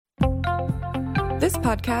This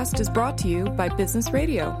podcast is brought to you by Business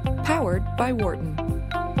Radio, powered by Wharton.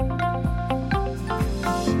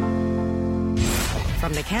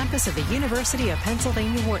 From the campus of the University of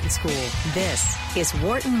Pennsylvania Wharton School, this is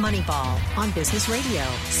Wharton Moneyball on Business Radio,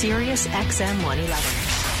 Sirius XM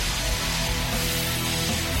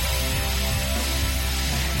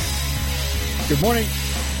 111. Good morning.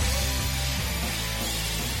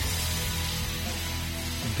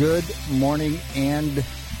 Good morning and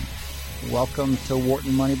welcome to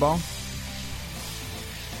Wharton Moneyball.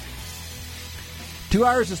 2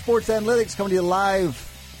 hours of sports analytics coming to you live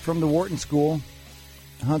from the Wharton School,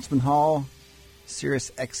 Huntsman Hall,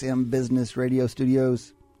 Sirius XM Business Radio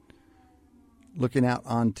Studios. Looking out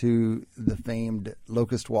onto the famed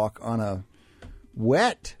Locust Walk on a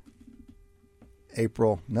wet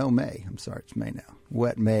May. I'm sorry, it's May now.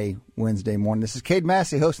 Wet May Wednesday morning. This is Cade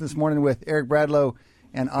Massey hosting this morning with Eric Bradlow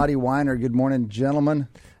and Adi Weiner. Good morning, gentlemen.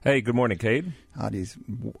 Hey, good morning, Cade. Adi's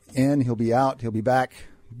in. He'll be out. He'll be back.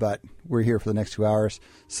 But we're here for the next 2 hours.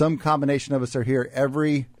 Some combination of us are here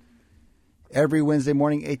every Wednesday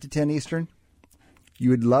morning, 8 to 10 Eastern. You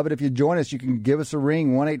would love it if you join us. You can give us a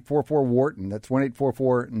ring, 1-844-WHARTON. That's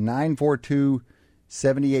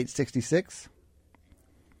 1-844-942-7866.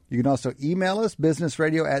 You can also email us,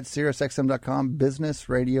 businessradio@SiriusXM.com,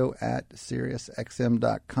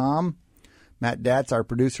 businessradio@SiriusXM.com. Matt Datz, our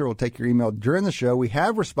producer, will take your email during the show. We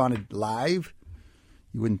have responded live.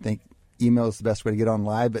 You wouldn't think email is the best way to get on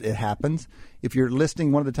live, but it happens. If you're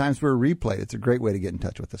listening one of the times we're replayed, it's a great way to get in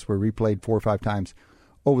touch with us. We're replayed 4 or 5 times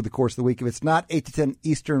over the course of the week. If it's not 8 to 10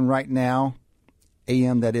 Eastern right now,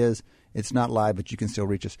 AM that is, it's not live, but you can still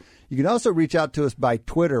reach us. You can also reach out to us by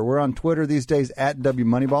Twitter. We're on Twitter these days at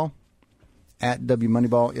WMoneyball. At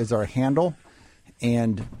WMoneyball is our handle.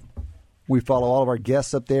 And we follow all of our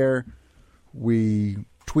guests up there. We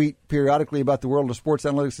tweet periodically about the world of sports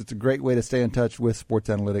analytics. It's a great way to stay in touch with sports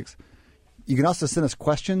analytics. You can also send us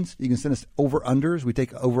questions. You can send us over-unders. We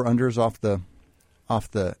take over-unders off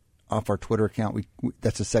our Twitter account.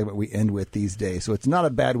 That's a segment we end with these days. So it's not a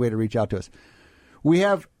bad way to reach out to us. We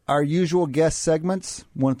have our usual guest segments,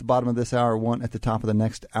 one at the bottom of this hour, one at the top of the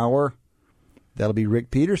next hour. That'll be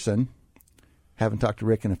Rick Peterson. Haven't talked to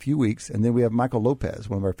Rick in a few weeks. And then we have Michael Lopez,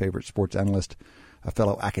 one of our favorite sports analysts, a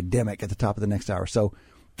fellow academic, at the top of the next hour. So,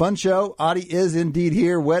 fun show. Adi is indeed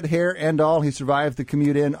here, wet hair and all. He survived the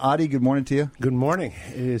commute in. Adi, good morning to you. Good morning.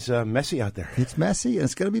 It is messy out there. It's messy, and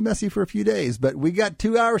it's going to be messy for a few days. But we got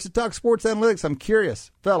 2 hours to talk sports analytics. I'm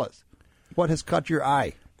curious, fellas, what has caught your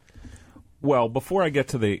eye? Well, before I get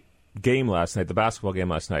to the game last night, the basketball game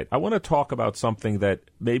last night, I want to talk about something that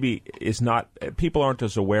maybe is not, people aren't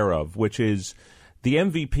as aware of, which is the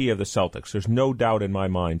MVP of the Celtics. There's no doubt in my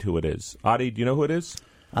mind who it is. Adi, do you know who it is?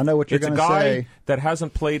 I know what you're going to say. It's a guy that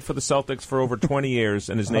hasn't played for the Celtics for over 20 years,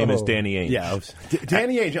 and his name is Danny Ainge. Yeah,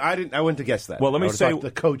 Danny Ainge. I wouldn't have guessed that. Well, let me say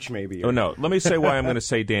the coach maybe. Oh no, let me say why I'm going to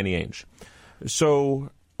say Danny Ainge.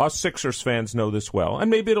 So us Sixers fans know this well,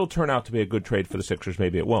 and maybe it'll turn out to be a good trade for the Sixers.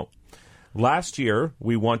 Maybe it won't. Last year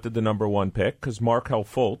we wanted the number 1 pick because Markelle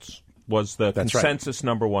Fultz was the consensus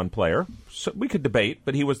number 1 player. So we could debate,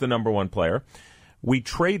 but he was the number 1 player. We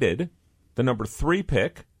traded the number 3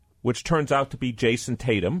 pick, which turns out to be Jason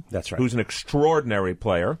Tatum, that's right, who's an extraordinary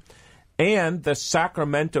player, and the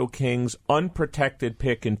Sacramento Kings' unprotected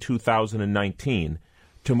pick in 2019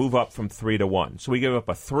 to move up from 3 to 1. So we gave up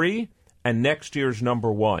a 3 and next year's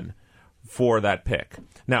number 1 for that pick.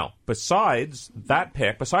 Now, besides that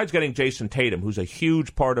pick, besides getting Jason Tatum, who's a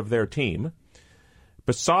huge part of their team,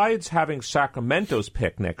 besides having Sacramento's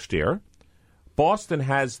pick next year, Boston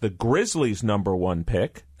has the Grizzlies' number 1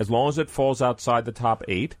 pick, as long as it falls outside the top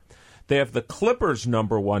 8. They have the Clippers'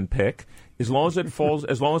 number 1 pick, as long as it falls,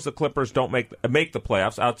 as long as the Clippers don't make the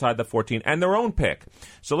playoffs outside the 14, and their own pick.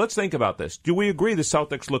 So let's think about this. Do we agree the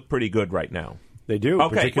Celtics look pretty good right now? They do,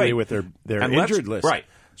 particularly with their injured list. Right.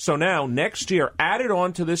 So now, next year, added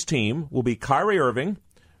on to this team will be Kyrie Irving,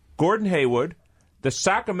 Gordon Hayward, the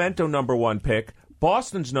Sacramento number 1 pick,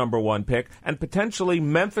 Boston's number 1 pick, and potentially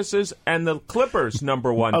Memphis's and the Clippers'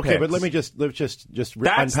 number 1 pick. Okay, but let's just that's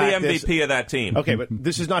unpack the MVP this. Of that team. Okay, but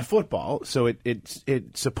this is not football, so it's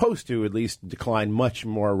supposed to at least decline much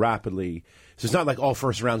more rapidly. So it's not like all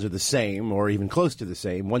first rounds are the same or even close to the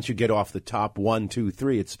same. Once you get off the top 1, 2,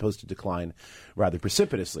 3, it's supposed to decline rather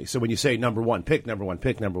precipitously. So when you say number 1 pick, number 1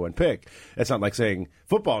 pick, number 1 pick, it's not like saying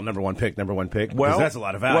football number 1 pick, number 1 pick, because that's a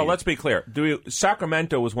lot of value. Well, let's be clear.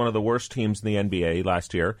 Sacramento was one of the worst teams in the NBA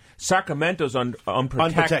last year. Sacramento's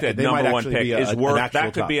unprotected number 1 pick is worth,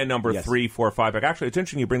 that could be a number 3, 4, 5 pick. Actually, it's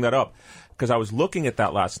interesting you bring that up because I was looking at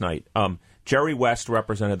that last night. Jerry West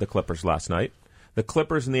represented the Clippers last night. The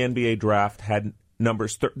Clippers in the NBA draft had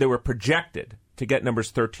numbers, they were projected to get numbers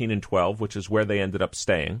 13 and 12, which is where they ended up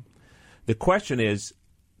staying. The question is,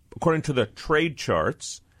 according to the trade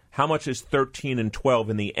charts, how much is 13 and 12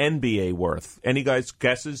 in the NBA worth? Any guys'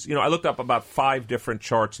 guesses? I looked up about 5 different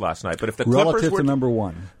charts last night. But if the relative Clippers were to number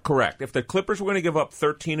 1, correct, if the Clippers were going to give up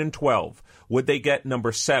 13 and 12, would they get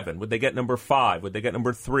number 7? Would they get number 5? Would they get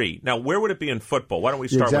number 3? Now, where would it be in football? Why don't we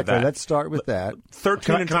start with that? Let's start with that.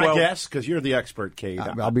 13 and 12. Can I guess? Because you're the expert, Kate.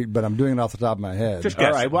 But I'm doing it off the top of my head. Just guess.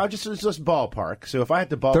 All right. Well, just ballpark. So if I had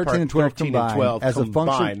to ballpark 13 and 12 13 combined, and 12 as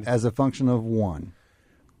combined, a function of 1.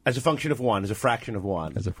 As a function of 1, as a fraction of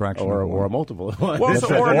 1. As a fraction or, of 1. Or a multiple of 1.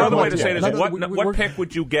 Well, or another way to say it is, No, what pick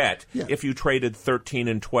would you get if you traded 13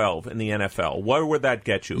 and 12 in the NFL? Where would that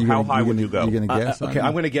get you? How high would you go? You're going to guess? Okay,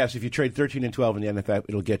 I'm going to guess if you trade 13 and 12 in the NFL,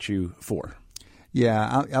 it'll get you 4.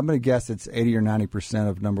 Yeah, I'm going to guess it's 80 or 90%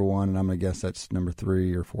 of number 1, and I'm going to guess that's number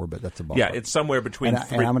 3 or 4, but that's a ballpark. Yeah, it's somewhere between and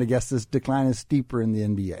I'm going to guess this decline is steeper in the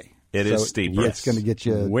NBA. It is steeper. It's going to get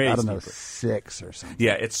you, Way I don't know, steeper. 6 or something.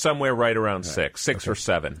 Yeah, it's somewhere right around 6 or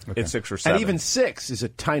 7. Okay. It's 6 or 7. And even 6 is a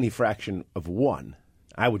tiny fraction of 1,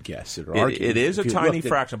 I would guess. It is a tiny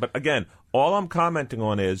fraction, but again, all I'm commenting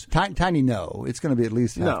on is... Tiny, no. It's going to be at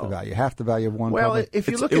least half the value. Half the value of 1. Well, probably. if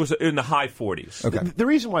you look it was in the high 40s. Okay. The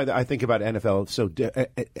reason why I think about NFL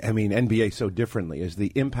NBA so differently is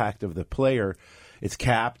the impact of the player. It's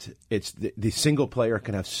capped. It's the single player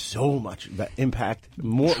can have so much impact,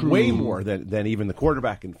 way more than even the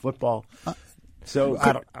quarterback in football. So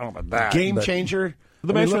I don't know about that. Game changer.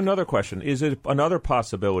 Let me ask you another question. Is it another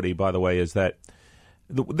possibility, by the way, is that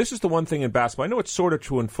this is the one thing in basketball. I know it's sort of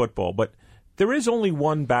true in football, but there is only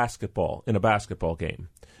one basketball in a basketball game,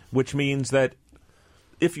 which means that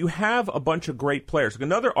if you have a bunch of great players,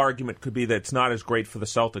 another argument could be that it's not as great for the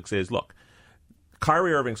Celtics is, look,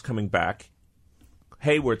 Kyrie Irving's coming back.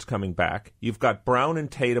 Hayward's coming back. You've got Brown and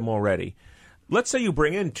Tatum already. Let's say you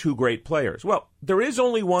bring in 2 great players. Well, there is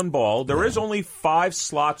only one ball. There is only 5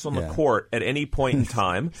 slots on the court at any point in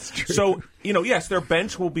time. So, yes, their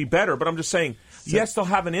bench will be better, but I'm just saying, yes, they'll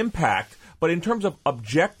have an impact, but in terms of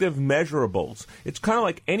objective measurables, it's kind of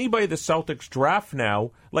like anybody the Celtics draft now,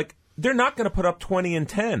 like, they're not going to put up 20 and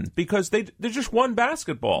 10 because they're just one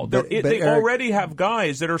basketball. They Eric, already have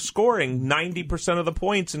guys that are scoring 90% of the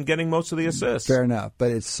points and getting most of the assists. Fair enough, but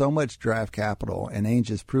it's so much draft capital, and Ainge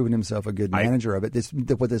has proven himself a good manager of it.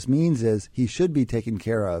 What this means is he should be taken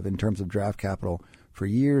care of in terms of draft capital for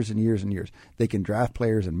years and years and years. They can draft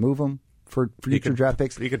players and move them for future draft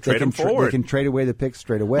picks. You can trade them forward. They can trade away the picks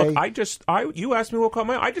straight away. Look, you asked me what caught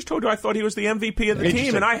my eye. I just told you I thought he was the MVP of the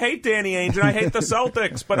team, and I hate Danny Ainge, and I hate the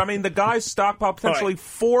Celtics. But, I mean, the guy's stockpile potentially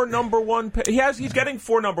 4 number 1 picks. He's getting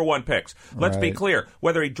 4 number 1 picks. Let's be clear.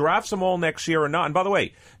 Whether he drafts them all next year or not. And, by the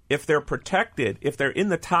way, if they're protected, if they're in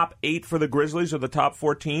the top 8 for the Grizzlies or the top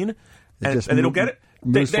 14 and they don't get it,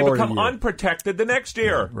 they become unprotected the next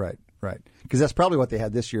year. Right. Because that's probably what they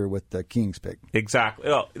had this year with the Kings pick. Exactly.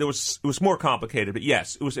 Well, it was more complicated, but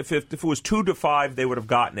yes, it was. If it was 2 to 5, they would have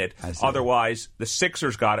gotten it. Otherwise, the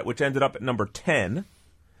Sixers got it, which ended up at number 10.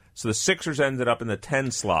 So the Sixers ended up in the 10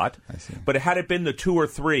 slot. I see. But had it been the 2 or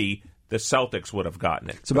 3, the Celtics would have gotten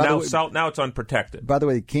it. So now it's unprotected. By the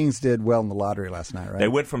way, the Kings did well in the lottery last night, right? They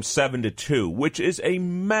went from 7 to 2, which is a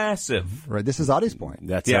massive. Right. This is Audie's point.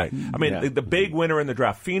 That's right. I mean, the big winner in the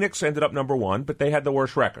draft, Phoenix ended up number 1, but they had the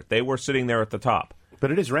worst record. They were sitting there at the top.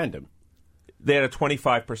 But it is random. They had a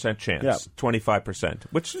 25% chance, 25%,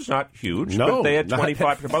 which is not huge. No, but they had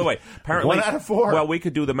 25%. By the way, apparently 1 out of 4. Well, we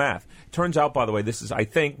could do the math. Turns out, by the way, this is, I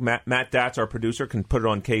think, Matt Datz, our producer, can put it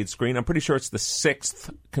on Cade's screen. I'm pretty sure it's the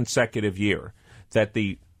 6th consecutive year that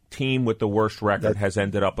the team with the worst record has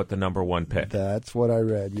ended up with the number 1 pick. That's what I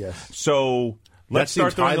read, yes. So let's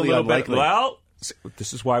start doing a little bit. Well,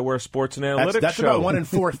 this is why we're a sports and analytics that's show. about 1 in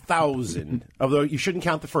 4,000. Although you shouldn't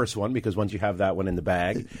count the first one because once you have that one in the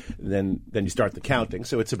bag, then you start the counting.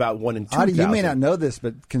 So it's about 1 in 2,000. You may not know this,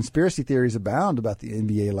 but conspiracy theories abound about the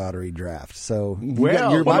NBA lottery draft. So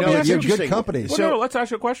you're good company. Well, let's ask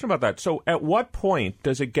you a question about that. So at what point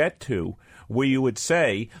does it get to where you would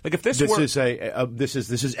say, like, if this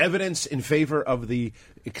is evidence in favor of the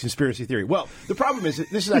conspiracy theory? Well, the problem is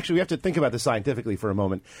this is actually, we have to think about this scientifically for a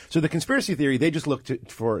moment. So the conspiracy theory, they just look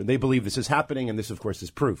they believe this is happening, and this, of course,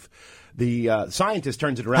 is proof. The scientist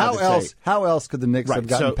turns it around. How else could the Knicks have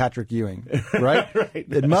gotten Patrick Ewing? Right? Right.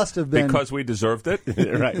 It must have been because we deserved it.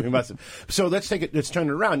 Right, we must have. So let's turn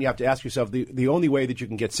it around. You have to ask yourself the only way that you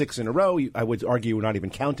can get 6 in a row. I would argue we're not even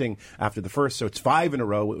counting after the first. So it's 5 in a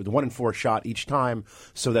row with 1 in 4 shot each time.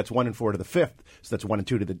 So that's 1 in 4 to the 5th. So that's 1 and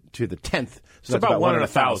 2 to the 10th. So that's about 1 in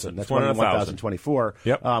 1,000. That's 1 in 1,024.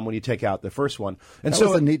 Yep. When you take out the first one. And that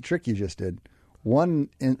was a neat trick you just did. 1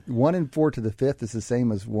 in 4 to the 5th is the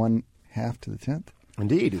same as 1 half to the 10th.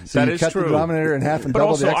 Indeed. So that you is cut true. the denominator in half and But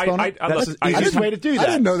double also, the exponent? That's the easiest way to do that. I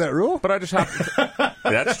didn't know that rule. But I just have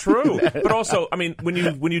that's true. But also, I mean, when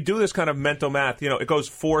you do this kind of mental math, it goes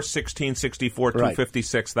 4, 16, 64,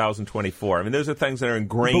 256, 1,024. I mean, those are things that are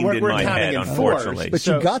ingrained in my head, unfortunately. But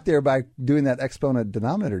you got there by doing that exponent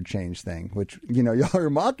denominator change thing, which, y'all are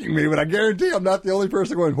mocking me, but I guarantee I'm not the only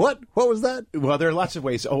person going, what? What was that? Well, there are lots of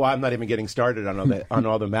ways. Oh, I'm not even getting started on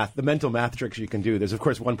all the math, the mental math tricks you can do. There's, of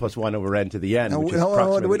course, 1 + 1 over n to the n. Which is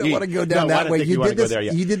we don't want to go down that way. You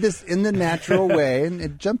did this in the natural way, and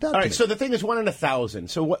it jumped out. All right. So the thing is 1 in 1,000.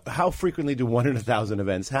 So how frequently do 1 in 1,000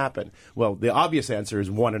 events happen? Well, the obvious answer is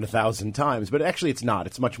 1 in 1,000 times, but actually it's not.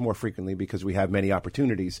 It's much more frequently because we have many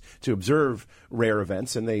opportunities to observe rare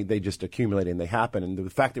events, and they just accumulate and they happen. And the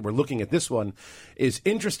fact that we're looking at this one is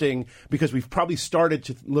interesting because we've probably started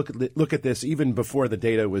to look at this even before the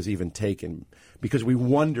data was even taken, because we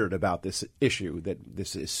wondered about this issue, that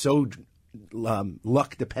this is so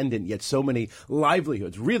luck dependent, yet so many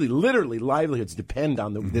livelihoods, really literally livelihoods, depend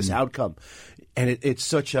on this outcome, and it's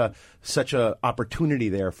such a opportunity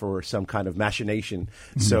there for some kind of machination.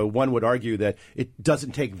 So one would argue that it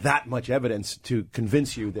doesn't take that much evidence to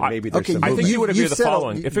convince you that maybe there's some I think you would agree with the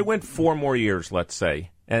following: you, if it went 4 more years, let's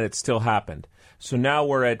say, and it still happened. So now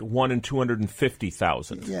we're at 1 in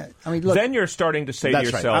 250,000. Yeah, I mean, look, then you're starting to say to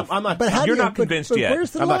yourself, right. I'm not. But you're not convinced yet. Where's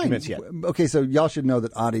the I'm line? not convinced yet. Okay, so y'all should know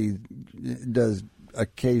that Adi does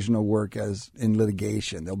occasional work in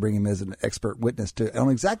litigation. They'll bring him as an expert witness on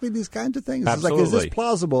exactly these kinds of things. Absolutely. It's like, is this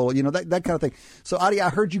plausible? That kind of thing. So, Adi, I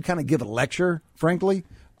heard you kind of give a lecture, frankly,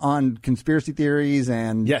 on conspiracy theories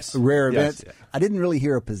and rare events. Yes. I didn't really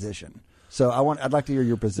hear a position. So I'd like to hear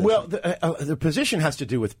your position. Well, the position has to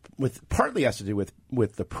do with partly has to do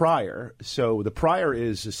with the prior. So the prior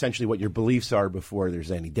is essentially what your beliefs are before there's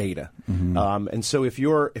any data. Mm-hmm. And so if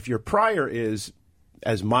your prior is,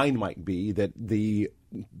 as mine might be, that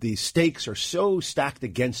the stakes are so stacked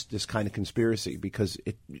against this kind of conspiracy, because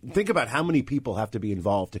think about how many people have to be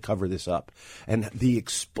involved to cover this up, and the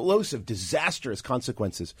explosive, disastrous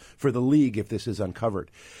consequences for the league if this is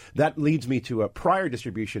uncovered. That leads me to a prior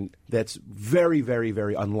distribution that's very, very,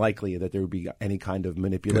 very unlikely that there would be any kind of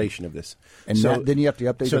manipulation of this. And then you have to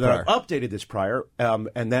update the prior. So I've updated this prior,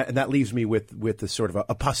 and that leaves me with the sort of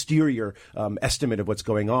a posterior estimate of what's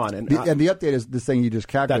going on. And the update is the thing you just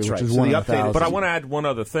calculated, that's which right. is So 1 in the updated, 1,000. But I want to add one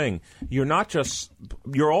other thing.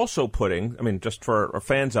 You're also putting, I mean, just for our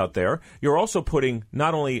fans out there, you're also putting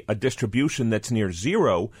not only a distribution that's near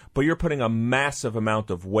zero, but you're putting a massive amount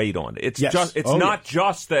of weight on it. It's not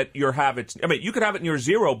just that you could have it near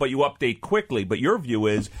zero, but you update quickly. But your view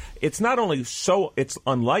is it's not only it's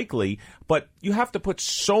unlikely, but you have to put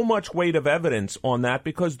so much weight of evidence on that,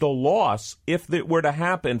 because the loss, if it were to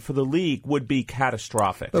happen for the league, would be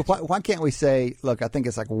catastrophic. But why can't we say, look, I think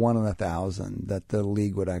it's like 1 in 1,000 that the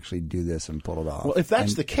league would actually do this and pull it off? Well, if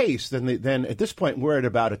that's the case, then at this point we're at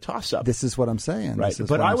about a toss-up. This is what I'm saying. Right.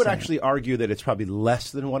 But I would actually argue that it's probably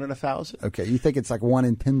less than 1 in 1,000. Okay. You think it's like 1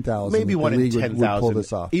 in 10,000? Maybe 1 in 10,000. Would pull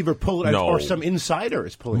this off. Either pull it, or some insider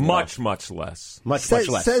is pulling it off. Much less. Much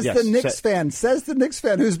less. Says the Knicks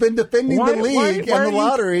fan who's been defending the league and the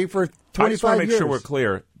lottery for 25 years. I just want to make sure we're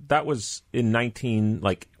clear. That was in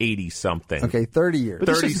 1980 something. Okay, 30 years.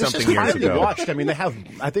 30 something years ago. Watched. I mean, they have.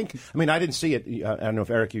 I didn't see it. I don't know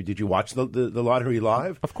if Eric, did you watch the lottery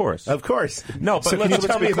live? Of course. No, but so can you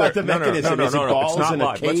tell me about the mechanism? No, is it balls it's not in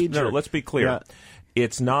live. a cage? Let's be clear. Yeah.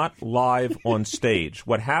 It's not live on stage.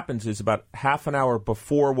 What happens is about half an hour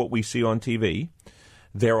before what we see on TV,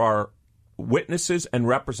 there are witnesses and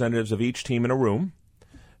representatives of each team in a room.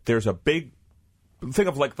 There's a big, think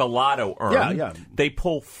of like the lotto urn. Yeah. They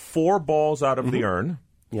pull 4 balls out of the urn,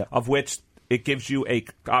 of which it gives you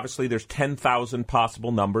obviously there's 10,000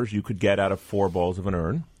 possible numbers you could get out of 4 balls of an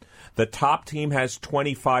urn. The top team has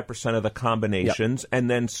 25% of the combinations, and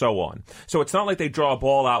then so on. So it's not like they draw a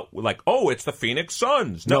ball out like, oh, it's the Phoenix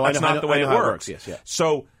Suns. No, that's not the way it works. Yes, yeah.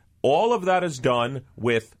 So all of that is done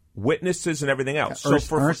with witnesses and everything else.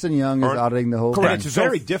 Ernst & Young is auditing the whole thing. Correct. It's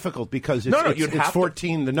very difficult because it's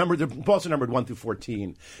 14. The balls are numbered 1 through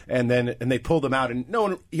 14, and they pull them out, and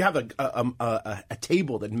you have a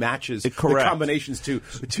table that matches the combinations to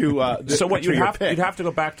so what you'd have to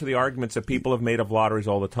go back to the arguments that people have made of lotteries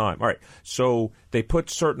all the time. All right, so they put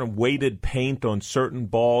certain weighted paint on certain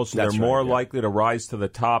balls, so they're more likely to rise to the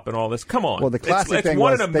top, and all this. Come on, well, the classic thing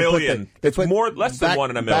 1 was in a million. It's less than 1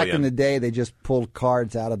 in a million. Back in the day, they just pulled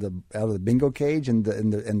cards out of the bingo cage, and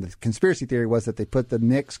the conspiracy theory was that they put the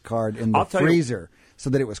Knicks card in the freezer so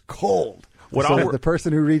that it was cold. The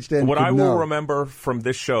person who reached in. What I will know. remember from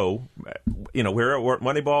this show, we're at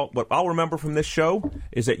Moneyball. What I'll remember from this show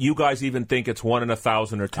is that you guys even think it's 1 in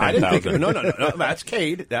 1,000 or 10,000. No. That's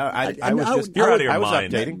Cade. You're out of your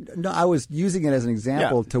mind. Updating. No, I was using it as an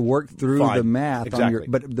example to work through the math. Exactly.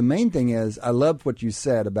 But the main thing is, I loved what you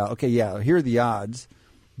said about here are the odds,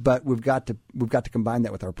 but we've got to combine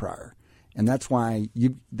that with our prior, and that's why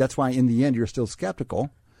in the end you're still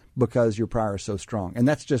skeptical. Because your prior is so strong. And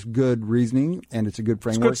that's just good reasosoning, and it's a good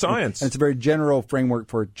framework. It's good science. And it's a very general framework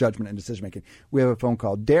for judgment and decision-making. We have a phone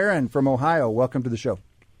call. Darren from Ohio, welcome to the show.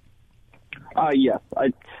 Yes.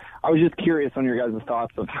 I was just curious on your guys'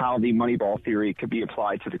 thoughts of how the Moneyball theory could be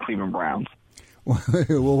applied to the Cleveland Browns.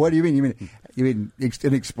 Well, what do you mean? You mean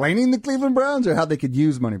in explaining the Cleveland Browns, or how they could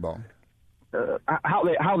use Moneyball?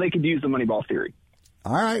 How they could use the Moneyball theory.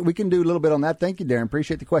 All right, we can do a little bit on that. Thank you, Darren.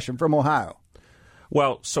 Appreciate the question from Ohio.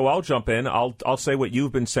 Well, so I'll jump in. I'll say what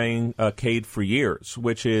you've been saying, Cade, for years,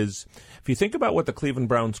 which is if you think about what the Cleveland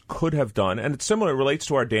Browns could have done, and it's similar, it relates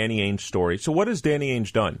to our Danny Ainge story. So what has Danny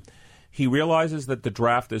Ainge done? He realizes that the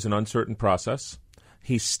draft is an uncertain process.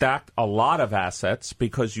 He stacked a lot of assets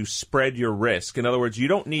because you spread your risk. In other words, you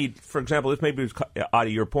don't need, for example, this maybe is out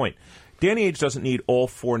of your point, Danny Ainge doesn't need all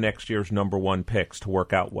 4 next year's number 1 picks to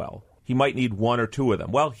work out well. He might need 1 or 2 of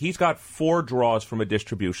them. Well, he's got 4 draws from a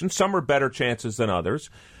distribution. Some are better chances than others.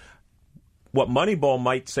 What Moneyball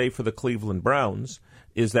might say for the Cleveland Browns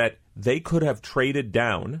is that they could have traded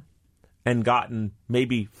down and gotten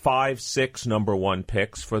maybe 5, 6 number 1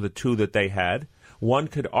 picks for the 2 that they had. One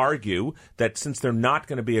could argue that since they're not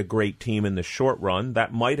going to be a great team in the short run,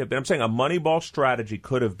 that might have been, I'm saying a Moneyball strategy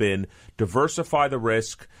could have been diversify the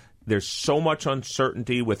risk. There's so much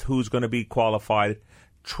uncertainty with who's going to be qualified.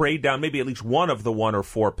 Trade down maybe at least one of the 1 or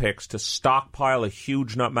 4 picks to stockpile a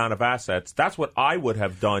huge amount of assets. That's what I would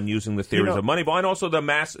have done using the theories of Moneyball, and also the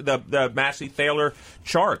Massey-Thaler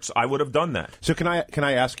charts. I would have done that. So can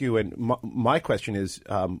I ask you? And my question is,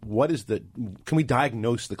 can we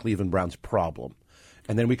diagnose the Cleveland Browns problem,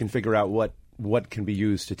 and then we can figure out what can be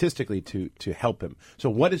used statistically to help him.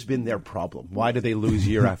 So what has been their problem? Why do they lose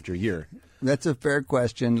year after year? That's a fair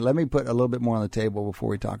question. Let me put a little bit more on the table before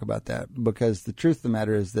we talk about that, because the truth of the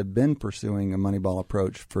matter is they've been pursuing a Moneyball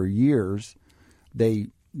approach for years. They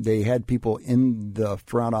had people in the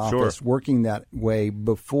front office working that way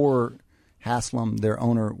before Haslam, their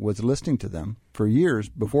owner, was listening to them for years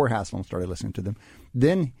before Haslam started listening to them.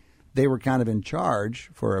 Then they were kind of in charge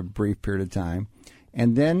for a brief period of time,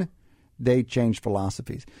 and then they changed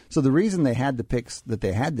philosophies. So the reason they had the picks that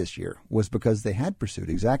they had this year was because they had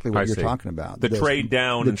pursued exactly what you're talking about. The trade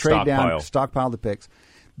down and stockpile the picks.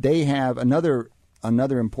 They have another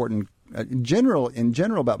important in general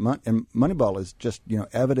about Moneyball is just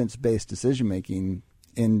evidence-based decision making.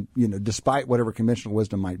 In despite whatever conventional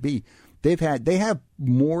wisdom might be, they have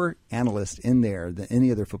more analysts in there than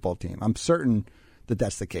any other football team. I'm certain that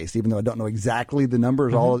that's the case, even though I don't know exactly the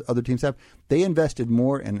numbers all other teams have. They invested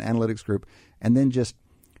more in an analytics group, and then just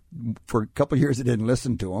for a couple of years they didn't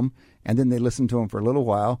listen to them, and then they listened to them for a little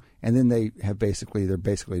while, and then they're basically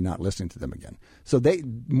not listening to them again. So they,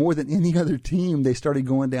 more than any other team, they started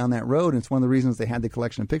going down that road, and it's one of the reasons they had the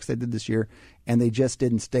collection of picks they did this year, and they just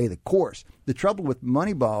didn't stay the course. The trouble with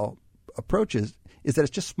Moneyball approaches is that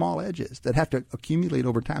it's just small edges that have to accumulate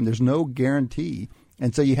over time. There's no guarantee.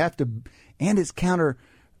 And so you have to, and it's counter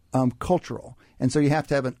cultural, and so you have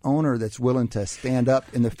to have an owner that's willing to stand up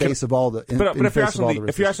in the face of all the.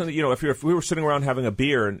 If we were sitting around having a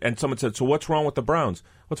beer and someone said, "So what's wrong with the Browns?"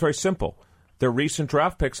 Well, it's very simple. Their recent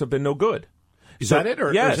draft picks have been no good. Is that it?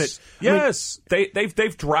 Or yes, or is it, yes.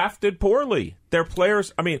 They've drafted poorly. Their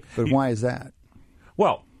players. But why is that?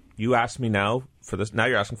 Well, you asked me now for this. Now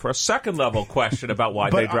you're asking for a second level question about why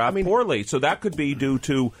they draft poorly. So that could be due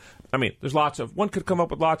to. One could come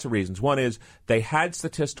up with lots of reasons. One is they had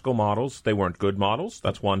statistical models. They weren't good models.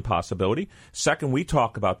 That's one possibility. Second, we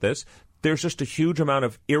talk about this. There's just a huge amount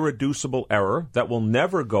of irreducible error that will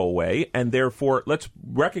never go away, and therefore let's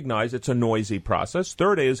recognize it's a noisy process.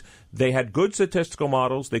 Third is they had good statistical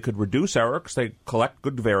models. They could reduce error because they collect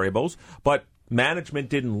good variables, but management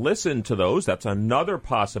didn't listen to those. That's another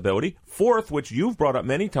possibility. Fourth, which you've brought up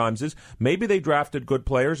many times, is maybe they drafted good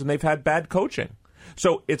players and they've had bad coaching.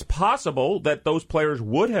 So it's possible that those players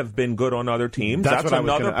would have been good on other teams. That's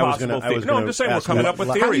another possible theory. No, I'm just saying we're coming up with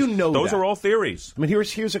theories. How do you know those are all theories. I mean,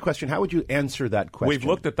 here's a question. How would you answer that question? We've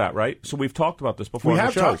looked at that, right? So we've talked about this before. We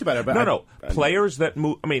have talked about it. But Players that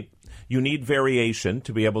move. You need variation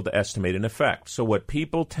to be able to estimate an effect. So what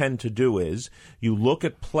people tend to do is you look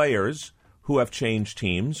at players who have changed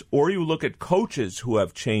teams, or you look at coaches who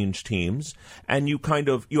have changed teams, and you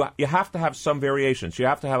have to have some variations. You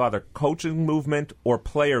have to have either coaching movement or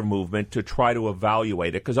player movement to try to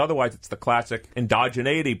evaluate it, because otherwise it's the classic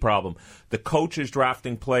endogeneity problem. The coach is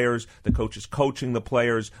drafting players, the coach is coaching the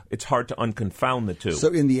players. It's hard to unconfound the two. So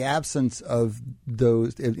in the absence of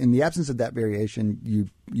that variation, you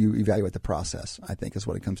evaluate the process, I think, is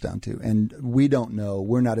what it comes down to. And we don't know.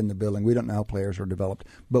 We're not in the building. We don't know how players are developed.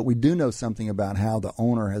 But we do know something about how the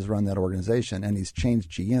owner has run that organization, and he's changed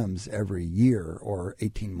GMs every year or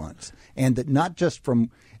 18 months. And that not just from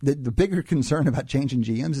the bigger concern about changing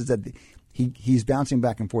GMs is that he's bouncing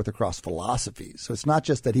back and forth across philosophies. So it's not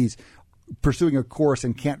just that he's pursuing a course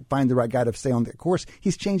and can't find the right guy to stay on that course.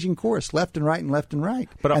 He's changing course left and right and left and right.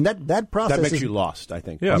 But and that process that makes you lost, I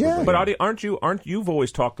think. Yeah. But Adi, you've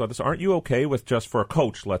always talked about this. Aren't you okay with, just for a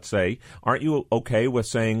coach, let's say, aren't you okay with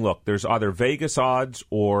saying, look, there's either Vegas odds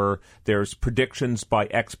or there's predictions by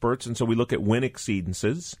experts, and so we look at win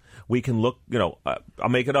exceedances. We can look, I'll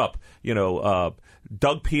make it up,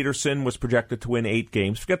 Doug Peterson was projected to win 8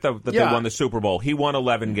 games. Forget that they won the Super Bowl. He won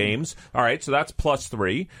 11 games. All right, so that's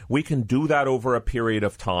 +3. We can do that over a period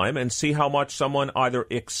of time and see how much someone either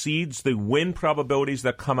exceeds the win probabilities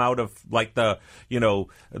that come out of like the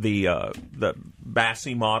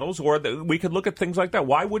Massey models, or we could look at things like that.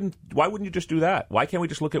 Why wouldn't you just do that? Why can't we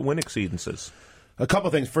just look at win exceedances? A couple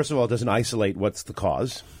of things. First of all, it doesn't isolate what's the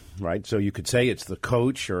cause. Right, so you could say it's the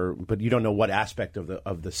coach, but you don't know what aspect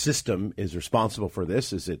of the system is responsible for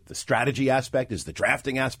this. Is it the strategy aspect? Is the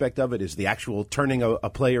drafting aspect of it? Is the actual turning a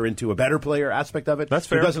player into a better player aspect of it? That's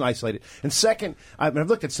fair. It doesn't isolate it. And second, I've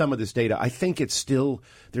looked at some of this data. I think it's still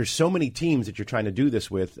there's so many teams that you're trying to do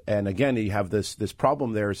this with, and again, you have this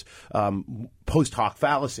problem. There's post hoc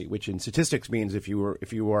fallacy, which in statistics means if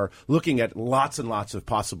you are looking at lots and lots of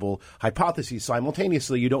possible hypotheses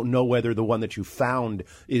simultaneously, you don't know whether the one that you found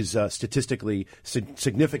is statistically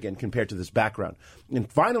significant compared to this background.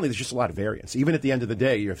 And finally, there's just a lot of variance. Even at the end of the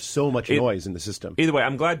day, you have so much noise in the system. Either way,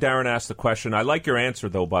 I'm glad Darren asked the question. I like your answer,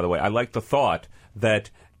 though, by the way. I like the thought that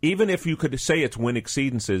even if you could say it's win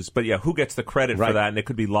exceedances, but who gets the credit for that? And it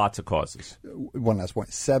could be lots of causes. One last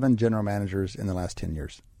point. 7 general managers in the last 10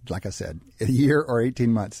 years. Like I said, a year or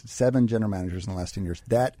 18 months, 7 general managers in the last 10 years.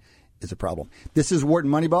 That is a problem. This is Wharton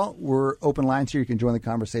Moneyball. We're open lines here. You can join the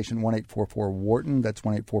conversation, 1-844-WHARTON. That's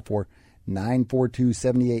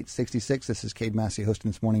 1-844-942-7866. This is Cade Massey hosting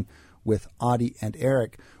this morning with Adi and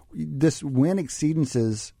Eric. This win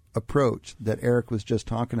exceedances approach that Eric was just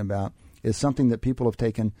talking about is something that people have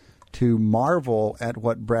taken to marvel at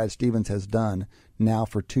what Brad Stevens has done now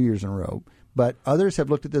for 2 years in a row. But others have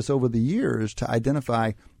looked at this over the years to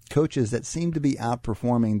identify coaches that seem to be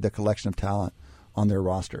outperforming the collection of talent on their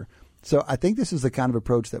roster. So I think this is the kind of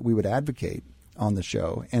approach that we would advocate on the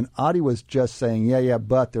show. And Adi was just saying,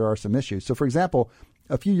 but there are some issues. So, for example,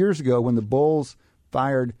 a few years ago when the Bulls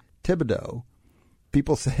fired Thibodeau,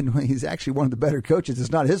 people said, well, he's actually one of the better coaches.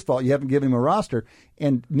 It's not his fault. You haven't given him a roster.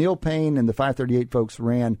 And Neil Payne and the 538 folks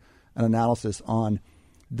ran an analysis on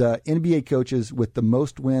the NBA coaches with the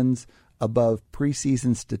most wins above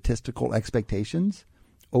preseason statistical expectations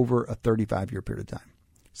over a 35-year period of time.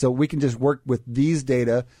 So we can just work with these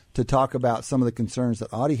data to talk about some of the concerns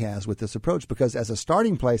that Adi has with this approach, because as a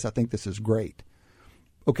starting place, I think this is great.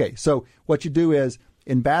 Okay, so what you do is,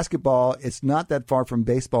 in basketball, it's not that far from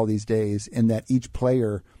baseball these days in that each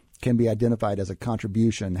player can be identified as a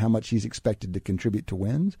contribution, how much he's expected to contribute to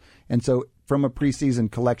wins. And so from a preseason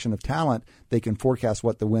collection of talent, they can forecast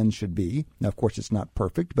what the wins should be. Now, of course, it's not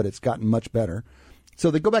perfect, but it's gotten much better. So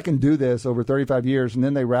they go back and do this over 35 years, and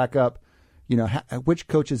then they rack up, which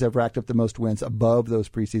coaches have racked up the most wins above those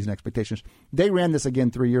preseason expectations. They ran this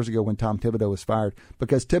again 3 years ago when Tom Thibodeau was fired,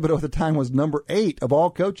 because Thibodeau at the time was number 8 of all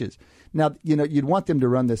coaches. Now, you'd want them to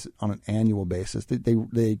run this on an annual basis.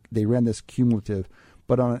 They ran this cumulative,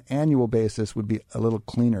 but on an annual basis would be a little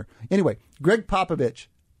cleaner. Anyway, Greg Popovich,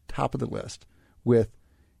 top of the list, with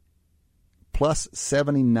plus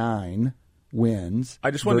 79 wins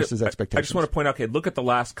versus expectations. I just want to point out, look at the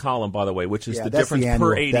last column, by the way, which is the difference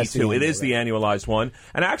per 82. It is the annualized one.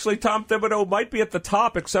 And actually, Tom Thibodeau might be at the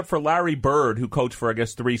top, except for Larry Bird, who coached for,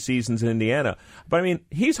 3 seasons in Indiana. But, I mean,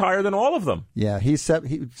 he's higher than all of them. Yeah,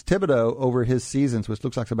 Thibodeau, over his seasons, which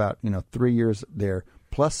looks like about 3 years there,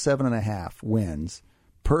 plus 7.5 wins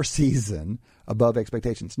per season above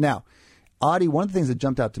expectations. Now, Adi, one of the things that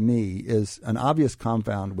jumped out to me is an obvious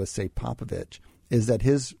confound with, say, Popovich, is that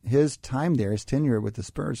his time there, his tenure with the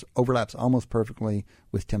Spurs, overlaps almost perfectly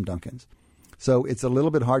with Tim Duncan's. So it's a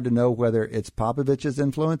little bit hard to know whether it's Popovich's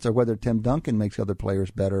influence or whether Tim Duncan makes other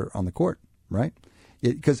players better on the court, right?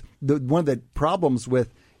 Because one of the problems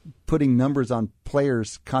with putting numbers on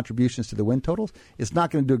players' contributions to the win totals, it's not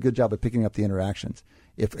going to do a good job of picking up the interactions.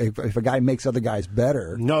 If a guy makes other guys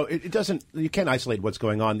better. No, it doesn't. You can't isolate what's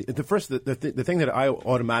going on. The thing that I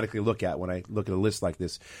automatically look at when I look at a list like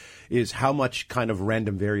this is how much kind of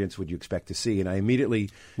random variance would you expect to see, and I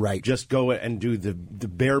immediately just go and do the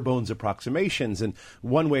bare bones approximations. And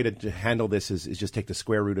one way to handle this is just take the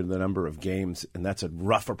square root of the number of games, and that's a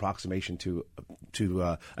rough approximation to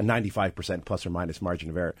a 95% plus or minus margin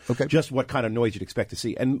of error. Okay. Just what kind of noise you'd expect to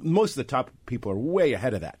see, and most of the top people are way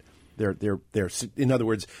ahead of that. They're in other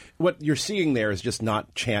words, what you're seeing there is just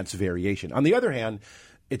not chance variation. On the other hand,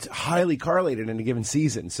 it's highly correlated in a given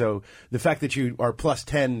season. So the fact that you are plus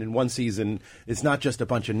 10 in one season, it's not just a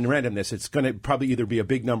bunch of randomness. It's going to probably either be a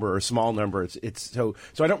big number or a small number. So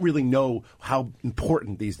I don't really know how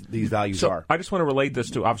important these values are. I just want to relate this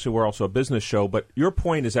to, obviously we're also a business show, but your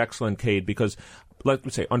point is excellent, Cade, because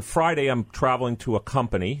let's say on Friday I'm traveling to a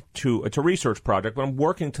company, it's a research project, but I'm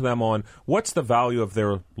working to them on what's the value of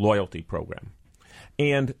their loyalty program.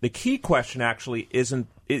 And the key question actually isn't,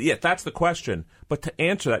 that's the question, but to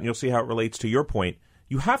answer that, and you'll see how it relates to your point,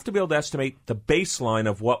 you have to be able to estimate the baseline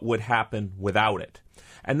of what would happen without it.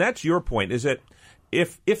 And that's your point, is that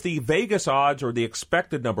if the Vegas odds or the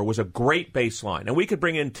expected number was a great baseline, and we could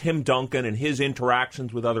bring in Tim Duncan and his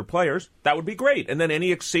interactions with other players, that would be great. And then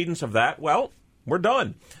any exceedance of that, well, we're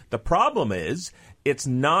done. The problem is it's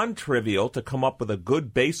non-trivial to come up with a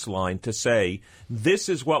good baseline to say this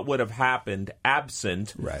is what would have happened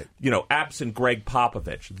absent, absent Greg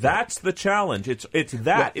Popovich. That's the challenge. It's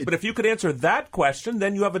that. But if you could answer that question,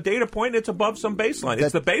 then you have a data point. It's above some baseline.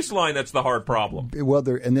 It's the baseline that's the hard problem. Well,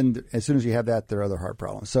 and then as soon as you have that, there are other hard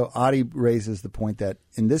problems. So Adi raises the point that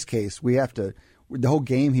in this case, we have to. The whole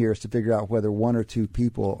game here is to figure out whether one or two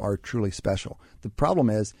people are truly special. The problem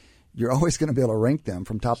is, you're always going to be able to rank them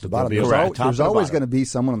from top to bottom. There's always going to be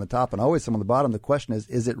someone on the top and always someone on the bottom. The question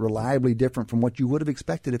is it reliably different from what you would have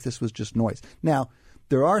expected if this was just noise? Now,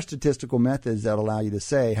 there are statistical methods that allow you to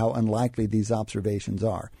say how unlikely these observations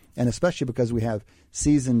are. And especially because we have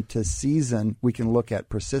season to season, we can look at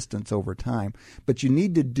persistence over time. But you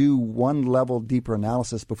need to do one level deeper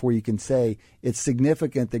analysis before you can say it's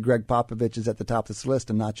significant that Greg Popovich is at the top of this list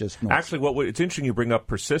and not just noise. Actually, it's interesting you bring up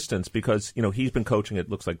persistence because, he's been coaching, it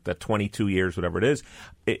looks like 22 years, whatever it is.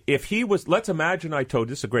 If he was, let's imagine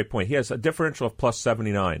this is a great point. He has a differential of plus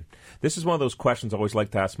 79. This is one of those questions I always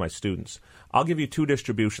like to ask my students. I'll give you two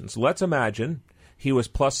distributions. Let's imagine he was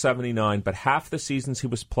plus 79, but half the seasons he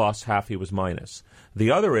was plus, half he was minus.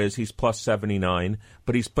 The other is he's plus 79,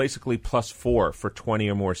 but he's basically plus 4 for 20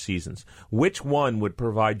 or more seasons. Which one would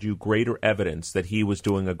provide you greater evidence that he was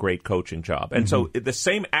doing a great coaching job? And so the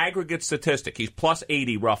same aggregate statistic, he's plus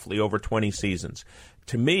 80 roughly over 20 seasons.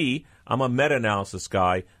 To me, I'm a meta-analysis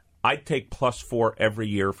guy. I'd take plus 4 every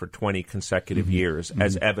year for 20 consecutive years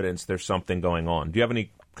as evidence there's something going on. Do you have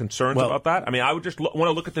any concerns about that? I mean, I would just want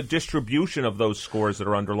to look at the distribution of those scores that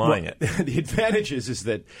are underlying it. The advantage is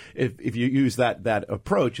that if you use that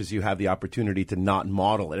approach, is you have the opportunity to not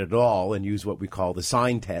model it at all and use what we call the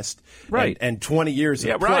sign test. Right. And 20 years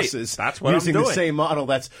of pluses. That's what using I'm doing. The same model,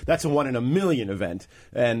 that's a 1 in a million event.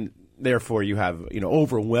 And therefore, you have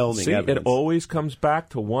overwhelming evidence. It always comes back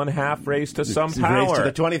to 1/2 raised to some power, raised to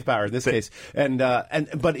the 20th power in this case.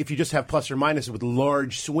 But if you just have plus or minus with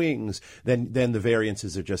large swings, then the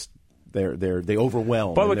variances are just they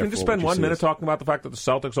overwhelm. But we can just spend 1 minute talking about the fact that the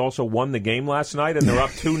Celtics also won the game last night and they're up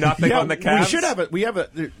 2-0 on the Cavs. We have a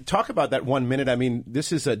talk about that 1 minute. I mean,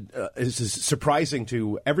 this is surprising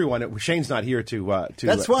to everyone. Shane's not here to.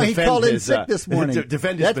 That's why he called in sick this morning. To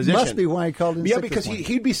defend his position. That must be why he called in sick. Yeah, because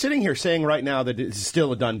he'd be sitting here saying right now that it's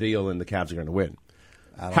still a done deal and the Cavs are going to win.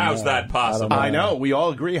 How's that possible? I know. We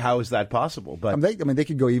all agree. How is that possible? But they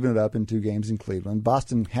could go even it up in 2 games in Cleveland.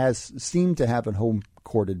 Boston has seemed to have a home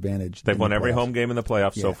court advantage. They've won every home game in the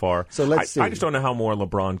playoffs so far. So let's see. I just don't know how more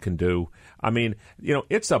LeBron can do. I mean,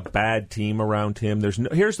 it's a bad team around him.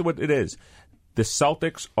 Here's what it is. The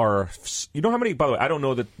Celtics are, how many, by the way, I don't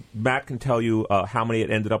know that Matt can tell you how many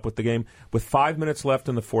it ended up with the game. With 5 minutes left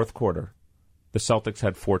in the fourth quarter, the Celtics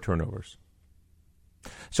had 4 turnovers.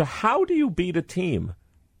 So how do you beat a team?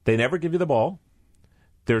 They never give you the ball.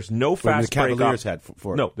 There's no fast break. The Cavaliers had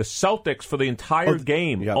 4. No, the Celtics for the entire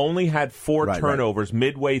game only had 4 turnovers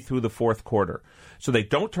midway through the fourth quarter. So they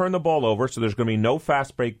don't turn the ball over, so there's going to be no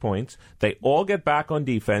fast break points. They all get back on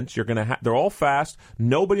defense. They're all fast.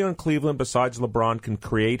 Nobody on Cleveland besides LeBron can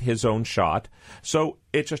create his own shot. So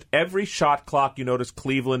it's just every shot clock you notice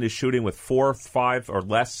Cleveland is shooting with 4, 5, or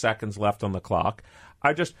less seconds left on the clock.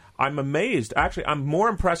 I'm amazed. Actually, I'm more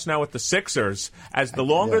impressed now with the Sixers. As the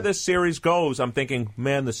longer this series goes, I'm thinking,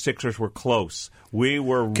 man, the Sixers were close. We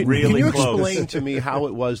were really close. Can you explain to me how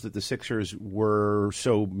it was that the Sixers were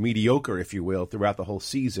so mediocre, if you will, throughout the whole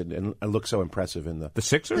season and look so impressive in the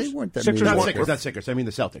Sixers? They weren't that Sixers mediocre. Not Sixers. I mean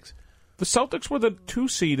the Celtics. The Celtics were the 2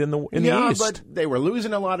 seed in the Yeah, East. but they were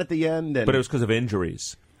losing a lot at the end. But it was because of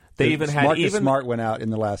injuries. They even had Marcus Smart went out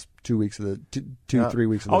in the last 2 weeks of the 3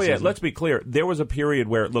 weeks of the season. Let's be clear. There was a period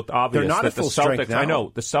where it looked obvious They're not that at full the Celtics. strength now. I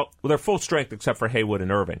know they're full strength except for Haywood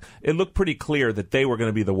and Irving. It looked pretty clear that they were going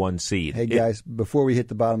to be the 1 seed. Hey guys, before we hit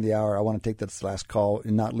the bottom of the hour, I want to take this last call,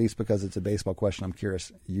 and not least because it's a baseball question. I'm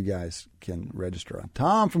curious you guys can register on.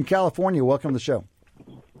 Tom from California, welcome to the show.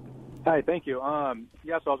 Hi, thank you. So I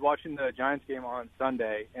was watching the Giants game on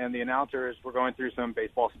Sunday, and the announcers were going through some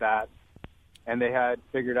baseball stats, and they had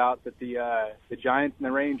figured out that the Giants and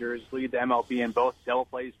the Rangers lead the MLB in both double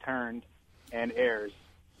plays turned and errors.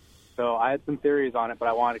 So I had some theories on it, but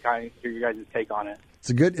I wanted to kind of hear you guys' take on it. It's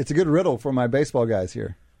a good riddle for my baseball guys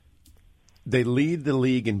here. They lead the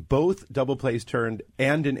league in both double plays turned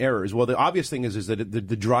and in errors. Well, the obvious thing is that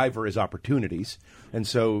the driver is opportunities, and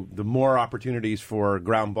so the more opportunities for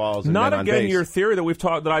ground balls. And Not men on again base. Your theory that we've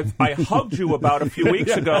talked that I hugged you about a few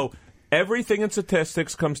weeks ago. Everything in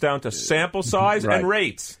statistics comes down to sample size and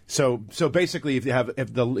rates. So basically, if you have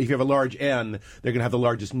a large N, they're going to have the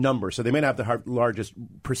largest number. So they may not have the largest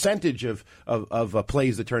percentage of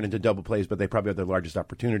plays that turn into double plays, but they probably have the largest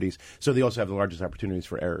opportunities. So they also have the largest opportunities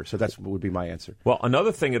for errors. So that's what would be my answer. Well,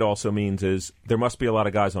 another thing it also means is there must be a lot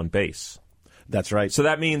of guys on base. That's right. So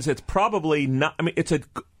that means it's probably not. I mean,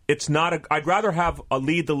 it's not. I'd rather have a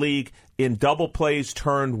lead the league in double plays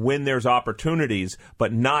turned when there's opportunities,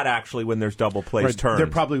 but not actually when there's double plays turned. They're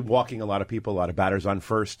probably walking a lot of people, a lot of batters on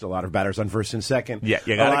first, a lot of batters on first and second. Yeah,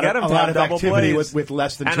 you got to get them to have double plays with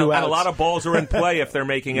less than and 2 outs. And a lot of balls are in play if they're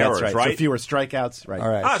making errors, right? So fewer strikeouts, right? All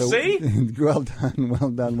right. See? Well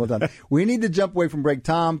done. We need to jump away from break.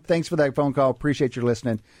 Tom, thanks for that phone call. Appreciate your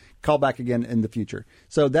listening. Call back again in the future.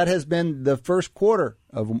 So that has been the first quarter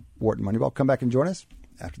of Wharton Moneyball. Come back and join us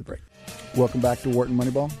after the break. Welcome back to Wharton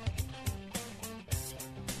Moneyball.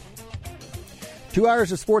 2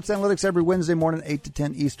 hours of sports analytics every Wednesday morning, 8 to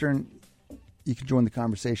 10 Eastern. You can join the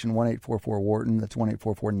conversation, 1-844-WHARTON. That's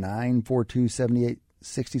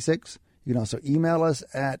 1-844-942-7866. You can also email us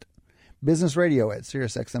at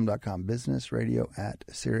businessradio@SiriusXM.com,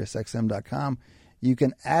 businessradio@SiriusXM.com. You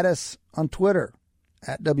can add us on Twitter.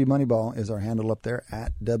 @WMoneyball is our handle up there,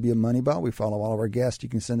 @WMoneyball. We follow all of our guests. You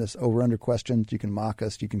can send us over-under questions. You can mock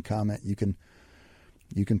us. You can comment. You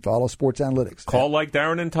can follow Sports Analytics. Call like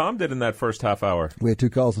Darren and Tom did in that first half hour. We had 2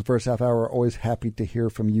 calls in the first half hour. We're always happy to hear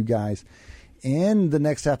from you guys. In the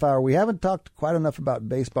next half hour, we haven't talked quite enough about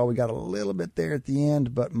baseball. We got a little bit there at the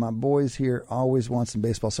end, but my boys here always want some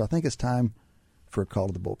baseball, so I think it's time for a call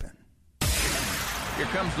to the bullpen. Here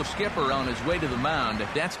comes the skipper on his way to the mound.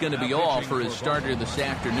 That's going to be all for his starter this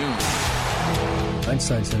afternoon.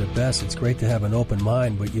 Einstein said it best, it's great to have an open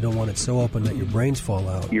mind, but you don't want it so open that your brains fall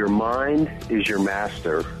out. Your mind is your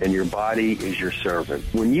master, and your body is your servant.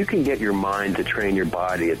 When you can get your mind to train your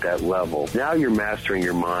body at that level, now you're mastering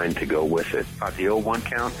your mind to go with it. At the 0-1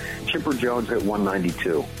 count, Chipper Jones hit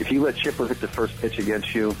 192. If you let Chipper hit the first pitch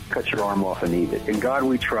against you, cut your arm off and eat it. In God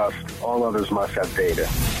we trust, all others must have data.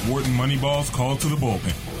 Wharton Moneyball's call to the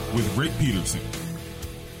bullpen with Rick Peterson.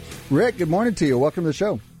 Rick, good morning to you. Welcome to the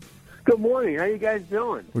show. Good morning. How you guys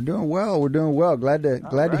doing? We're doing well. Glad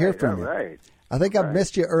to hear from you. Right. I think I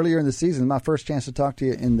missed you earlier in the season. My first chance to talk to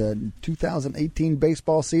you in the 2018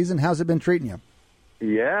 baseball season. How's it been treating you?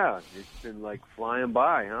 Yeah, it's been like flying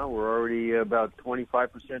by, huh? We're already about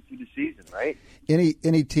 25% through the season, right?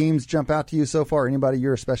 Any teams jump out to you so far? Anybody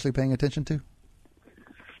you're especially paying attention to?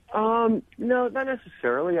 No, not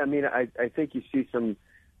necessarily. I mean, I think you see some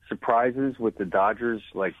surprises with the Dodgers,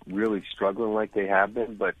 like really struggling like they have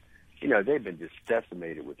been, but you know, they've been just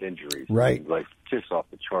decimated with injuries. Right. I mean, like, just off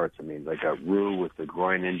the charts. I mean, they got Rue with the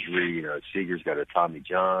groin injury. You know, Seager's got a Tommy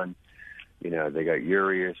John. You know, they got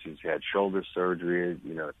Urias, who's had shoulder surgery.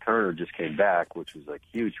 You know, Turner just came back, which was, like,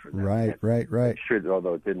 huge for them. Right. Should,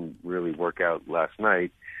 although it didn't really work out last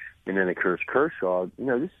night. And then, of course, Kershaw, you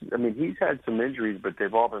know, he's had some injuries, but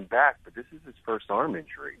they've all been back. But this is his first arm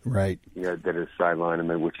injury. Right. You know, that has sidelined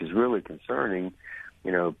him, which is really concerning.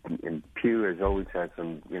 You know, and Pugh has always had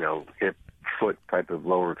some, you know, hip, foot type of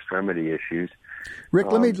lower extremity issues.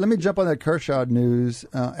 Rick, let me jump on that Kershaw news.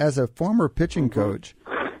 As a former pitching coach,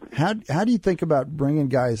 how do you think about bringing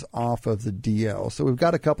guys off of the DL? So we've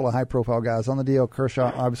got a couple of high-profile guys on the DL,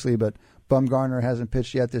 Kershaw, obviously, but Bumgarner hasn't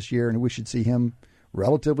pitched yet this year, and we should see him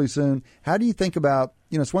relatively soon. How do you think about,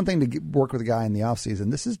 it's one thing to work with a guy in the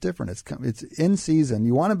offseason. This is different. It's in season.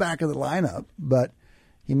 You want him back in the lineup, but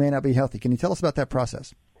he may not be healthy. Can you tell us about that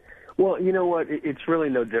process? Well, you know what? It's really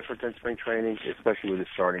no different than spring training, especially with a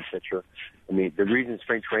starting pitcher. I mean, the reason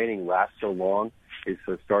spring training lasts so long is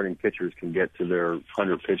so starting pitchers can get to their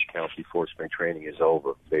 100 pitch count before spring training is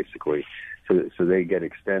over, basically. So they get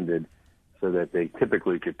extended so that they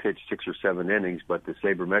typically could pitch 6 or 7 innings, but the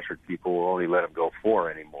sabermetric people will only let them go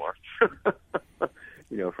 4 anymore.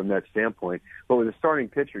 From that standpoint. But with a starting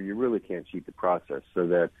pitcher, you really can't cheat the process, so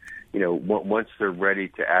that, once they're ready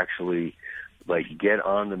to actually get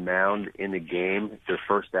on the mound in a game, their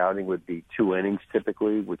first outing would be 2 innings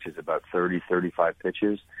typically, which is about 30, 35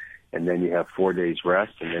 pitches. And then you have 4 days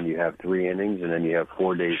rest, and then you have 3 innings, and then you have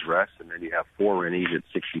 4 days rest, and then you have 4 innings at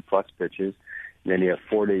 60-plus pitches, and then you have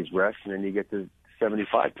 4 days rest, and then you get to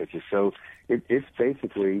 75 pitches. So it's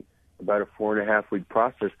basically about a 4.5-week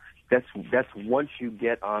process. That's once you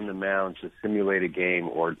get on the mound to simulate a game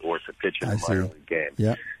or to pitch in a minor league game.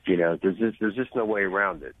 Yeah. There's just no way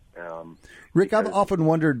around it. Rick, I've often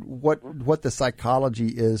wondered what the psychology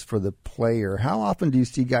is for the player. How often do you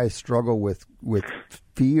see guys struggle with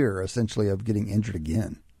fear, essentially, of getting injured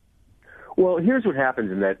again? Well, here's what happens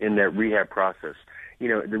in that rehab process. The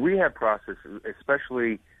rehab process,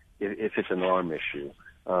 especially if it's an arm issue,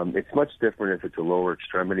 it's much different if it's a lower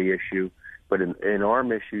extremity issue. But an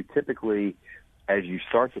arm issue, typically, as you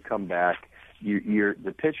start to come back,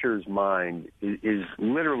 the pitcher's mind is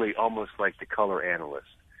literally almost like the color analyst.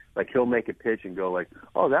 Like, he'll make a pitch and go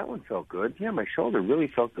oh, that one felt good. Yeah, my shoulder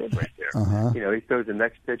really felt good right there. Uh-huh. He throws the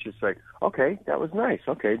next pitch. It's like, okay, that was nice.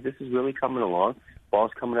 Okay, this is really coming along.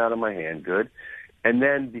 Ball's coming out of my hand. Good. And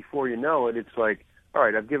then before you know it, it's like, all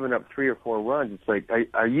right, I've given up 3 or 4 runs. It's like,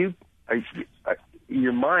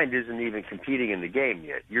 your mind isn't even competing in the game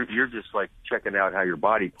yet. You're just checking out how your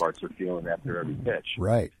body parts are feeling after every pitch.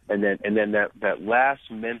 Right. And then that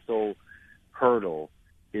last mental hurdle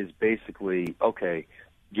is basically, okay,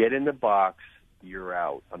 get in the box, you're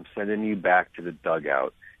out. I'm sending you back to the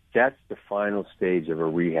dugout. That's the final stage of a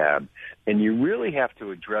rehab. And you really have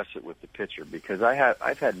to address it with the pitcher, because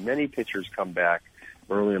I've had many pitchers come back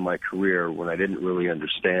early in my career when I didn't really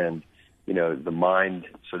understand, the mind,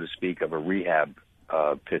 so to speak, of a rehab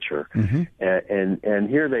pitcher. Mm-hmm. And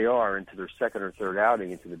here they are into their second or third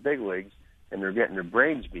outing into the big leagues, and they're getting their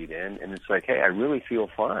brains beat in, and it's like, hey, I really feel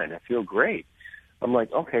fine. I feel great. I'm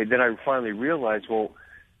like, okay. Then I finally realized, well,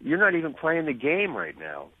 you're not even playing the game right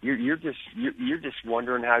now. You're just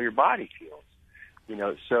wondering how your body feels.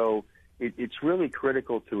 So it's really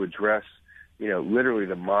critical to address, literally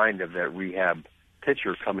the mind of that rehab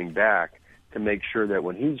pitcher coming back, to make sure that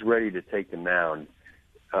when he's ready to take the mound,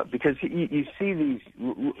 because you see these,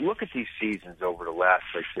 look at these seasons over the last,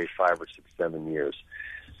 say, 5 or 6, 7 years.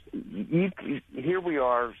 Here we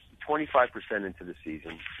are, 25% into the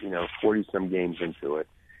season, 40-some games into it,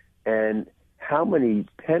 and how many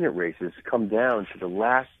pennant races come down to the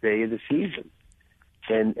last day of the season?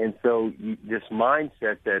 And so this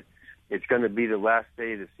mindset that it's going to be the last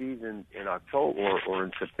day of the season in October or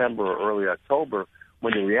in September or early October,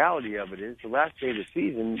 when the reality of it is the last day of the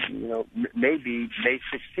season, may be May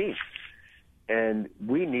 16th. And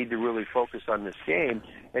we need to really focus on this game.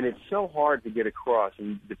 And it's so hard to get across.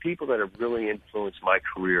 And the people that have really influenced my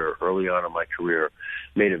career, early on in my career,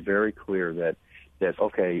 made it very clear that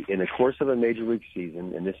okay, in the course of a major league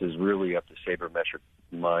season, and this is really up to sabermetric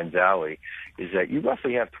mind's alley, is that you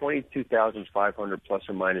roughly have 22,500 plus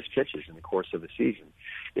or minus pitches in the course of a season,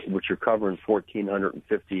 which are covering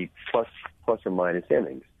 1,450 plus or minus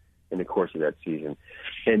innings in the course of that season.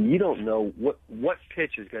 And you don't know what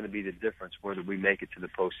pitch is going to be the difference, whether we make it to the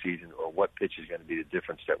postseason, or what pitch is going to be the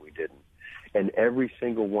difference that we didn't. And every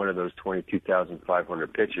single one of those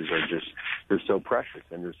 22,500 pitches they're so precious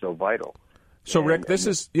and they're so vital. So, Rick, this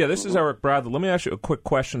is Eric Bradley. Let me ask you a quick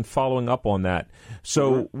question following up on that.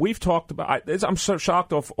 So we've talked about – I'm so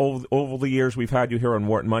shocked over the years we've had you here on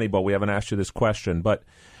Wharton Moneyball. We haven't asked you this question. But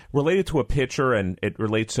related to a pitcher, and it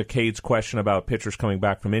relates to Cade's question about pitchers coming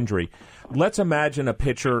back from injury, let's imagine a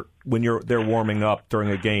pitcher, when they're warming up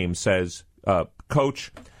during a game, says,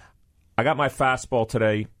 Coach, I got my fastball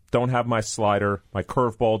today, don't have my slider, my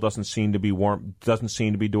curveball doesn't seem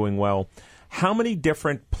to be doing well. How many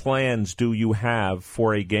different plans do you have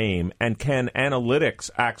for a game, and can analytics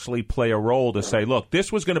actually play a role to say, look,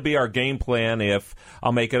 this was going to be our game plan if,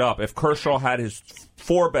 I'll make it up, if Kershaw had his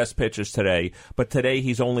 4 best pitches today, but today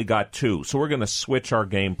he's only got 2, so we're going to switch our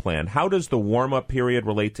game plan. How does the warm-up period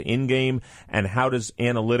relate to in-game, and how can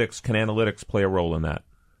analytics play a role in that?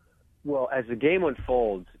 Well, as the game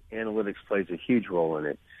unfolds, analytics plays a huge role in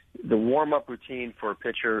it. The warm-up routine for a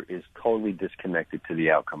pitcher is totally disconnected to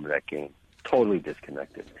the outcome of that game. Totally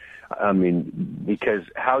disconnected. I mean, because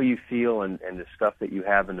how you feel and the stuff that you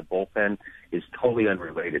have in the bullpen is totally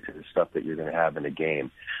unrelated to the stuff that you're going to have in a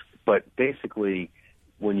game. But basically,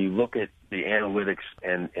 when you look at the analytics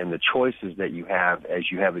and the choices that you have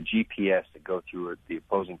as you have a GPS to go through the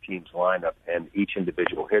opposing team's lineup and each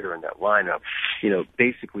individual hitter in that lineup,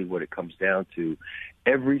 basically what it comes down to,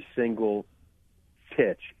 every single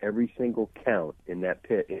pitch, every single count in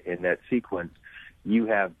that sequence, you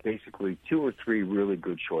have basically 2 or 3 really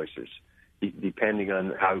good choices, depending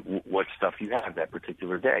on what stuff you have that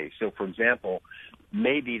particular day. So, for example,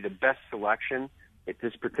 maybe the best selection at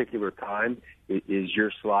this particular time is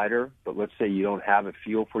your slider, but let's say you don't have a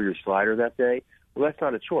feel for your slider that day. Well, that's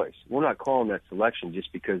not a choice. We're not calling that selection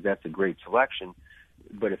just because that's a great selection.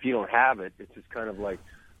 But if you don't have it, it's just kind of like,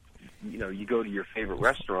 you go to your favorite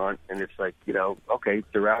restaurant and it's like, okay,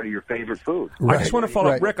 they're out of your favorite food. Right. I just want to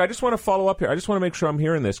follow up, Rick. I just want to follow up here. I just want to make sure I'm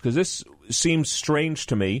hearing this because this seems strange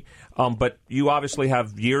to me. But you obviously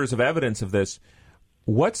have years of evidence of this.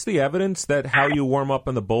 What's the evidence that how you warm up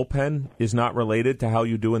in the bullpen is not related to how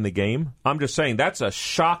you do in the game? I'm just saying that's a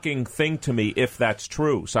shocking thing to me if that's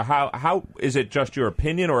true. So how is it just your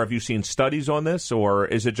opinion, or have you seen studies on this, or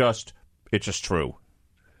is it's just true?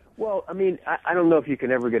 Well, I mean, I don't know if you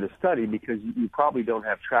can ever get a study because you probably don't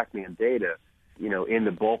have TrackMan data, in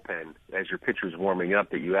the bullpen as your pitcher's warming up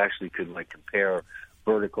that you actually could compare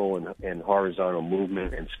vertical and horizontal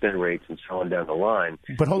movement and spin rates and so on down the line.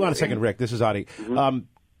 But hold on a second, Rick. This is Adi. Mm-hmm.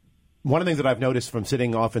 One of the things that I've noticed from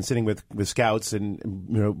sitting with scouts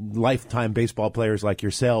and lifetime baseball players like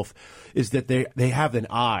yourself is that they have an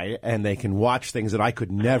eye and they can watch things that I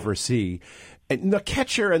could never see. And the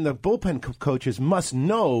catcher and the bullpen coaches must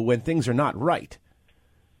know when things are not right.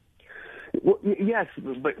 Well, yes,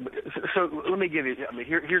 but so let me give you. I mean,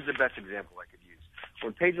 here's the best example I could use.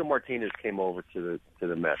 When Pedro Martinez came over to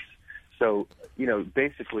the Mets, so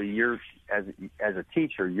basically you're as a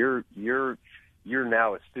teacher, you're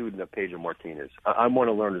now a student of Pedro Martinez. I want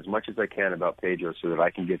to learn as much as I can about Pedro so that I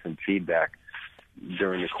can give him feedback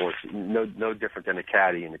during the course. No different than a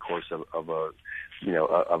caddy in the course of a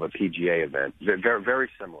PGA event. Very, very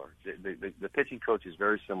similar. The pitching coach is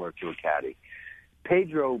very similar to a caddy.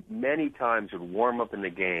 Pedro many times would warm up in the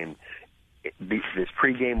game, this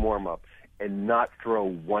pregame warm up, and not throw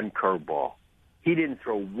one curveball. He didn't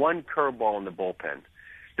throw one curveball in the bullpen.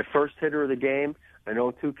 The first hitter of the game, an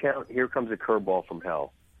 0-2 count, here comes a curveball from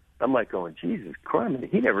hell. I'm like going, Jesus Christ,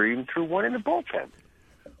 he never even threw one in the bullpen.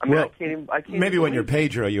 I mean, well, I can't maybe when you're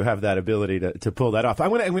Pedro, you have that ability to pull that off. I'm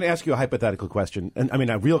going to ask you a hypothetical question, and I mean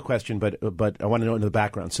a real question, but I want to know in the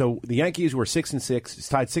background. So the Yankees were 6-6,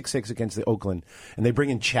 tied 6-6 against the Oakland, and they bring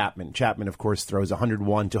in Chapman. Chapman, of course, throws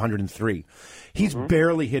 101 to 103. He's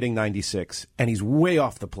barely hitting 96, and he's way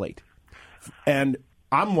off the plate. And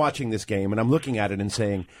I'm watching this game, and I'm looking at it and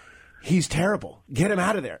saying, he's terrible. Get him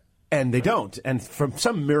out of there. And they don't. And from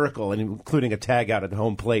some miracle, and including a tag out at the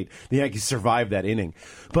home plate, the Yankees survived that inning.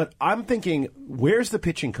 But I'm thinking, where's the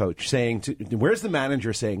pitching coach where's the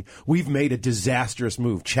manager saying, we've made a disastrous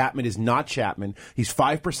move. Chapman is not Chapman. He's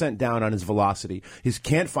 5% down on his velocity. He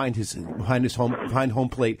can't find behind home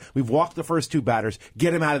plate. We've walked the first 2 batters.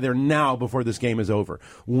 Get him out of there now before this game is over.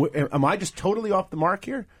 Am I just totally off the mark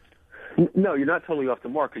here? No, you're not totally off the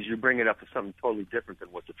mark because you're bringing it up to something totally different than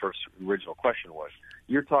what the original question was.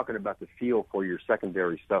 You're talking about the feel for your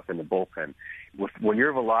secondary stuff in the bullpen. When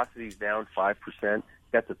your velocity is down 5%,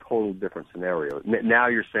 that's a total different scenario. Now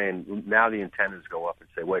you're saying, now the antennas go up and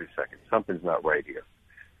say, wait a second, something's not right here.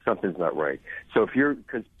 Something's not right. So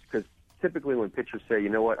because typically when pitchers say, you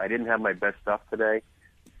know what, I didn't have my best stuff today,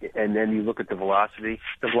 and then you look at the velocity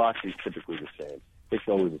is typically the same. It's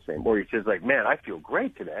always the same. Or he says, man, I feel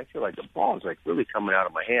great today. I feel like the ball is really coming out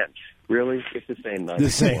of my hand. Really? It's the same night. The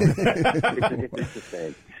same. it's the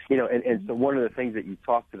same. And so one of the things that you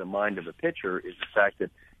talk to the mind of a pitcher is the fact that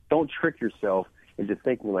don't trick yourself into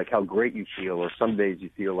thinking how great you feel, or some days you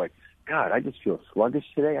feel like, God, I just feel sluggish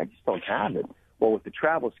today. I just don't have it. Well, with the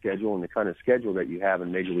travel schedule and the kind of schedule that you have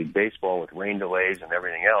in Major League Baseball with rain delays and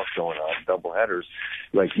everything else going on, double headers,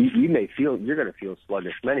 you may feel, you're going to feel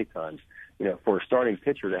sluggish many times. For a starting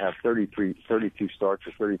pitcher to have 32 starts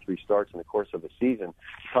or 33 starts in the course of a season,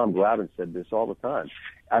 Tom Glavine said this all the time.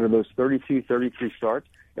 Out of those 33 starts,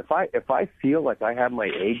 if I feel like I have my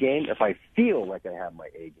A game,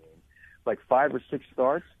 like 5 or 6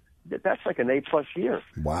 starts, that's like an A+ year.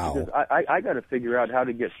 Wow. Because I got to figure out how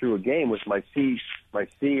to get through a game with my C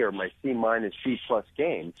or my C- C+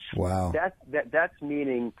 game. Wow. That's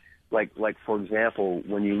meaning like for example,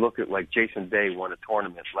 when you look at like Jason Day won a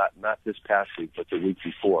tournament, not this past week, but the week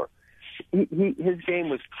before. His game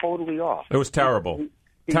was totally off. It was terrible.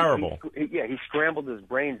 Terrible. He scrambled his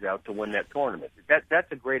brains out to win that tournament.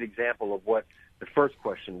 That's a great example of what the first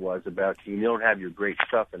question was about. You don't have your great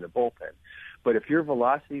stuff in the bullpen. But if your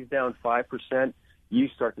velocity's down 5%, you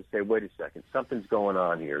start to say, wait a second, something's going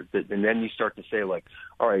on here. And then you start to say, like,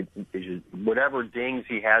 all right, whatever dings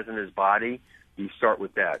he has in his body, you start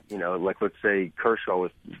with that. You know, like let's say Kershaw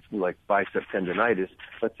with like bicep tendonitis.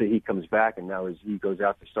 Let's say he comes back and now he goes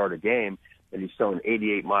out to start a game and he's throwing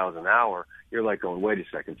 88 miles an hour. You're like going, wait a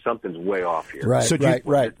second, something's way off here. Right, so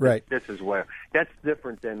right. This is way off. That's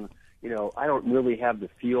different than, you know, I don't really have the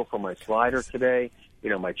feel for my slider today. You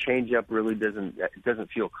know, my changeup really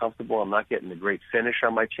doesn't feel comfortable. I'm not getting the great finish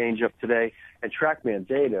on my changeup today. And TrackMan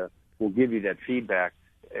data will give you that feedback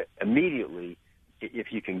immediately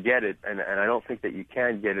if you can get it. And I don't think that you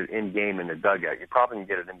can get it in game in the dugout. You probably can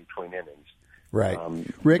get it in between innings. Right.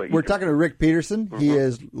 Rick, we're talking to Rick Peterson. Mm-hmm. He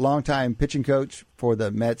is longtime pitching coach for the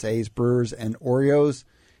Mets, A's, Brewers, and Orioles.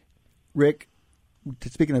 Rick,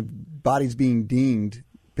 speaking of bodies being dinged,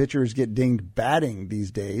 pitchers get dinged batting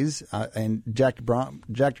these days. And Jack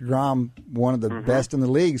DeGrom, one of the best in the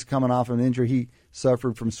leagues, coming off an injury he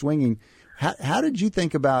suffered from swinging. How did you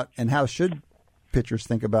think about, and how should pitchers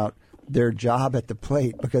think about their job at the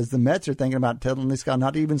plate? Because the Mets are thinking about telling this guy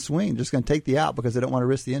not to even swing, just going to take the out because they don't want to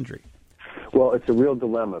risk the injury. Well, it's a real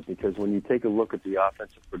dilemma because when you take a look at the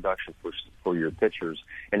offensive production for your pitchers,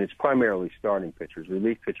 and it's primarily starting pitchers,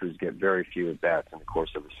 relief pitchers get very few at bats in the course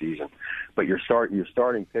of a season. But your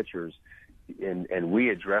starting pitchers, and we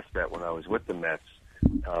addressed that when I was with the Mets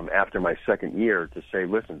after my second year to say,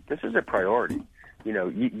 listen, this is a priority. You know,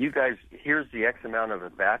 you guys, here's the X amount of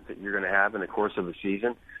at bats that you're going to have in the course of a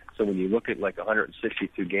season. So when you look at like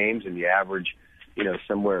 162 games and the average, you know,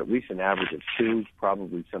 somewhere at least an average of 2,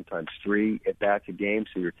 probably sometimes 3 at bats a game.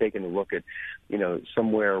 So you're taking a look at, you know,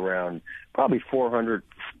 somewhere around probably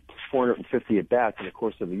 450 at bats in the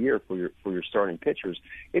course of a year for your starting pitchers.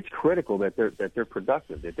 It's critical that they're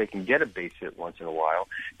productive, that they can get a base hit once in a while,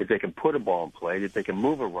 that they can put a ball in play, that they can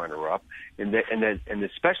move a runner up, and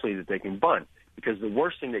especially that they can bunt. Because the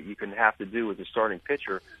worst thing that you can have to do with a starting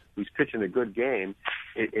pitcher who's pitching a good game,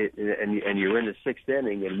 and you're in the 6th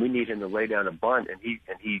inning, and we need him to lay down a bunt, and he's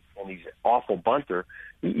an awful bunter,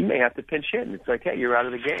 you may have to pinch hit, and it's like, hey, you're out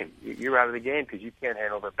of the game. You're out of the game because you can't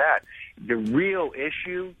handle the bat. The real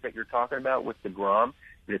issue that you're talking about with DeGrom,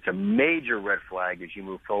 and it's a major red flag as you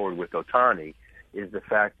move forward with Ohtani, is the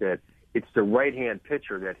fact that it's the right-hand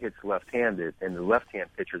pitcher that hits left-handed, and the left-hand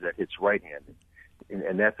pitcher that hits right-handed.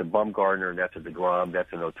 And that's a Bumgarner, that's a DeGrom,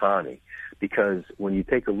 that's an Ohtani. Because when you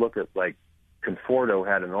take a look at, like, Conforto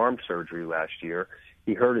had an arm surgery last year.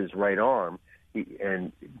 He hurt his right arm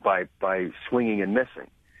and by swinging and missing.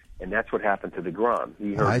 And that's what happened to DeGrom.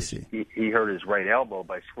 He hurt his right elbow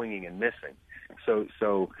by swinging and missing.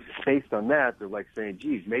 So based on that, they're like saying,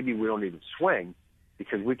 geez, maybe we don't even swing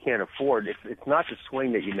because we can't afford. It's not the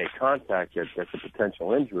swing that you make contact that's a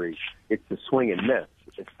potential injury. It's the swing and miss,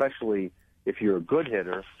 especially if you're a good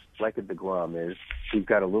hitter, like a DeGrom is, who's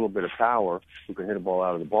got a little bit of power, who can hit a ball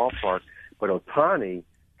out of the ballpark. But Ohtani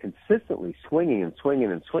consistently swinging and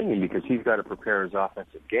swinging and swinging because he's got to prepare his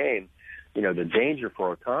offensive game. You know, the danger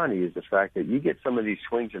for Ohtani is the fact that you get some of these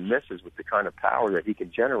swings and misses with the kind of power that he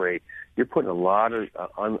can generate. You're putting a lot of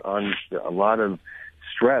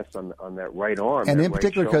stress on that right arm, and in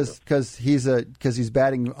particular because he's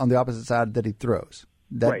batting on the opposite side that he throws.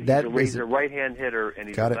 He's a right-hand hitter, and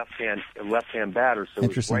he's a left-hand batter. So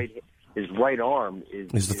his right arm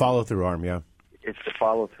is the follow-through arm. Yeah, it's the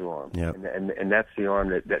follow-through arm. Yeah, and that's the arm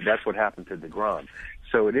that's what happened to DeGrom.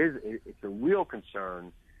 So it's a real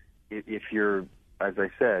concern if you're, as I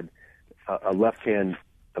said, a left-hand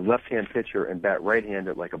pitcher and bat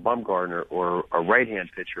right-handed like a Bumgarner, or a right-hand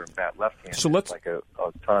pitcher and bat left-handed like a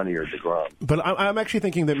Ohtani or DeGrom. But I'm actually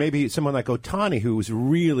thinking that maybe someone like Ohtani, who's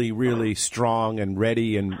really, really strong and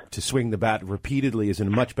ready and to swing the bat repeatedly, is in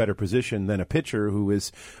a much better position than a pitcher who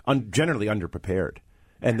is generally underprepared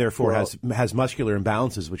and therefore has muscular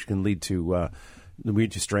imbalances, which can lead to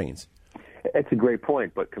strains. It's a great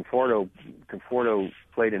point, but Conforto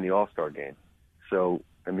played in the All-Star game. So,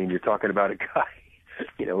 I mean, you're talking about a guy,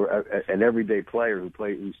 you know, an everyday player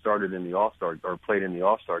who started in the All-Star or played in the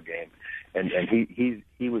All-Star game, and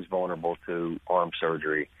he was vulnerable to arm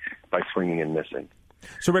surgery by swinging and missing.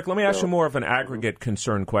 So, Rick, let me ask you more of an aggregate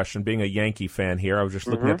concern question. Being a Yankee fan here, I was just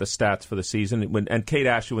looking at the stats for the season. And Kate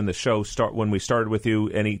asked you in the show, when we started with you,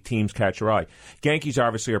 any teams catch your eye? Yankees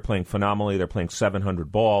obviously are playing phenomenally. They're playing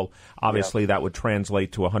 .700 ball. Obviously, that would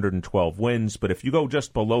translate to 112 wins. But if you go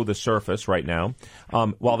just below the surface right now,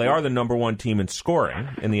 while they are the number one team in scoring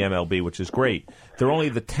in the MLB, which is great, they're only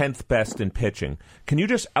the 10th best in pitching. Can you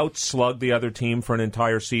just outslug the other team for an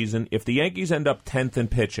entire season? If the Yankees end up 10th in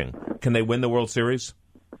pitching, can they win the World Series?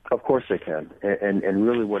 Of course they can. And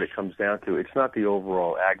really what it comes down to, it's not the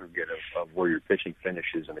overall aggregate of where your pitching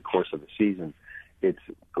finishes in the course of the season. It's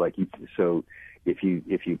like, so if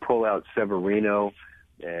you pull out Severino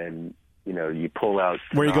and, you pull out...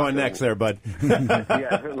 Where are you going next there, bud?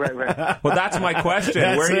 Yeah, right. Well, that's my question.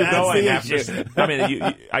 Where are you going after? I mean,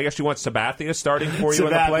 I guess you want Sabathia starting for you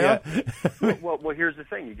in the playoff? Well, here's the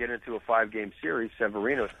thing. You get into a 5-game series,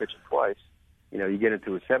 Severino's pitching twice. You get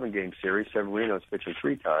into a 7-game series, Severino's pitching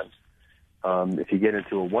 3 times. If you get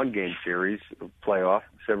into a 1-game series playoff,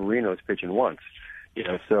 Severino's pitching once.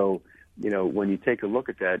 So when you take a look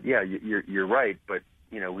at that, yeah, you're right, but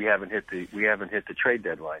we haven't hit the trade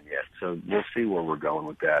deadline yet. So we'll see where we're going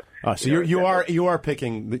with that. So you are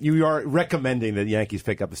recommending that the Yankees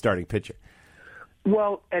pick up the starting pitcher.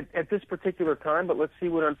 Well, at this particular time, but let's see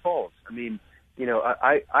what unfolds. I mean,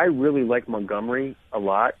 I really like Montgomery a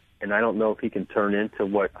lot. And I don't know if he can turn into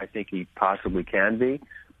what I think he possibly can be,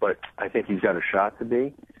 but I think he's got a shot to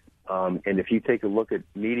be. And if you take a look at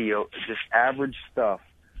just average stuff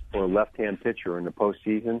for a left-hand pitcher in the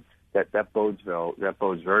postseason, that bodes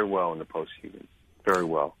very well in the postseason, very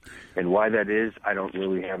well. And why that is, I don't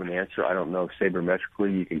really have an answer. I don't know if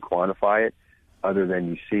sabermetrically you can quantify it, other than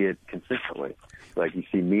you see it consistently. Like you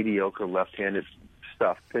see mediocre left-handed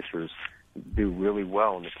stuff pitchers do really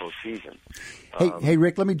well in the postseason. Hey,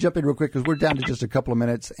 Rick, let me jump in real quick because we're down to just a couple of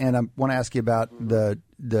minutes, and I want to ask you about a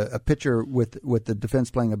pitcher with the defense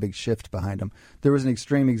playing a big shift behind him. There was an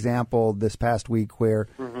extreme example this past week where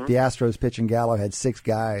the Astros pitching Gallo had 6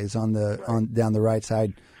 guys on down the right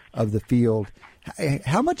side of the field.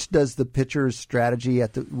 How much does the pitcher's strategy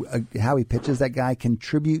at how he pitches that guy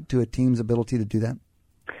contribute to a team's ability to do that?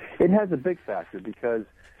 It has a big factor because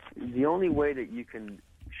the only way that you can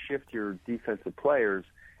shift your defensive players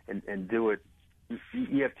and do it,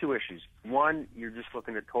 you have 2 issues. One, you're just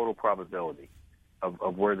looking at total probability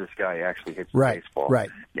of where this guy actually hits the baseball. Right.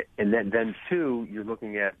 And then 2, you're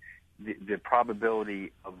looking at the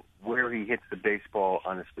probability of where he hits the baseball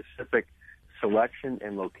on a specific selection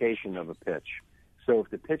and location of a pitch. So if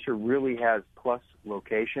the pitcher really has plus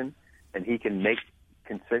location and he can make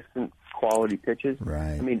consistent quality pitches,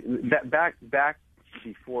 right. I mean, back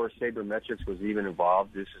before sabermetrics was even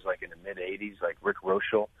involved, this is like in the mid-'80s, like Rick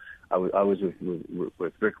Rochelle. I was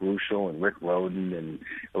with Rick Rochelle and Rick Roden and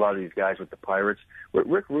a lot of these guys with the Pirates.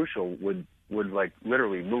 Rick Rochelle would like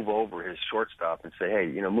literally move over his shortstop and say, "Hey,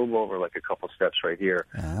 move over like a couple steps right here.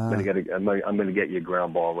 I'm going to get you a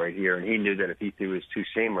ground ball right here." And he knew that if he threw his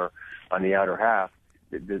 2-seamer on the outer half,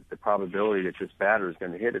 the probability that this batter is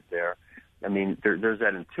going to hit it there. I mean, there's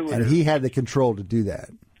that intuitive. And he had the control to do that.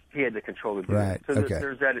 He had the control to do right. it. So okay.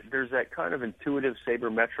 there's that kind of intuitive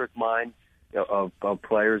sabermetric mind of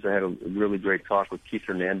players. I had a really great talk with Keith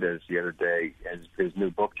Hernandez the other day, as his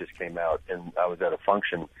new book just came out, and I was at a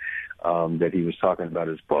function that he was talking about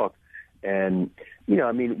his book. And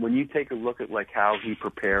I mean, when you take a look at like how he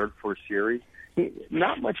prepared for a series,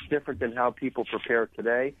 not much different than how people prepare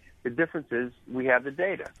today. The difference is we have the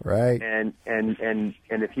data, right? And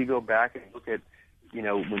if you go back and look at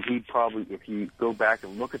if you go back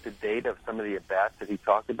and look at the data of some of the at-bats that he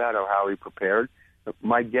talked about or how he prepared,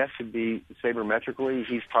 my guess would be sabermetrically,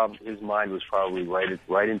 his mind was probably right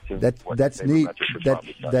into that's neat.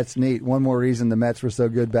 That's neat. One more reason the Mets were so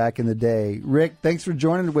good back in the day. Rick, thanks for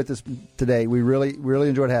joining with us today. We really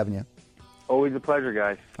enjoyed having you. Always a pleasure,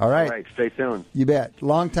 guys. All right. Stay tuned. You bet.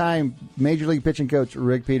 Longtime Major League pitching coach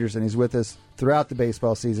Rick Peterson. He's with us throughout the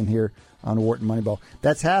baseball season here on Wharton Moneyball.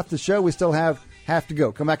 That's half the show. We still have half to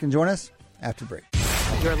go. Come back and join us after the break.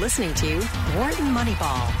 You're listening to Wharton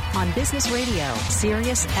Moneyball on Business Radio,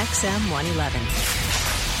 Sirius XM 111.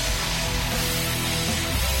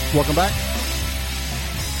 Welcome back.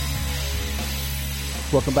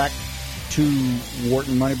 Welcome back to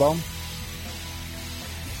Wharton Moneyball.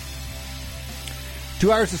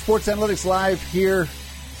 2 hours of sports analytics live here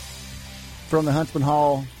from the Huntsman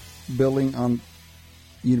Hall building on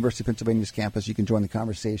University of Pennsylvania's campus. You can join the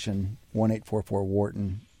conversation,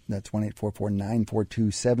 1-844-WHARTON. That's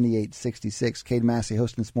 1-844-942-7866. Cade Massey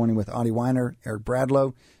hosting this morning with Audie Weiner, Eric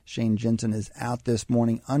Bradlow. Shane Jensen is out this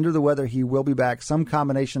morning under the weather. He will be back. Some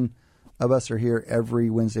combination of us are here every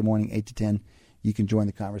Wednesday morning, 8 to 10. you can join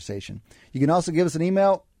the conversation. You can also give us an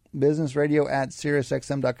email,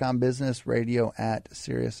 businessradio@SiriusXM.com,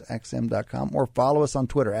 businessradio@SiriusXM.com, or follow us on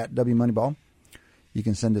Twitter @WMoneyball. You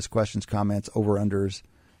can send us questions, comments, over-unders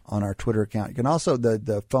on our Twitter account. You can also,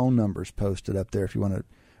 the phone number's posted up there if you want to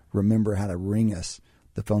remember how to ring us.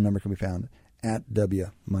 The phone number can be found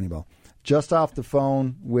 @WMoneyball. Just off the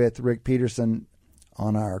phone with Rick Peterson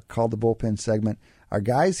on our Call the Bullpen segment. Our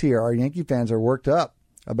guys here, our Yankee fans, are worked up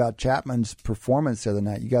about Chapman's performance the other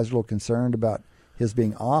night. You guys are a little concerned about his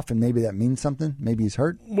being off, and maybe that means something? Maybe he's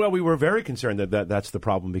hurt? Well, we were very concerned that's the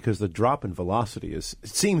problem because the drop in velocity it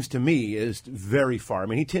seems to me, is very far. I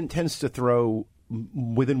mean, he tends to throw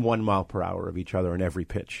within 1 mile per hour of each other in every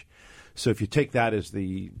pitch. So if you take that as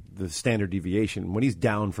the standard deviation, when he's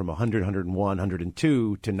down from 100, 101,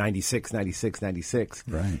 102 to 96, 96, 96,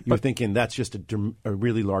 right. You're thinking that's just a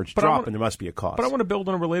really large drop, and there must be a cause. But I want to build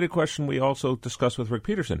on a related question we also discussed with Rick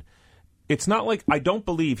Peterson. It's not like I don't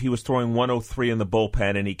believe he was throwing 103 in the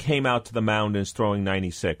bullpen and he came out to the mound and is throwing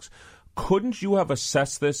 96. Couldn't you have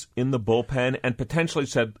assessed this in the bullpen and potentially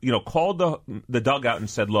said, called the dugout and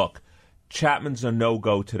said, look, Chapman's a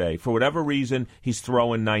no-go today. For whatever reason, he's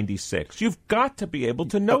throwing 96. You've got to be able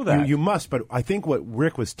to know that. You must, but I think what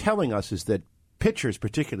Rick was telling us is that pitchers,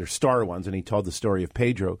 particular star ones, and he told the story of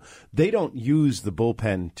Pedro, they don't use the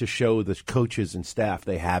bullpen to show the coaches and staff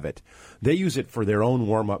they have it. They use it for their own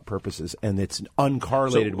warm-up purposes, and it's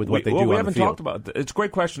uncorrelated with what they do on the field. We haven't talked about it. It's a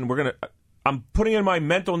great question. I'm putting in my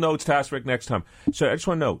mental notes to ask Rick next time. So I just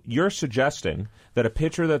want to know, you're suggesting that a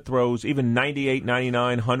pitcher that throws even 98,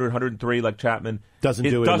 99, 100, 103 like Chapman doesn't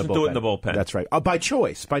do it in the bullpen. That's right. By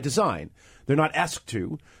choice, by design. They're not asked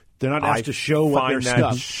to. They're not asked to show what they're stuff. I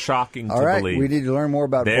find that shocking to believe. All right, believe. we need to learn more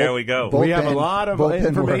about There we go. We have a lot of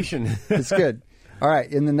information. It's good. All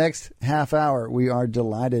right, in the next half hour, we are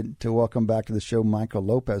delighted to welcome back to the show Michael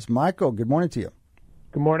Lopez. Michael, good morning to you.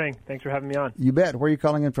 Good morning. Thanks for having me on. You bet. Where are you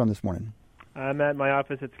calling in from this morning? I'm at my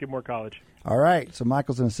office at Skidmore College. All right, so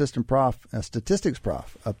Michael's an assistant prof, a statistics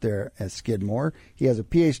prof up there at Skidmore. He has a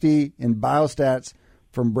Ph.D. in biostats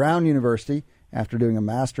from Brown University after doing a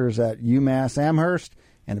master's at UMass Amherst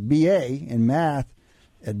and a B.A. in math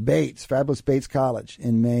at Fabulous Bates College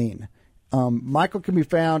in Maine. Michael can be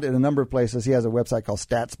found in a number of places. He has a website called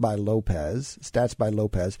Stats by Lopez.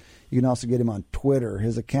 You can also get him on Twitter.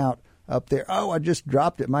 His account up there. Oh, I just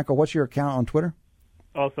dropped it. Michael, what's your account on Twitter?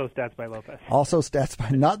 Also Stats by Lopez. Also Stats by,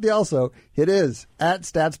 not the also. It is at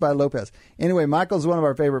Stats by Lopez. Anyway, Michael's one of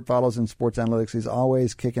our favorite follows in sports analytics. He's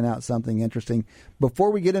always kicking out something interesting.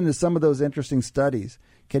 Before we get into some of those interesting studies,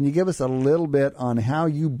 can you give us a little bit on how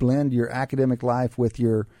you blend your academic life with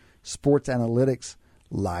your sports analytics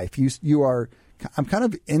life? You are, I'm kind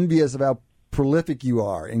of envious of how prolific you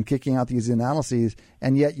are in kicking out these analyses,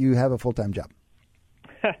 and yet you have a full-time job.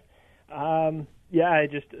 Yeah, I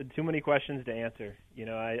just too many questions to answer.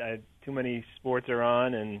 I too many sports are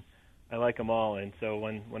on, and I like them all. And so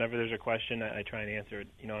whenever there's a question, I try and answer it.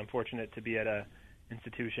 I'm fortunate to be at a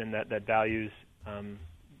institution that values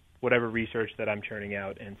whatever research that I'm churning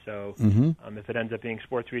out. And so if it ends up being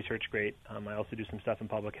sports research, great. I also do some stuff in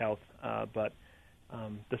public health, but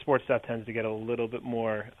the sports stuff tends to get a little bit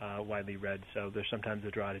more widely read, so there's sometimes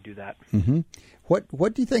a draw to do that. Mm-hmm.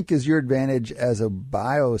 What do you think is your advantage as a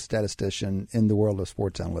biostatistician in the world of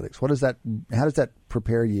sports analytics? How does that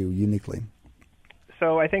prepare you uniquely?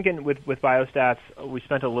 So I think with biostats, we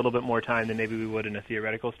spent a little bit more time than maybe we would in a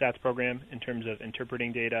theoretical stats program in terms of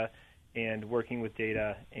interpreting data and working with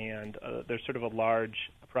data, and there's sort of a large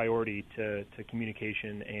priority to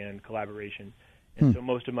communication and collaboration. And so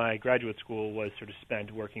most of my graduate school was sort of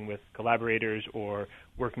spent working with collaborators or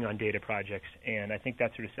working on data projects, and I think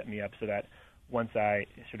that sort of set me up so that once I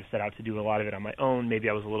sort of set out to do a lot of it on my own, maybe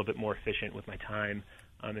I was a little bit more efficient with my time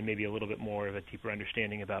and maybe a little bit more of a deeper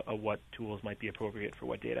understanding about what tools might be appropriate for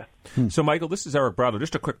what data. So, Michael, this is Eric Browder.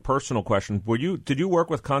 Just a quick personal question. Did you work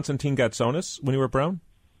with Konstantin Gatsonis when you were at Brown?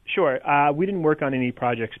 Sure. We didn't work on any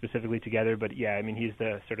projects specifically together, but yeah, I mean, he's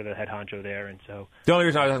the sort of the head honcho there, and so. The only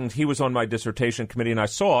reason I was asking, he was on my dissertation committee, and I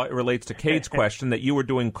saw it relates to Cade's question that you were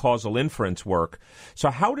doing causal inference work. So,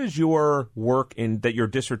 how does your work your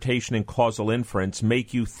dissertation in causal inference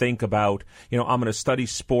make you think about, I'm going to study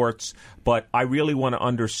sports, but I really want to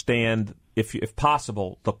understand, if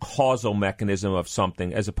possible, the causal mechanism of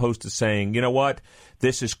something, as opposed to saying, you know what,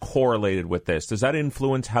 this is correlated with this. Does that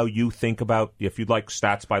influence how you think about, if you'd like,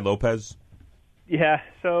 Stats by Lopez? Yeah,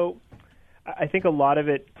 so I think a lot of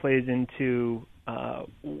it plays into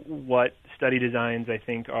what study designs I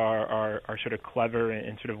think are sort of clever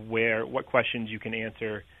and sort of what questions you can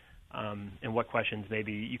answer and what questions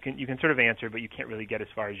maybe you can sort of answer, but you can't really get as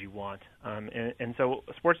far as you want. And so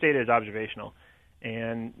sports data is observational,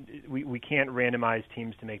 and we can't randomize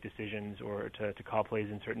teams to make decisions or to call plays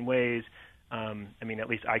in certain ways. I mean, at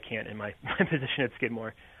least I can't in my position at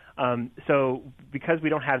Skidmore. So because we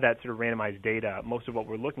don't have that sort of randomized data, most of what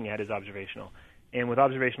we're looking at is observational. And with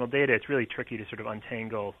observational data, it's really tricky to sort of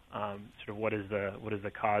untangle sort of what is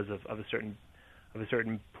the cause of a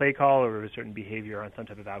certain play call or a certain behavior on some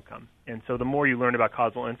type of outcome. And so the more you learn about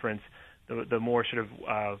causal inference, the more sort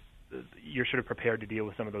of you're sort of prepared to deal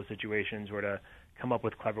with some of those situations or to come up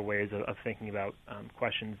with clever ways of thinking about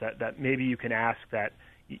questions that maybe you can ask that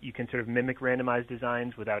you can sort of mimic randomized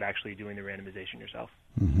designs without actually doing the randomization yourself.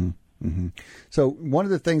 Mm-hmm. Mm-hmm. So one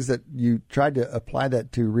of the things that you tried to apply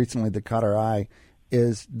that to recently that caught our eye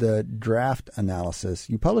is the draft analysis.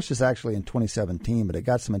 You published this actually in 2017, but it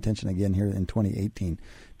got some attention again here in 2018,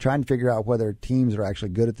 trying to figure out whether teams are actually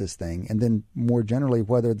good at this thing, and then more generally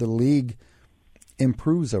whether the league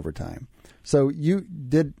improves over time. So you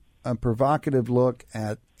did a provocative look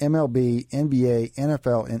at MLB, NBA,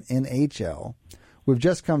 NFL, and NHL. We've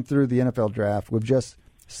just come through the NFL draft. We've just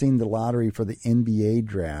seen the lottery for the NBA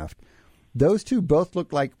draft. Those two both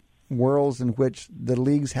look like worlds in which the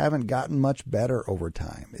leagues haven't gotten much better over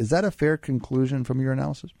time. Is that a fair conclusion from your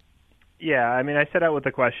analysis? Yeah, I mean, I set out with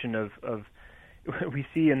the question of we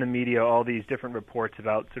see in the media all these different reports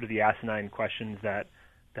about sort of the asinine questions that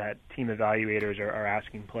team evaluators are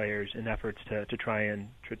asking players in efforts to try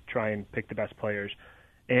and pick the best players.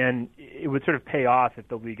 And it would sort of pay off if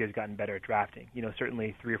the league has gotten better at drafting. You know,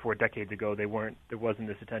 certainly 3 or 4 decades ago, there wasn't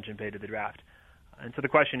this attention paid to the draft. And so the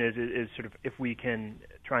question is sort of if we can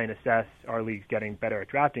try and assess our leagues getting better at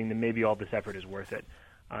drafting, then maybe all this effort is worth it.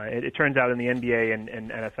 It turns out in the NBA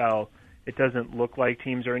and NFL, it doesn't look like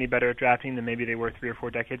teams are any better at drafting than maybe they were 3 or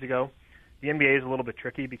 4 decades ago. The NBA is a little bit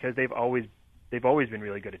tricky because they've always been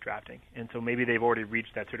really good at drafting, and so maybe they've already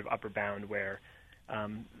reached that sort of upper bound where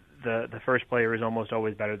the first player is almost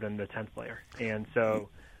always better than the 10th player, and so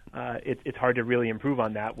it's hard to really improve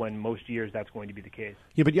on that when most years that's going to be the case.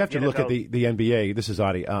 Yeah, but you have to look at the NBA. This is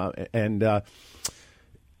Adi, and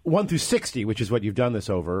 1 through 60, which is what you've done this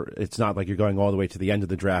over. It's not like you're going all the way to the end of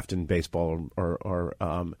the draft in baseball or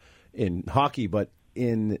in hockey, but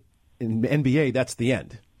in NBA, that's the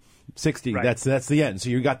end. 60, right. That's the end. So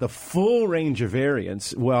you got the full range of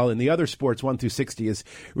variance. Well, in the other sports, 1 through 60 is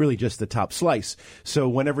really just the top slice. So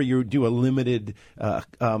whenever you do a limited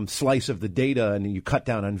slice of the data and you cut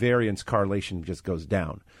down on variance, correlation just goes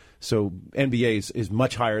down. So NBA is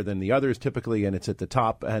much higher than the others typically, and it's at the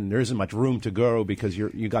top, and there isn't much room to grow because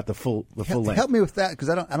you got the full length. Help me with that, because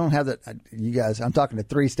I don't have that. You guys, I'm talking to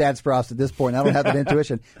 3 stats profs at this point. I don't have that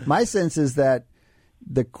intuition. My sense is that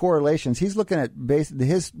the correlations, he's looking at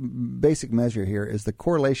his basic measure here is the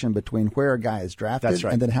correlation between where a guy is drafted. That's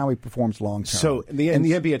right. And then how he performs long term. So in the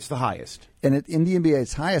NBA, it's the highest. And in the NBA,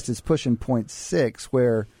 it's highest. It's pushing 0.6,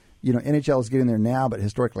 where NHL is getting there now, but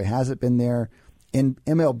historically hasn't been there. And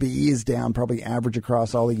MLB is down, probably average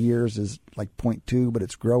across all the years is like 0.2, but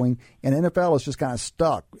it's growing. And NFL is just kind of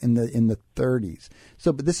stuck in the 30s.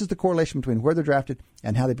 So, but this is the correlation between where they're drafted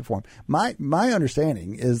and how they perform. My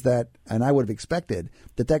understanding is that, and I would have expected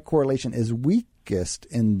that correlation is weakest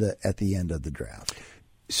at the end of the draft.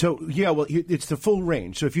 So, yeah, well, it's the full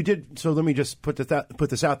range. So let me just put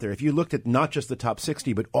this out there. If you looked at not just the top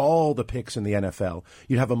 60, but all the picks in the NFL,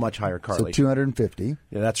 you'd have a much higher correlation. So 250.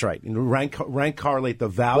 Yeah, that's right. And rank correlate the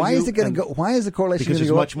value. Why is it going to go? Why is the correlation going to go? Because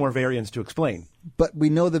there's much more variance to explain. But we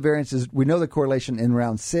know the correlation in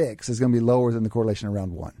round 6 is going to be lower than the correlation in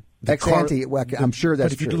round 1. Ex ante, I'm sure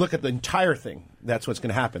that's true. But if you look at the entire thing, that's what's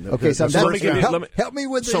going to happen. Okay, so help me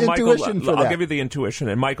with the intuition for that. I'll give you the intuition,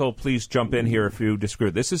 and Michael, please jump in here if you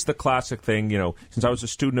disagree. This is the classic thing. Since I was a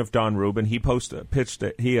student of Don Rubin, he published a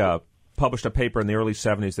paper in the early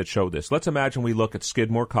 70s that showed this. Let's imagine we look at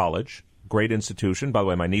Skidmore College. Great institution. By the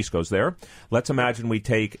way, my niece goes there. Let's imagine we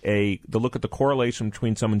take the look at the correlation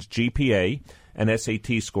between someone's GPA and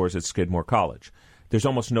SAT scores at Skidmore College. There's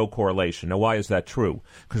almost no correlation. Now, why is that true?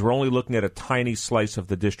 Because we're only looking at a tiny slice of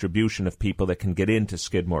the distribution of people that can get into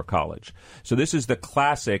Skidmore College. So this is the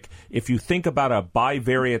classic, if you think about a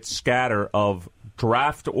bivariate scatter of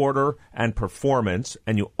draft order and performance,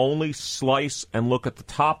 and you only slice and look at the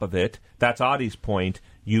top of it, that's Adi's point,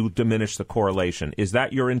 you diminish the correlation. Is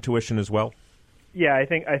that your intuition as well? Yeah, I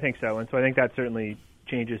think so. And so I think that certainly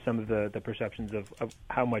changes some of the perceptions of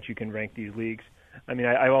how much you can rank these leagues. I mean,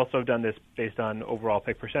 I've also done this based on overall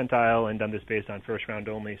pick percentile and done this based on first round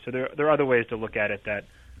only. So there are other ways to look at it that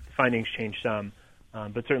the findings change some.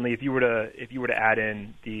 But certainly, if you were to add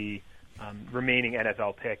in the remaining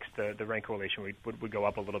NFL picks, the rank correlation would go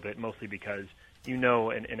up a little bit, mostly because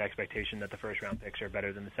an expectation that the first-round picks are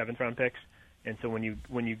better than the seventh-round picks. And so when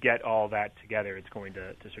you get all that together, it's going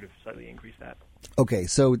to sort of slightly increase that. Okay,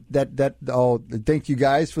 so that all. Thank you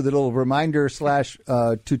guys for the little reminder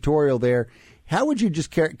 / tutorial there. How would you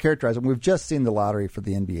just characterize it? We've just seen the lottery for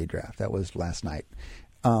the NBA draft. That was last night.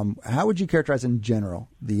 How would you characterize in general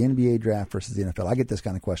the NBA draft versus the NFL? I get this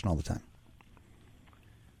kind of question all the time.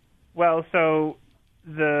 Well, so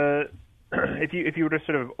if you were to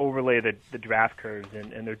sort of overlay the draft curves,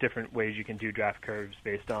 and there are different ways you can do draft curves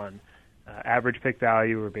based on average pick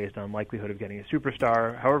value or based on likelihood of getting a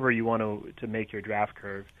superstar, however you want to make your draft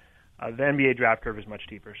curve, the NBA draft curve is much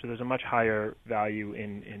steeper. So there's a much higher value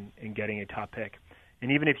in getting a top pick.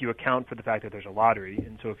 And even if you account for the fact that there's a lottery,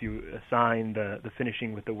 and so if you assign the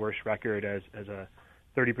finishing with the worst record as a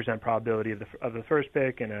 30% probability of the first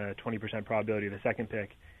pick and a 20% probability of the second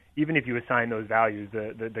pick, even if you assign those values,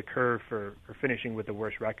 the curve for finishing with the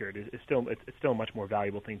worst record is still a much more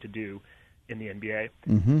valuable thing to do in the NBA.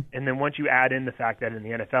 Mm-hmm. And then once you add in the fact that in the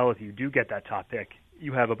NFL, if you do get that top pick,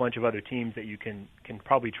 you have a bunch of other teams that you can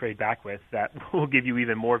probably trade back with that will give you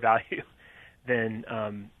even more value. Then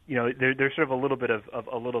there's sort of a little bit of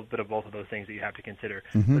both of those things that you have to consider.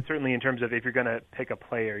 Mm-hmm. But certainly in terms of if you're going to pick a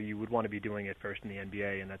player, you would want to be doing it first in the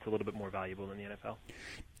NBA, and that's a little bit more valuable than the NFL.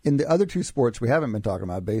 In the other two sports we haven't been talking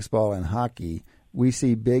about, baseball and hockey, we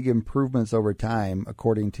see big improvements over time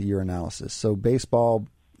according to your analysis. So baseball,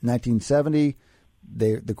 1970,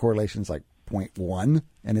 the correlation is like 0.1,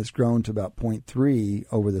 and it's grown to about 0.3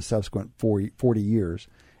 over the subsequent 40 years.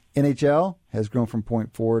 NHL has grown from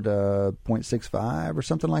 0.4 to 0.65 or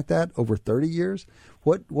something like that over 30 years.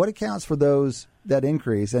 What accounts for that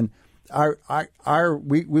increase? And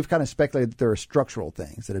we've kind of speculated that there are structural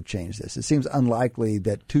things that have changed this. It seems unlikely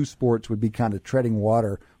that two sports would be kind of treading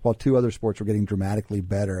water while two other sports were getting dramatically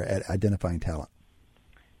better at identifying talent.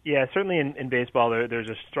 Yeah, certainly in baseball there's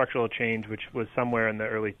a structural change which was somewhere in the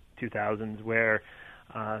early 2000s where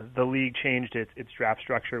the league changed its draft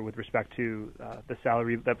structure with respect to the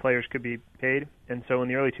salary that players could be paid. And so in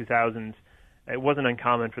the early 2000s, it wasn't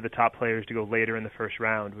uncommon for the top players to go later in the first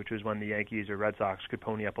round, which was when the Yankees or Red Sox could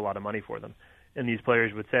pony up a lot of money for them. And these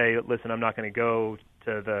players would say, listen, I'm not going to go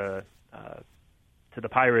to the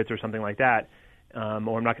Pirates or something like that, or I'm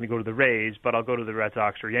not going to go to the Rays, but I'll go to the Red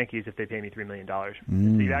Sox or Yankees if they pay me $3 million.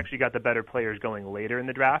 So you've actually got the better players going later in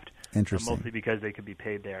the draft, mostly because they could be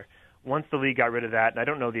paid there. Once the league got rid of that, and I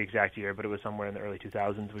don't know the exact year, but it was somewhere in the early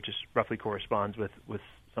 2000s, which is roughly corresponds with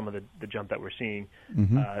some of the jump that we're seeing.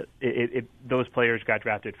 Mm-hmm. Those players got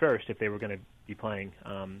drafted first if they were going to be playing.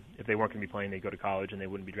 If they weren't going to be playing, they'd go to college and they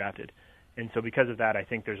wouldn't be drafted. And so because of that, I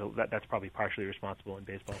think that's probably partially responsible in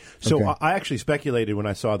baseball. So okay. I actually speculated when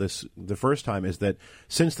I saw this the first time is that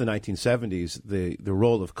since the 1970s, the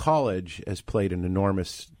role of college has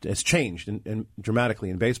changed and dramatically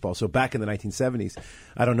in baseball. So back in the 1970s,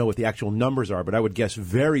 I don't know what the actual numbers are, but I would guess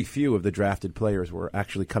very few of the drafted players were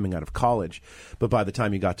actually coming out of college. But by the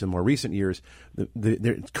time you got to more recent years,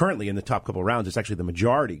 they're currently in the top couple of rounds, it's actually the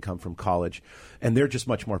majority come from college, and they're just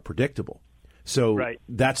much more predictable. So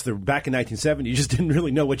that's back in 1970, you just didn't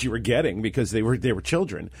really know what you were getting because they were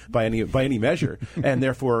children by any measure, and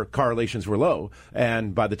therefore correlations were low.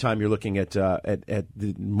 And by the time you're looking at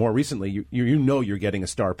more recently, you know you're getting a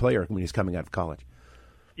star player when he's coming out of college.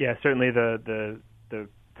 Yeah, certainly the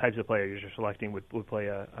types of players you're selecting would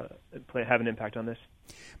have an impact on this.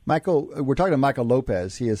 Michael, we're talking to Michael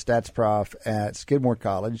Lopez. He is stats prof at Skidmore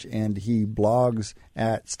College, and he blogs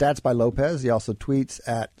at Stats by Lopez. He also tweets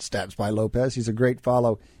at Stats by Lopez. He's a great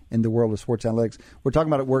follow in the world of sports analytics. We're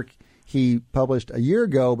talking about work he published a year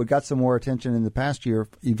ago, but got some more attention in the past year,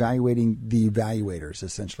 evaluating the evaluators,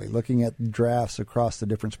 essentially, looking at drafts across the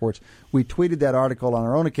different sports. We tweeted that article on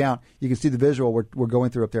our own account. You can see the visual we're going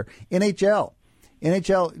through up there.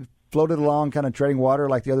 NHL floated along kind of treading water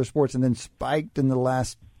like the other sports and then spiked in the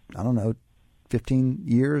last, 15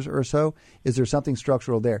 years or so. Is there something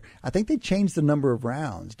structural there? I think they changed the number of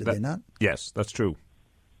rounds, did they not? Yes, that's true.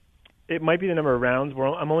 It might be the number of rounds.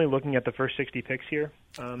 I'm only looking at the first 60 picks here.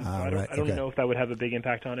 I don't know if that would have a big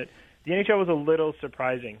impact on it. The NHL was a little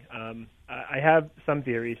surprising. I have some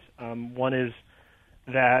theories. One is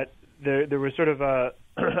that there was sort of a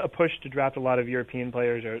push to draft a lot of European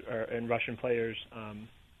players and Russian players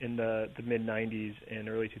in the mid-'90s and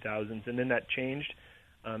early 2000s, and then that changed.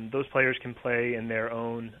 Those players can play in their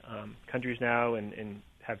own countries now and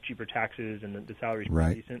have cheaper taxes, and the salaries are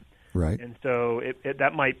pretty decent. Right. And so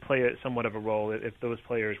that might play somewhat of a role if those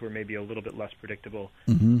players were maybe a little bit less predictable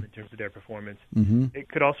in terms of their performance. Mm-hmm. It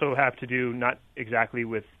could also have to do not exactly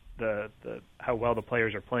with the how well the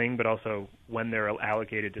players are playing, but also when they're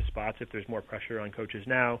allocated to spots. If there's more pressure on coaches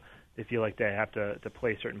now, they feel like they have to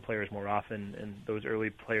play certain players more often, and those early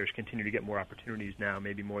players continue to get more opportunities now,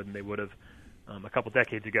 maybe more than they would have a couple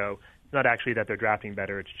decades ago. It's not actually that they're drafting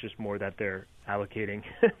better; it's just more that they're allocating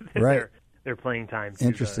their playing time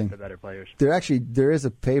to the better players. There is a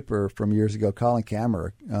paper from years ago. Colin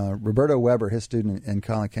Kammerer, Roberto Weber, his student, and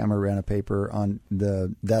Colin Kammerer ran a paper on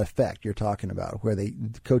that effect you're talking about, where the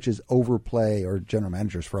coaches overplay, or general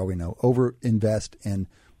managers, for all we know, overinvest in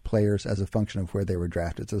players as a function of where they were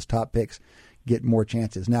drafted. So those top picks get more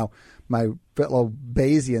chances. Now, my fellow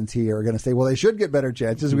Bayesians here are going to say, well, they should get better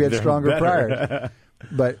chances. We had stronger priors.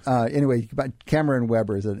 But anyway, Kammerer and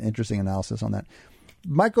Weber is an interesting analysis on that.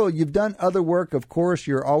 Michael, you've done other work. Of course,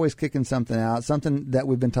 you're always kicking something out. Something that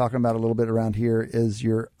we've been talking about a little bit around here is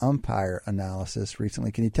your umpire analysis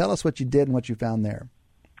recently. Can you tell us what you did and what you found there?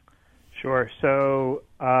 Sure. So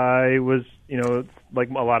I was, like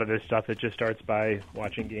a lot of this stuff, it just starts by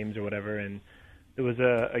watching games or whatever. And there was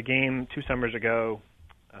a game 2 summers ago.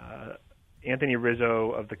 Anthony Rizzo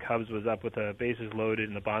of the Cubs was up with the bases loaded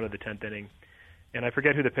in the bottom of the 10th inning. And I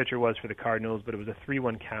forget who the pitcher was for the Cardinals, but it was a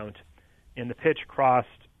 3-1 count. And the pitch crossed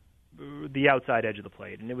the outside edge of the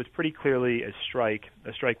plate. And it was pretty clearly a strike.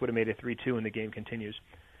 A strike would have made it 3-2 and the game continues.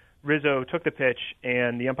 Rizzo took the pitch,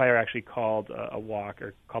 and the umpire actually called a walk,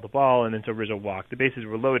 or called a ball, and then so Rizzo walked. The bases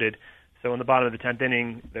were loaded, so in the bottom of the 10th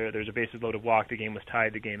inning, there's a bases-loaded walk. The game was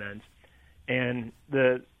tied. The game ends. And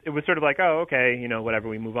it was sort of like, oh, okay, whatever,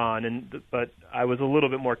 we move on. But I was a little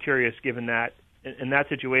bit more curious, given that in that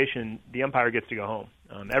situation, the umpire gets to go home.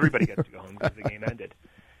 Everybody gets to go home because the game ended.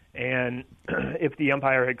 And if the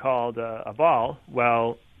umpire had called a ball,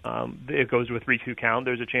 well, it goes to a 3-2 count.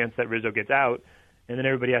 There's a chance that Rizzo gets out, and then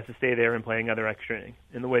everybody has to stay there and play another extra inning.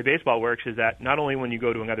 And the way baseball works is that not only when you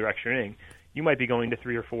go to another extra inning, you might be going to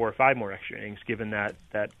 3 or 4 or 5 more extra innings, given that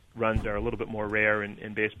runs are a little bit more rare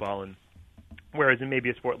in baseball. And whereas in maybe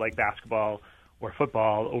a sport like basketball or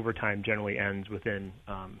football, overtime generally ends within,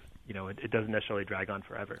 it doesn't necessarily drag on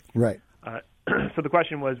forever. Right. So the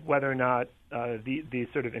question was whether or not the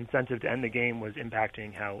sort of incentive to end the game was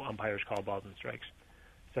impacting how umpires call balls and strikes.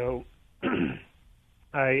 So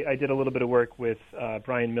I did a little bit of work with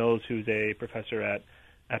Brian Mills, who's a professor at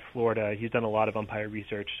Florida. He's done a lot of umpire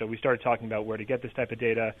research. So we started talking about where to get this type of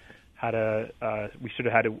data, we sort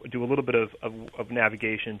of had to do a little bit of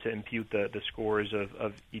navigation to impute the scores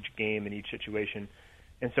of each game and each situation.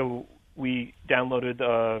 And so we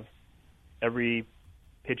downloaded every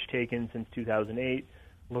pitch taken since 2008,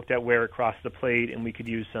 looked at where it crossed the plate, and we could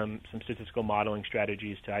use some statistical modeling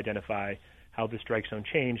strategies to identify how the strike zone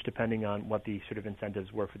changed depending on what the sort of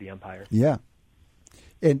incentives were for the umpire. Yeah.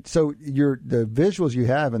 And so the visuals you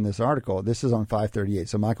have in this article, this is on 538,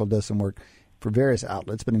 so Michael does some work for various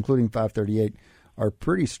outlets, but including 538, are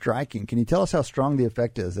pretty striking. Can you tell us how strong the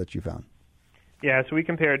effect is that you found? Yeah, so we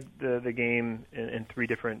compared the game in 3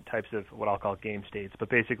 different types of what I'll call game states, but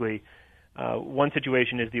basically one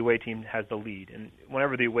situation is the away team has the lead, and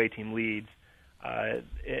whenever the away team leads,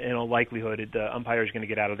 in all likelihood, the umpire is going to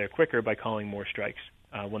get out of there quicker by calling more strikes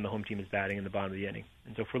when the home team is batting in the bottom of the inning.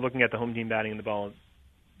 And so if we're looking at the home team batting in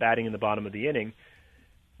the bottom of the inning,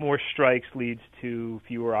 more strikes leads to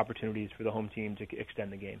fewer opportunities for the home team to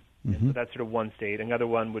extend the game. Mm-hmm. And so that's sort of one state. Another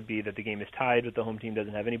one would be that the game is tied, but the home team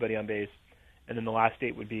doesn't have anybody on base. And then the last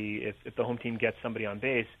state would be if the home team gets somebody on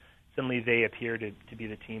base, suddenly they appear to be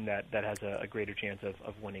the team that has a greater chance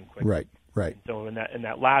of winning quickly. Right. And so in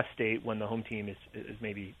that last state, when the home team is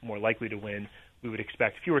maybe more likely to win, we would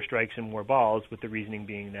expect fewer strikes and more balls, with the reasoning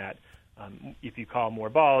being that if you call more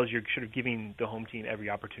balls, you're sort of giving the home team every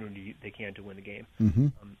opportunity they can to win the game. Mm-hmm.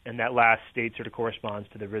 And that last state sort of corresponds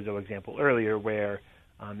to the Rizzo example earlier, where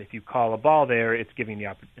if you call a ball there, it's giving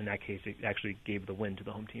in that case, it actually gave the win to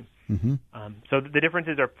the home team. Mm-hmm. So the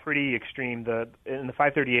differences are pretty extreme. In the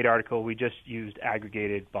 538 article, we just used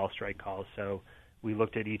aggregated ball strike calls. So we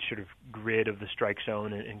looked at each sort of grid of the strike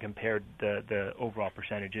zone and compared the overall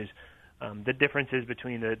percentages. The differences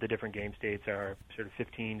between the different game states are sort of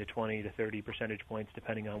 15 to 20 to 30 percentage points,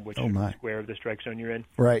 depending on which square of the strike zone you're in.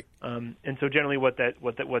 Right. And so generally what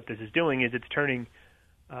this is doing is it's turning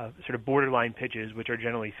sort of borderline pitches, which are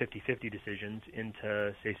generally 50-50 decisions,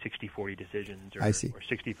 into, say, 60-40 decisions or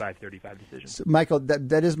 65-35 decisions. So, Michael,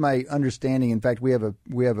 that is my understanding. In fact, we have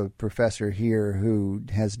a professor here who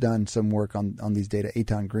has done some work on these data,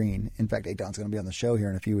 Eitan Green. In fact, Eitan's going to be on the show here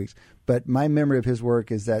in a few weeks. But my memory of his work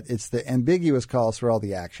is that it's the ambiguous calls where all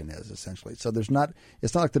the action is, essentially. So it's not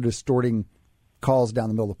like they're distorting calls down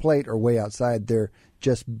the middle of the plate or way outside. They're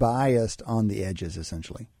just biased on the edges,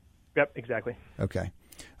 essentially. Yep, exactly. Okay.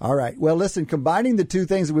 All right. Well, listen, combining the two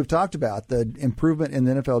things that we've talked about, the improvement in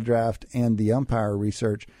the NFL draft and the umpire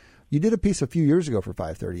research, you did a piece a few years ago for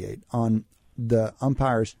 538 on the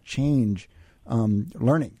umpires change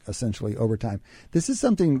learning, essentially, over time. This is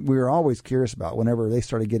something we were always curious about whenever they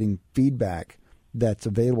started getting feedback that's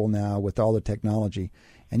available now with all the technology.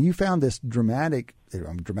 And you found this dramatic,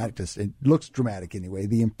 it looks dramatic anyway,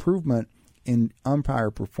 the improvement in umpire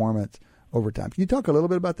performance over time. Can you talk a little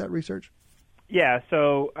bit about that research? Yeah,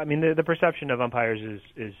 so, I mean, the perception of umpires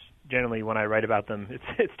is generally, when I write about them,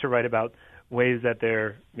 it's to write about ways that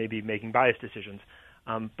they're maybe making biased decisions.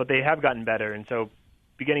 But they have gotten better, and so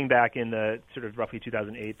beginning back in the sort of roughly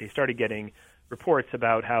 2008, they started getting reports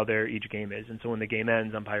about how their each game is. And so when the game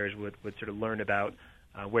ends, umpires would sort of learn about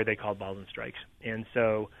where they called balls and strikes. And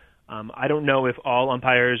so I don't know if all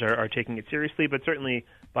umpires are taking it seriously, but certainly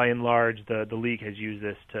by and large, the league has used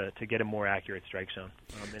this to get a more accurate strike zone.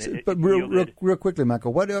 But real quickly,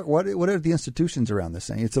 Michael, what are the institutions around this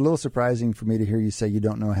thing? It's a little surprising for me to hear you say you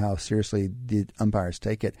don't know how seriously the umpires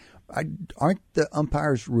take it. Aren't the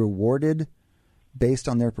umpires rewarded based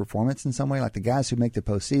on their performance in some way, like the guys who make the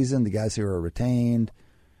postseason, the guys who are retained?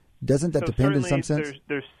 Doesn't that depend in some sense?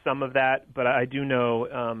 There's some of that, but I do know,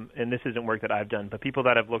 and this isn't work that I've done, but people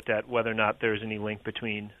that have looked at whether or not there's any link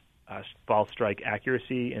between ball strike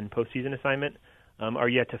accuracy and postseason assignment are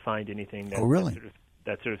yet to find anything that,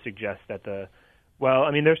 that sort of suggests that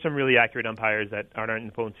there's some really accurate umpires that aren't in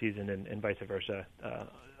the postseason and vice versa.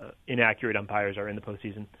 Inaccurate umpires are in the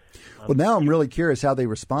postseason. Well, now I'm really curious how they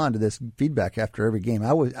respond to this feedback after every game.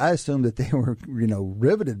 I assumed that they were,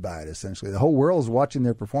 riveted by it, essentially. The whole world's watching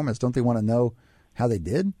their performance. Don't they want to know how they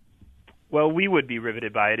did? Well, we would be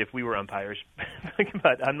riveted by it if we were umpires.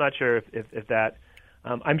 But I'm not sure if that...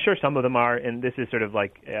 I'm sure some of them are, and this is sort of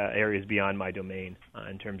like areas beyond my domain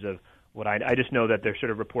in terms of what I just know that there's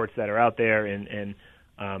sort of reports that are out there, and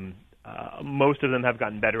most of them have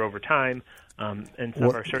gotten better over time, and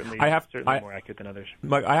some are certainly more accurate than others.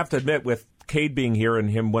 Mike, I have to admit, with Cade being here and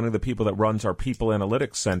him, one of the people that runs our People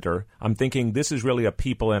Analytics Center, I'm thinking this is really a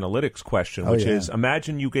people analytics question, which is,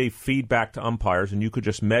 imagine you gave feedback to umpires and you could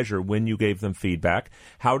just measure when you gave them feedback.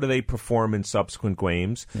 How do they perform in subsequent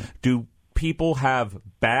games? Yeah. Do people have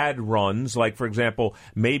bad runs? Like, for example,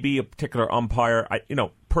 maybe a particular umpire,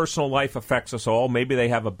 personal life affects us all. Maybe they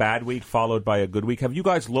have a bad week followed by a good week. Have you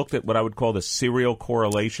guys looked at what I would call the serial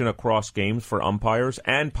correlation across games for umpires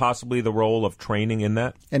and possibly the role of training in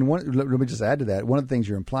that? And let me just add to that. One of the things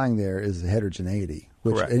you're implying there is the heterogeneity,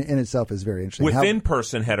 which in itself is very interesting.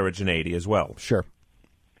 Within-person heterogeneity as well. Sure.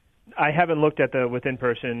 I haven't looked at the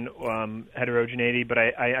within-person heterogeneity, but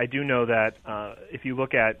I do know that if you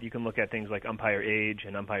can look at things like umpire age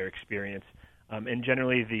and umpire experience, and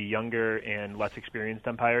generally the younger and less experienced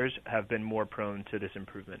umpires have been more prone to this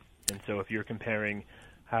improvement. And so if you're comparing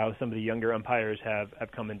how some of the younger umpires have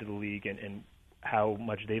come into the league and how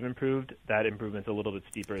much they've improved, that improvement's a little bit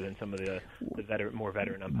steeper than some of the more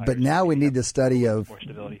veteran umpires. But now we need the study of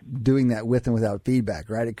doing that with and without feedback,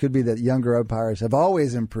 right? It could be that younger umpires have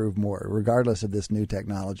always improved more, regardless of this new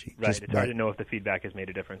technology. Right. It's hard to know if the feedback has made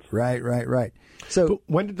a difference. Right. So, but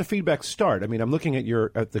when did the feedback start? I mean, I'm looking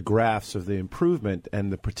at the graphs of the improvement,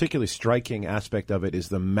 and the particularly striking aspect of it is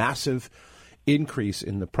the massive increase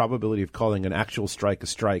in the probability of calling an actual strike a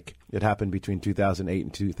strike. It happened between 2008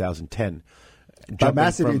 and 2010. You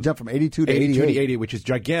jump from 82 to 88, which is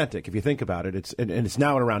gigantic if you think about it. It's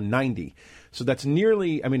now at around 90. So that's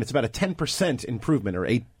nearly, it's about a 10% improvement, or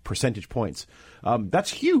 8 percentage points.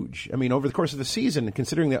 That's huge. I mean, over the course of the season,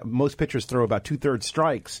 considering that most pitchers throw about 2/3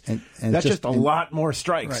 strikes, and that's just a lot more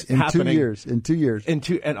strikes happening. In 2 years.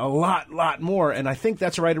 And a lot more. And I think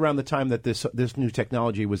that's right around the time that this new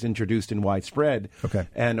technology was introduced and widespread. Okay.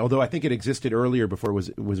 And although I think it existed earlier before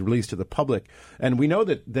it was released to the public, and we know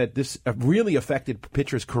that this really affected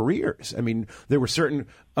pitchers' careers. I mean, there were certain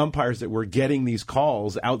umpires that were getting these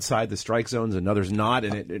calls outside the strike zones and others not,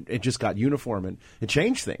 and it just got uniform, and it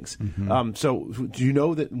changed things. Mm-hmm. So do you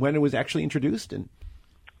know that when it was actually introduced? And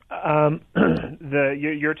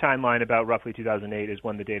your timeline about roughly 2008 is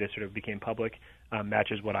when the data sort of became public,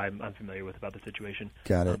 matches what I'm familiar with about the situation.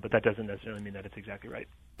 Got it. But that doesn't necessarily mean that it's exactly right.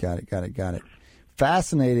 Got it.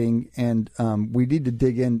 Fascinating, and we need to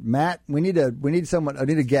dig in. Matt, I need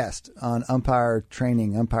a guest on umpire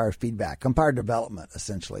training, umpire feedback, umpire development,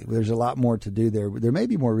 essentially. There's a lot more to do there. There may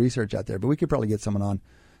be more research out there, but we could probably get someone on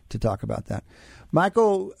to talk about that.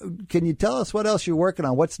 Michael, can you tell us what else you're working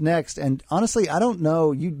on? What's next? And honestly, I don't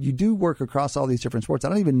know. You do work across all these different sports. I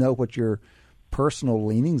don't even know what your personal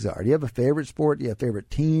leanings are. Do you have a favorite sport? Do you have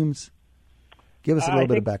favorite teams? Give us a little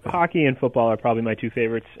bit of background. Hockey and football are probably my two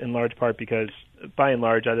favorites, in large part because, by and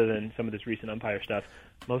large, other than some of this recent umpire stuff,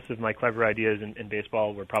 most of my clever ideas in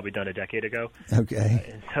baseball were probably done a decade ago. Okay.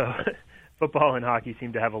 And so football and hockey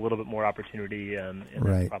seem to have a little bit more opportunity, and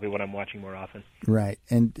that's probably what I'm watching more often. Right.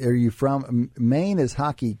 And are you from Maine? Is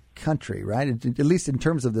hockey country, right? At least in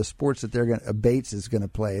terms of the sports that Bates is going to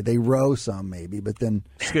play. They row some maybe, but then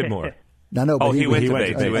Skidmore. No, but he went to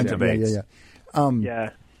Bates. He went to Bates. Yeah.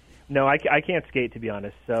 No, I can't skate, to be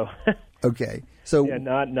honest. So okay, so yeah,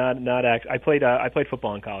 not actually. I played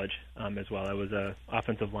football in college as well. I was a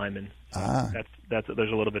offensive lineman. So that's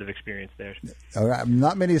there's a little bit of experience there. All right.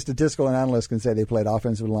 Not many statistical analysts can say they played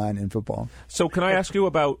offensive line in football. So can I ask you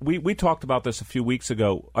about? We talked about this a few weeks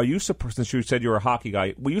ago. Are you surprised? Since you said you're a hockey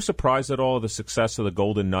guy, were you surprised at all of the success of the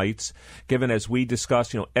Golden Knights? Given, as we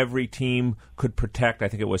discussed, every team could protect. I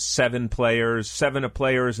think it was seven players,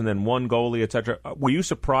 and then one goalie, etc. Were you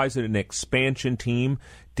surprised that an expansion team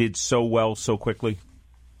did so well so quickly?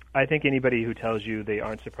 I think anybody who tells you they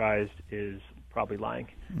aren't surprised is probably lying.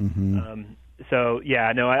 Mm-hmm. So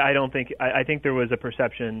yeah, no, I don't think. I think there was a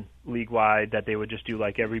perception league-wide that they would just do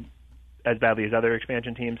as badly as other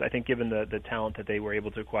expansion teams. I think given the talent that they were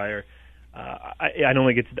able to acquire, I don't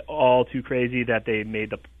think it's all too crazy that they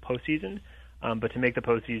made the postseason. But to make the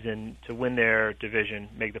postseason, to win their division,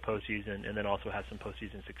 make the postseason, and then also have some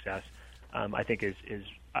postseason success, I think is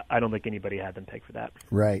I don't think anybody had them pegged for that.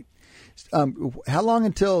 Right. How long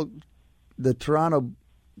until the Toronto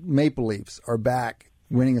Maple Leafs are back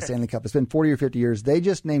winning a Stanley Cup? It's been 40 or 50 years. They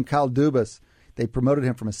just named Kyle Dubas. They promoted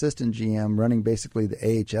him from assistant GM, running basically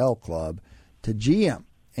the AHL club, to GM.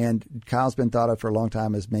 And Kyle's been thought of for a long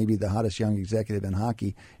time as maybe the hottest young executive in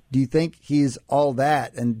hockey. Do you think he's all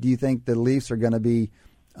that? And do you think the Leafs are going to be,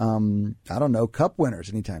 cup winners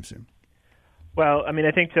anytime soon? Well, I mean,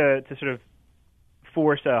 I think to sort of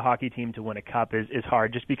force a hockey team to win a cup is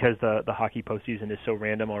hard just because the hockey postseason is so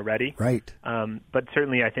random already. Right. But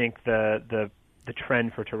certainly I think the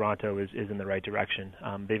trend for Toronto is in the right direction.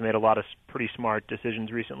 They've made a lot of pretty smart decisions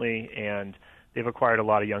recently, and they've acquired a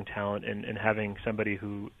lot of young talent, and having somebody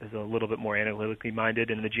who is a little bit more analytically minded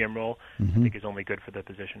in the GM role, I think is only good for the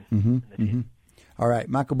position and the team. All right,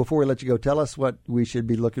 Michael, before we let you go, tell us what we should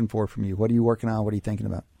be looking for from you. What are you working on? What are you thinking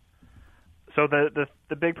about? So the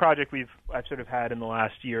big project I've sort of had in the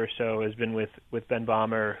last year or so has been with Ben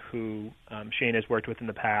Baumer, who Shane has worked with in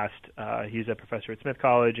the past. He's a professor at Smith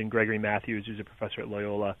College, and Gregory Matthews, who's a professor at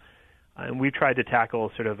Loyola. And we've tried to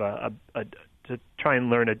tackle sort of to try and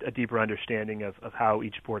learn a deeper understanding of how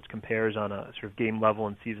each sport compares on a sort of game level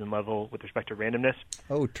and season level with respect to randomness.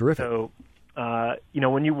 Oh, terrific. So,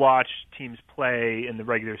 when you watch teams play in the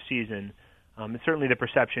regular season, certainly the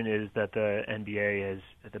perception is that the NBA is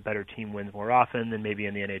that the better team wins more often than maybe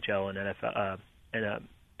in the NHL and NFL,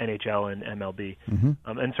 NHL and MLB.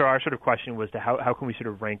 And so our sort of question was to how can we sort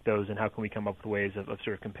of rank those, and how can we come up with ways of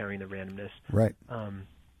sort of comparing the randomness. Right.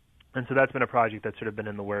 And so that's been a project that's sort of been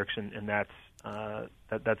in the works, and that's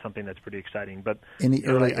something that's pretty exciting. But any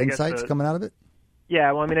early insights coming out of it?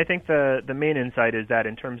 Yeah, well, I mean, I think the main insight is that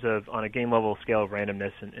in terms of on a game level scale of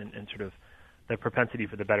randomness and sort of the propensity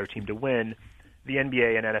for the better team to win, the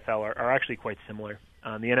NBA and NFL are actually quite similar.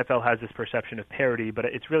 The NFL has this perception of parity, but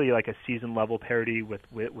it's really like a season level parity with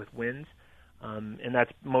wins, and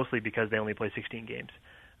that's mostly because they only play 16 games.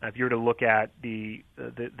 If you were to look at the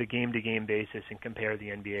game-to-game basis and compare the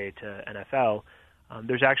NBA to NFL,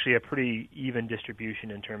 there's actually a pretty even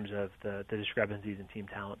distribution in terms of the discrepancies in team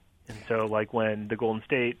talent. And so, like when the Golden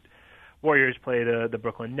State Warriors play the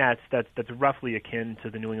Brooklyn Nets, that's roughly akin to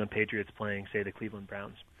the New England Patriots playing, say, the Cleveland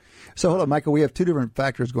Browns. So, hold on, Michael, we have two different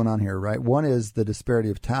factors going on here, right? One is the disparity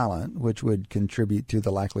of talent, which would contribute to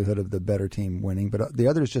the likelihood of the better team winning, but the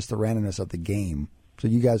other is just the randomness of the game. So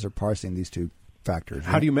you guys are parsing these two factors.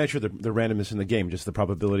 How do you measure the randomness in the game? Just the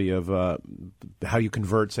probability of how you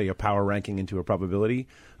convert, say, a power ranking into a probability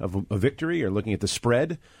of a victory, or looking at the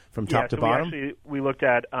spread from top to bottom? We looked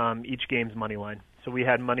at each game's money line. So we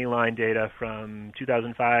had money line data from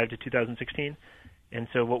 2005 to 2016. And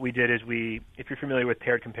so what we did is if you're familiar with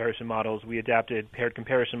paired comparison models, we adapted paired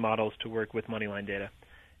comparison models to work with money line data.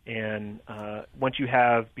 And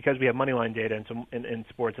because we have money line data, and so in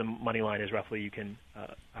sports, a money line is roughly you can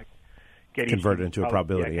convert it into a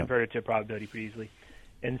probability. Yeah, convert it to a probability pretty easily.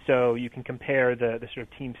 And so you can compare the sort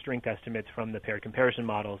of team strength estimates from the paired comparison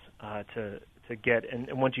models to get, and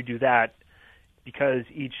once you do that, because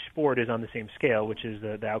each sport is on the same scale, which is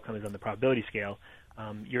the outcome is on the probability scale,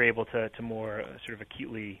 you're able to more sort of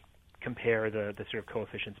acutely compare the sort of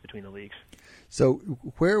coefficients between the leagues. So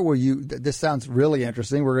where will you? This sounds really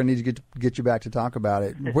interesting. We're going to need to get you back to talk about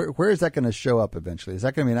it. Where is that going to show up eventually? Is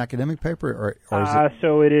that going to be an academic paper, or is it?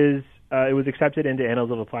 So it is. It was accepted into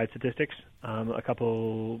Annals of Applied Statistics a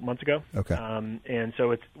couple months ago. Okay. And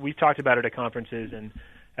so we've talked about it at conferences, and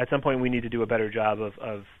at some point we need to do a better job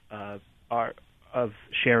of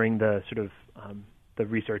sharing the sort of the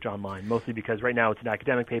research online. Mostly because right now it's an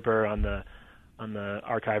academic paper on the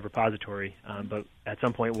archive repository, but at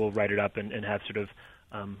some point we'll write it up and have sort of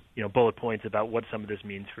bullet points about what some of this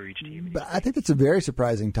means for each team. But I think it's a very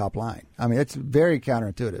surprising top line. I mean, it's very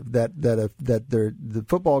counterintuitive that the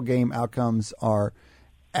football game outcomes are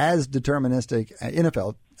as deterministic.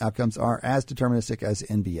 NFL outcomes are as deterministic as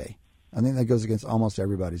NBA. I think that goes against almost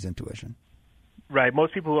everybody's intuition. Right.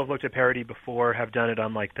 Most people who have looked at parity before have done it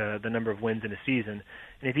on like the number of wins in a season.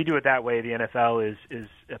 And if you do it that way, the NFL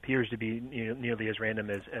appears to be nearly as random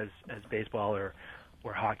as baseball or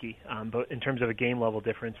hockey. But in terms of a game level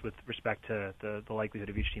difference with respect to the likelihood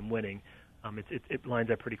of each team winning, it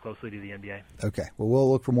lines up pretty closely to the NBA. Okay. Well,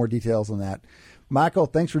 we'll look for more details on that. Michael,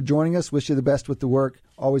 thanks for joining us. Wish you the best with the work.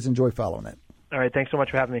 Always enjoy following it. All right. Thanks so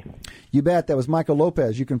much for having me. You bet. That was Michael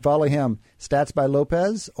Lopez. You can follow him, Stats by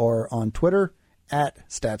Lopez, or on Twitter,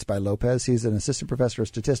 @Stats by Lopez. He's an assistant professor of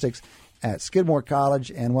statistics at Skidmore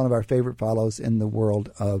College and one of our favorite follows in the world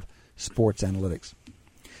of sports analytics.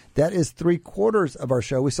 That is 3/4 of our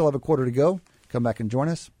show. We still have a quarter to go. Come back and join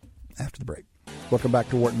us after the break. Welcome back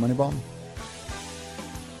to Wharton Moneyball.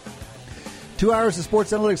 2 hours of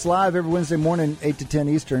sports analytics live every Wednesday morning, 8 to 10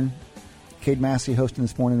 Eastern. Cade Massey hosting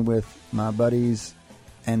this morning with my buddies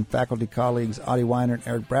and faculty colleagues Audie Weiner and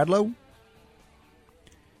Eric Bradlow.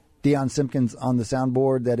 Deion Simpkins on the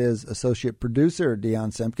soundboard. That is associate producer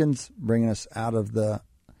Deion Simpkins, bringing us out of the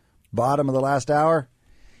bottom of the last hour.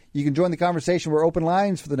 You can join the conversation. We're open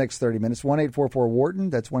lines for the next 30 minutes.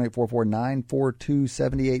 1-844-WHARTON. That's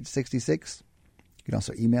 1-844-942-7866. You can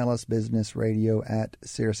also email us,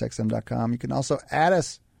 businessradio@SiriusXM.com. You can also add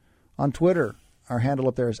us on Twitter. Our handle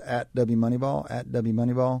up there is @WMoneyball,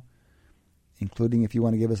 @WMoneyball, including if you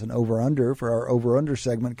want to give us an over-under for our over-under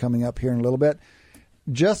segment coming up here in a little bit.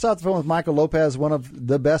 Just off the phone with Michael Lopez, one of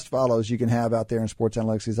the best follows you can have out there in sports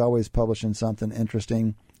analytics. He's always publishing something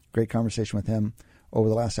interesting. Great conversation with him over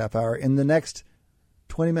the last half hour. In the next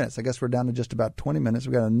 20 minutes, I guess we're down to just about 20 minutes.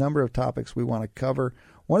 We've got a number of topics we want to cover.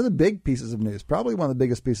 One of the big pieces of news, probably one of the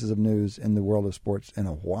biggest pieces of news in the world of sports in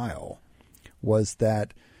a while, was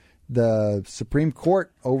that the Supreme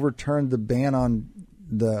Court overturned the ban on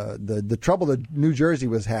the trouble that New Jersey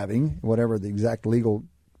was having, whatever the exact legal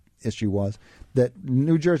issue was, that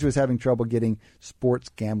New Jersey was having trouble getting sports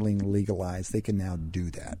gambling legalized. They can now do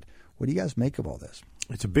that. What do you guys make of all this?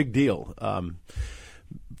 It's a big deal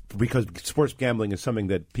because sports gambling is something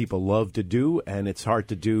that people love to do, and it's hard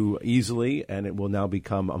to do easily, and it will now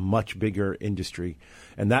become a much bigger industry.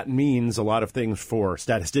 And that means a lot of things for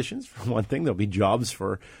statisticians. For one thing, there'll be jobs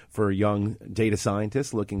for young data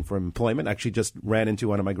scientists looking for employment. I actually just ran into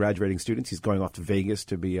one of my graduating students. He's going off to Vegas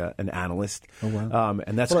to be an analyst. Oh, wow.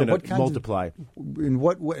 And that's going to multiply. In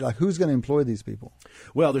what way? Like, who's going to employ these people?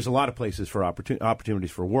 Well, there's a lot of places for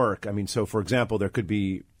opportunities for work. I mean, so, for example, there could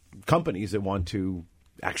be companies that want to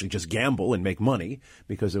actually just gamble and make money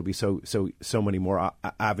because there'll be so many more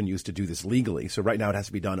avenues to do this legally. So right now it has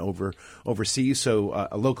to be done overseas. So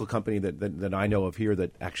a local company that I know of here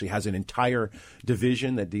that actually has an entire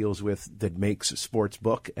division that makes sports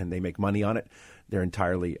book and they make money on it. They're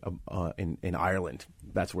entirely in Ireland.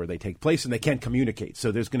 That's where they take place, and they can't communicate.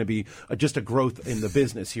 So there's going to be just a growth in the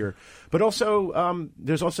business here. But also,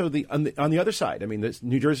 there's also on the other side. I mean,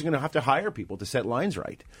 New Jersey's going to have to hire people to set lines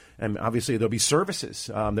right, and obviously there'll be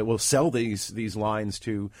services that will sell these lines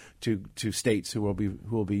to states who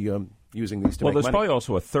will be using these to make money. Well, there's probably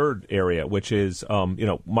also a third area, which is,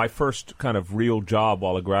 my first kind of real job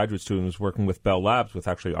while a graduate student was working with Bell Labs with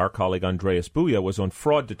actually our colleague Andreas Buya was on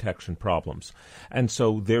fraud detection problems. And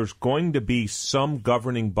so there's going to be some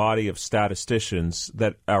governing body of statisticians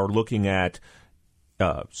that are looking at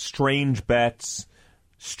strange bets,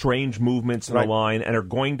 strange movements in the line, and are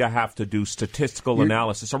going to have to do statistical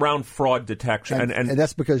analysis around fraud detection. And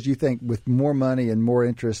that's because you think with more money and more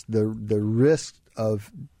interest, the risk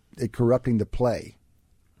of it corrupting the play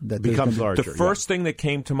that becomes larger. The first thing that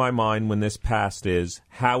came to my mind when this passed is,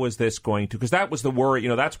 how is this going to? Because that was the worry.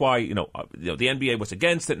 That's why the NBA was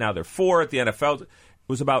against it. Now they're for it. The NFL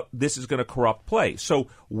was about this is going to corrupt play. So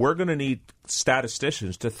we're going to need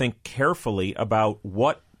statisticians to think carefully about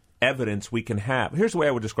what evidence we can have. Here's the way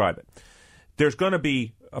I would describe it. There's going to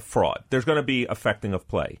be a fraud. There's going to be affecting of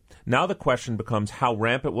play. Now the question becomes, how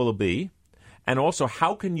rampant will it be? And also,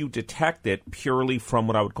 how can you detect it purely from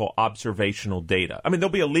what I would call observational data? I mean,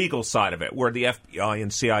 there'll be a legal side of it where the FBI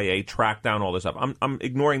and CIA track down all this stuff. I'm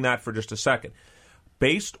ignoring that for just a second.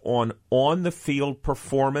 Based on the-field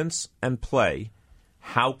performance and play,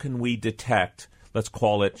 how can we detect, let's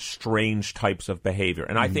call it, strange types of behavior?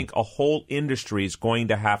 And I think a whole industry is going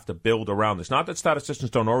to have to build around this. Not that statisticians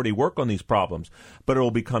don't already work on these problems, but it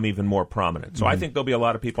will become even more prominent. So I think there'll be a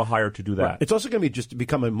lot of people hired to do that. Right. It's also going to be just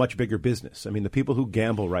become a much bigger business. I mean, the people who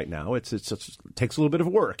gamble right now, it takes a little bit of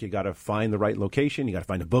work. You got to find the right location. You got to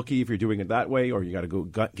find a bookie if you're doing it that way, or you got to go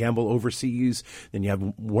gamble overseas. Then you have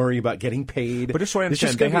worry about getting paid. But just so I understand,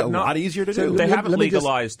 it's just going to be a lot easier to do. They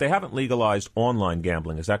haven't legalized online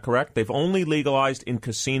gambling. Is that correct? They've only legalized in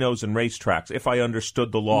casinos and racetracks, if I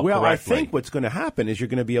understood the law correctly. Well, I think what's going to happen is you're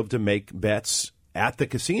going to be able to make bets at the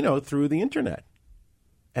casino through the Internet.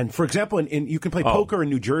 And, for example, you can play poker in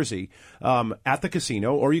New Jersey at the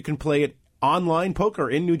casino, or you can play it online poker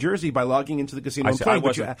in New Jersey by logging into the casino and playing,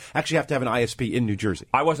 but you actually have to have an ISP in New Jersey.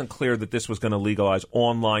 I wasn't clear that this was going to legalize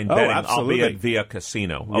online betting, albeit via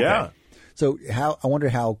casino. Okay. Yeah. So I wonder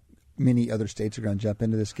how many other states are going to jump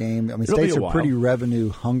into this game. I mean, states are pretty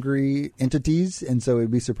revenue-hungry entities, and so it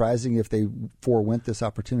would be surprising if they forewent this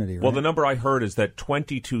opportunity, right? Well, the number I heard is that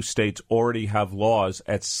 22 states already have laws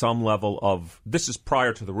at some level of – this is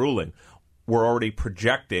prior to the ruling. We're already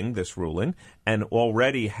projecting this ruling and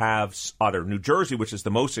already have either New Jersey, which is the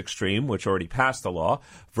most extreme, which already passed the law,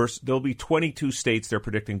 versus there'll be 22 states they're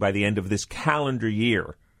predicting by the end of this calendar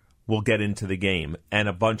year will get into the game, and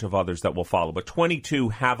a bunch of others that will follow. But 22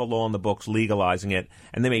 have a law in the books legalizing it,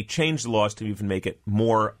 and they may change the laws to even make it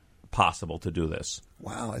more possible to do this.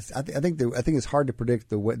 Wow, I think it's hard to predict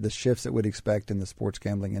the shifts that we'd expect in the sports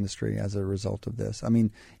gambling industry as a result of this. I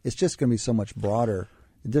mean, it's just going to be so much broader.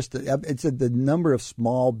 It's the number of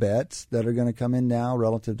small bets that are going to come in now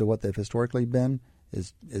relative to what they've historically been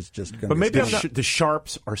is just going to. But maybe the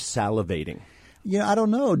sharps are salivating. I don't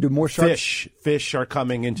know. Do more sharks? Fish are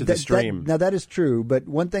coming into the stream. Now, that is true, but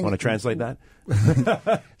one thing... Want to translate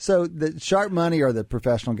that? So the sharp money are the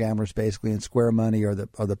professional gamblers, basically, and square money are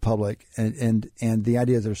the public. And the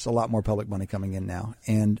idea is there's a lot more public money coming in now,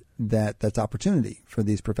 and that's opportunity for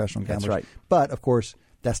these professional gamblers. That's right. But, of course,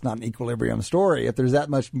 that's not an equilibrium story. If there's that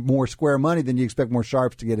much more square money, then you expect more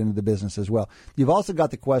sharps to get into the business as well. You've also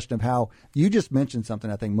got the question of how you just mentioned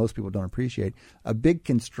something I think most people don't appreciate. A big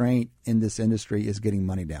constraint in this industry is getting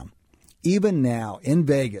money down. Even now in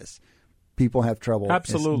Vegas, people have trouble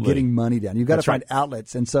getting money down. You've got to find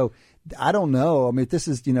outlets. And so I don't know. I mean, if this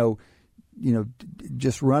is,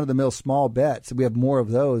 just run of the mill small bets, if we have more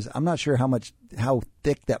of those, I'm not sure how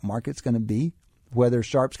thick that market's going to be, whether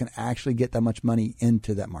sharps can actually get that much money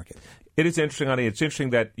into that market. It is interesting, honey. It's interesting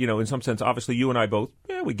that, in some sense, obviously you and I both,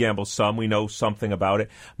 we gamble some. We know something about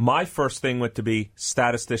it. My first thing went to be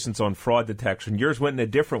statisticians on fraud detection. Yours went in a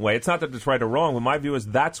different way. It's not that it's right or wrong, but my view is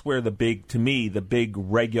that's where the big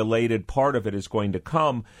regulated part of it is going to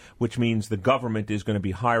come, which means the government is going to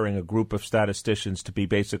be hiring a group of statisticians to be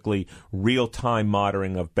basically real-time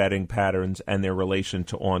monitoring of betting patterns and their relation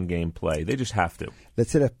to on-game play. They just have to.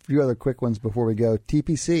 Let's hit a few other quick ones before we go.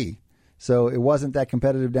 TPC. So it wasn't that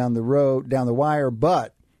competitive down the wire,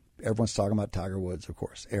 but everyone's talking about Tiger Woods, of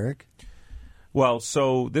course. Eric? Well,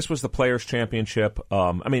 so this was the Players' Championship.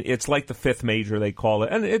 It's like the fifth major, they call it.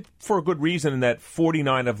 And it for a good reason in that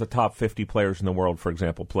 49 of the top 50 players in the world, for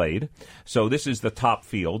example, played. So this is the top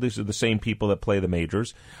field. These are the same people that play the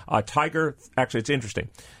majors. Tiger, actually, it's interesting.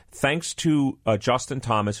 Thanks to Justin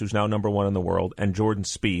Thomas, who's now number one in the world, and Jordan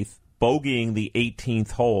Spieth, bogeying the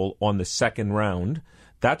 18th hole on the second round.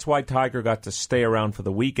 That's why Tiger got to stay around for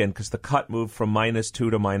the weekend, because the cut moved from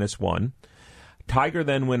 -2 to -1. Tiger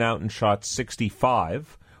then went out and shot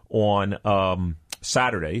 65 on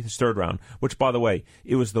Saturday, his third round, which, by the way,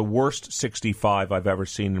 it was the worst 65 I've ever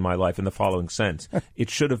seen in my life in the following sense.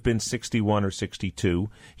 It should have been 61 or 62.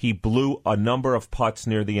 He blew a number of putts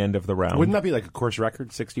near the end of the round. Wouldn't that be like a course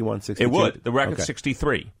record, 61, 62? It would. The record's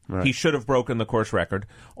 63. Right. He should have broken the course record.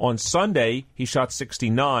 On Sunday, he shot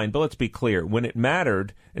 69, but let's be clear. When it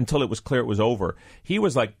mattered, until it was clear it was over, he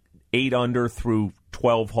was like 8 under through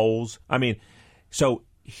 12 holes. So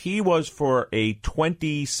he was, for a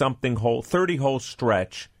 20-something hole, 30-hole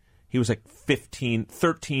stretch, he was like 13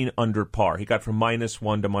 under par. He got from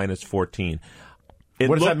 -1 to -14.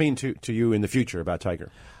 What does that mean to you in the future about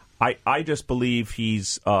Tiger? I just believe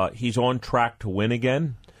he's on track to win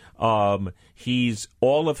again. All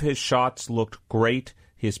of his shots looked great.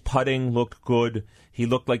 His putting looked good. He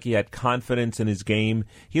looked like he had confidence in his game.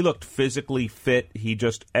 He looked physically fit.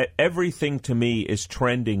 Everything to me is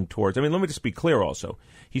trending towards. Let me just be clear also.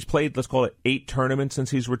 He's played, let's call it, 8 tournaments since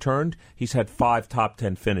he's returned. He's had 5 top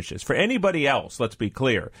 10 finishes. For anybody else, let's be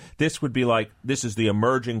clear, this would be like, this is the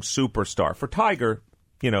emerging superstar. For Tiger,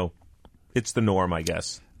 it's the norm, I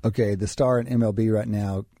guess. Okay, the star in MLB right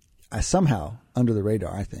now, somehow under the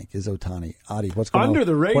radar, I think, is Ohtani. Adi, what's going on? Under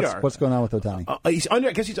the radar? What's going on with Ohtani?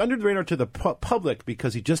 I guess he's under the radar to the public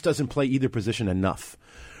because he just doesn't play either position enough.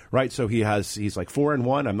 Right, so he's like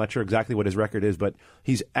 4-1. I'm not sure exactly what his record is, but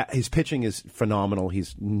his pitching is phenomenal.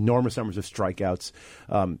 He's enormous numbers of strikeouts.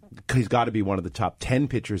 He's got to be one of the top 10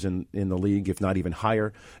 pitchers in the league, if not even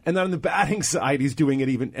higher. And then on the batting side, he's doing it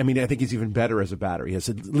even. I mean, I think he's even better as a batter. He has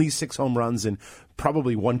at least 6 home runs in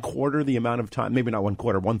probably 1/4 the amount of time. Maybe not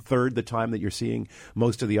 1/4, 1/3 the time that you're seeing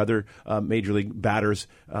most of the other major league batters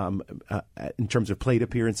in terms of plate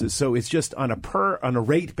appearances. So it's just on a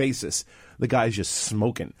rate basis. The guy's just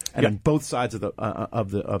smoking, and on both sides of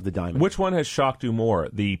the diamond. Which one has shocked you more,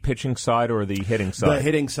 the pitching side or the hitting side? The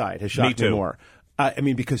hitting side has shocked me more.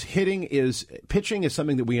 Because pitching is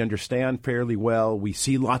something that we understand fairly well. We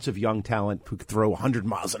see lots of young talent who could throw 100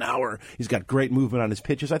 miles an hour. He's got great movement on his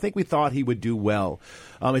pitches. I think we thought he would do well.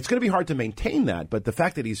 It's going to be hard to maintain that, but the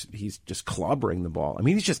fact that he's just clobbering the ball. I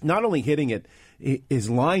mean, he's just not only hitting it, his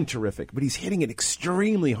line terrific, but he's hitting it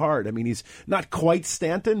extremely hard. I mean, he's not quite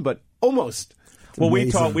Stanton, but almost. Well,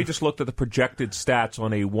 we just looked at the projected stats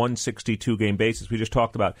on a 162 game basis. We just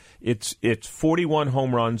talked about it's 41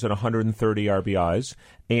 home runs and 130 RBIs,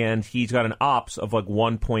 and he's got an ops of like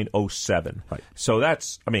 1.07. Right. So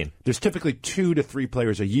that's, there's typically 2 to 3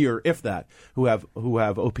 players a year, if that, who have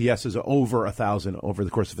OPSs over 1,000 over the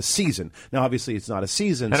course of a season. Now, obviously, it's not a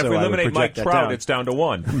season, and so if we I eliminate Mike Trout, it's down to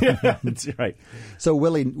 1. Yeah, that's right. So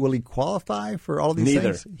will he qualify for all of these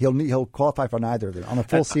Neither. things? He'll qualify for neither of them on a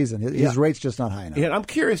full season. His rate's just not high enough. Yeah, I'm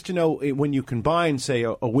curious to know when you combine, say,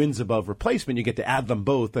 a wins above replacement, you get to add them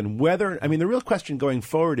both, and whether the real question going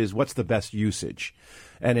forward is what's the best usage,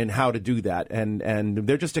 and in how to do that, and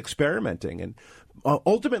they're just experimenting, and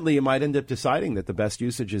ultimately you might end up deciding that the best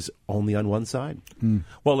usage is only on one side.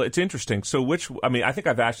 Well, it's interesting. So I think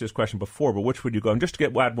I've asked this question before, but which would you go? And just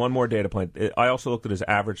to add one more data point, I also looked at his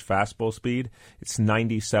average fastball speed. It's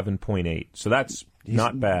 97.8. So that's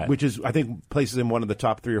not bad. Which is, I think, places him one of the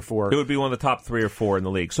top 3 or 4. It would be one of the top 3 or 4 in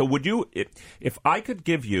the league. So would you, if I could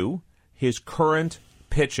give you his current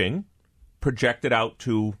pitching projected out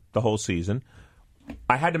to the whole season,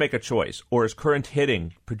 I had to make a choice, or his current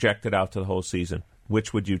hitting projected out to the whole season,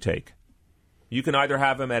 which would you take? You can either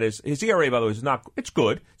have him at his ERA, by the way, it's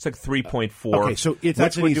good. It's like 3.4. Okay, so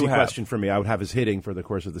that's an easy question for me. I would have his hitting for the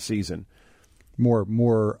course of the season.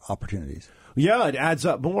 More opportunities. Yeah, it adds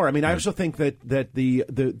up more. I also think that the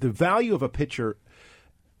value of a pitcher,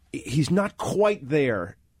 he's not quite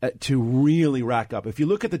there to really rack up. If you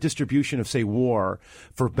look at the distribution of, say, WAR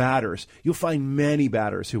for batters, you'll find many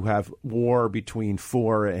batters who have WAR between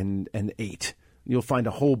 4 and 8. You'll find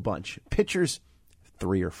a whole bunch. Pitchers,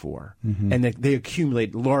 3 or 4, and they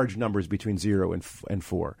accumulate large numbers between 0 and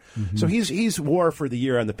 4. So he's WAR for the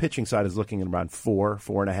year on the pitching side is looking at around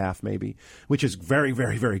 4.5 maybe, which is very,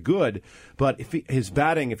 very, very good. But his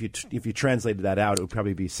batting, if you translated that out, it would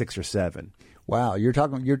probably be 6 or 7. Wow, you're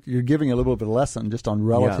giving a little bit of a lesson just on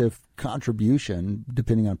relative contribution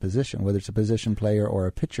depending on position, whether it's a position player or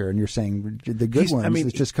a pitcher, and you're saying the good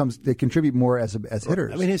ones they contribite more as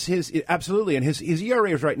hitters. His absolutely, and his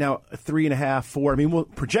ERA is right now 3.5, 4.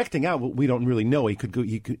 Projecting out, we don't really know. His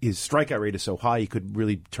strikeout rate is so high, he could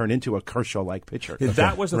really turn into a Kershaw-like pitcher.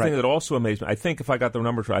 That was the thing that also amazed me. I think if I got the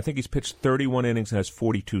numbers right, I think he's pitched 31 innings and has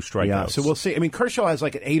 42 strikeouts. Yeah, so we'll see. Kershaw has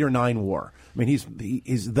like an 8 or 9 WAR. He's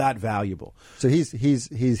that valuable. So he's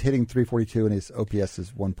hitting 342 and his OPS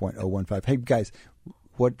is 1.015. Hey guys,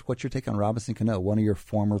 what's your take on Robinson Cano, one of your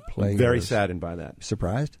former players? Very saddened by that.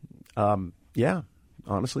 Surprised? Yeah,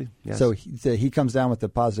 honestly. Yes. So he comes down with a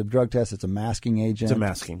positive drug test. It's a masking agent. It's a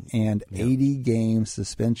masking. And 80-game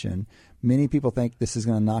suspension. Many people think this is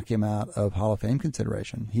going to knock him out of Hall of Fame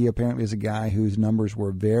consideration. He apparently is a guy whose numbers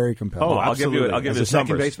were very compelling. Oh, I'll give you his second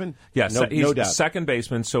numbers. Baseman? Yes, he's no doubt. Second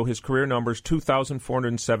baseman, so his career numbers,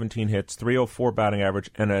 2,417 hits, 304 batting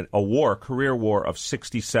average, and a career WAR of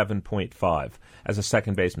 67.5 as a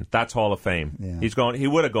second baseman. That's Hall of Fame. Yeah. He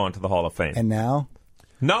would have gone to the Hall of Fame. And now?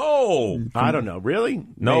 No! I don't know. Really?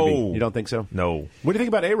 No. Maybe. You don't think so? No. What do you think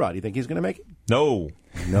about A-Rod? Do you think he's going to make it? No.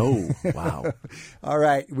 Wow. All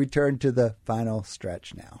right, we turn to the final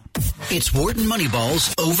stretch now. It's Wharton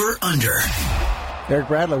Moneyball's Over-Under. Eric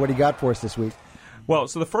Bradley, what do you got for us this week? Well,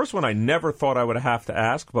 so the first one I never thought I would have to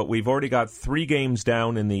ask, but we've already got 3 games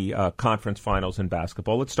down in the conference finals in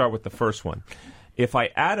basketball. Let's start with the first one. If I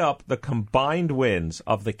add up the combined wins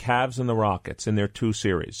of the Cavs and the Rockets in their two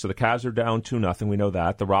series, so the Cavs are down 2-0, we know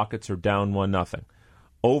that. The Rockets are down 1-0.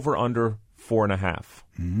 Over under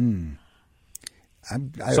 4.5.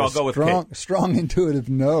 So I'll go with strong intuitive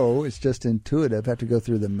no. It's just intuitive. I have to go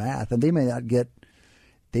through the math, and they may not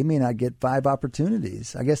get 5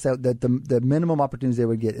 opportunities. I guess that the minimum opportunities they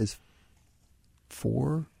would get is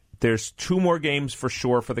 4. There's 2 more games for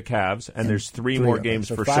sure for the Cavs, and there's 3 more games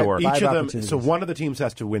for sure. Each of them. So one of the teams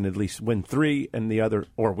has to win 3, and the other,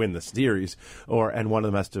 or win the series, and one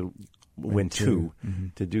of them has to win 2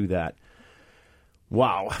 to do that.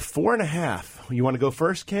 Wow, 4.5. You want to go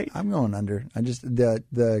first, Kate? I'm going under. We're going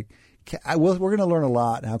to learn a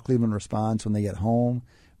lot how Cleveland responds when they get home.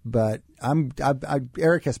 But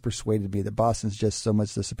Eric has persuaded me that Boston's just so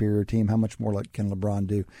much the superior team. How much more can LeBron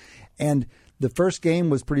do? And the first game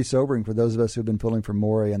was pretty sobering for those of us who've been pulling for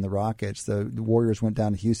Morey and the Rockets. The Warriors went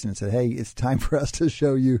down to Houston and said, "Hey, it's time for us to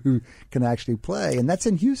show you who can actually play," and that's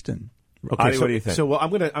in Houston. Okay, what do you think? So,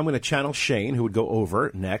 I'm going to channel Shane, who would go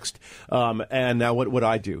over next. And now, what would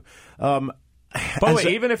I do? By the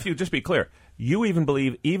way, even if you just be clear,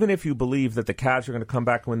 even if you believe that the Cavs are going to come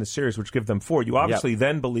back and win the series, which give them 4, you obviously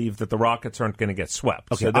then believe that the Rockets aren't going to get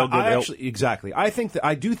swept. Okay, so exactly. I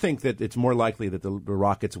do think that it's more likely that the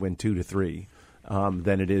Rockets win 2-3.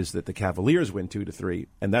 Than it is that the Cavaliers win 2-3,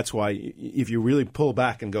 and that's why if you really pull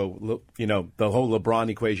back and go, look, the whole LeBron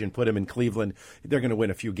equation, put him in Cleveland, they're going to win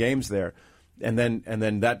a few games there, and then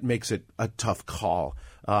that makes it a tough call.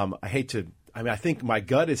 I think my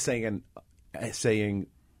gut is saying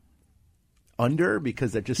under,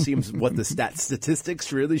 because that just seems what the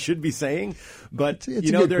statistics really should be saying. But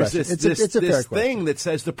there's this thing that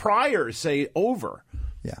says the priors say over.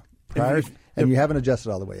 Yeah, priors. And you haven't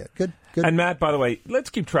adjusted all the way yet. Good. And Matt, by the way, let's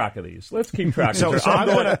keep track of these. Let's keep track. So I'm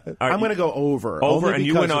going to go over. Over, and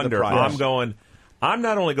you went under. I'm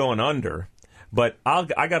not only going under, but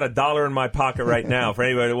I got $1 in my pocket right now for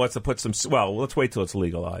anybody who wants to put some. Well, let's wait till it's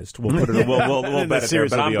legalized. We'll put it. We'll bet it there.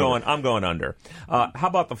 But I'm going under. How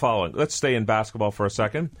about the following? Let's stay in basketball for a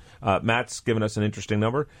second. Matt's given us an interesting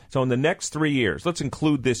number. So in the next 3 years, let's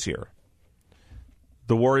include this year,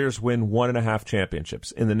 the Warriors win 1.5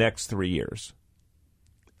 championships in the next 3 years.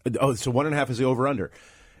 Oh, so 1.5 is the over-under.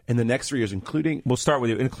 In the next 3 years, including... We'll start with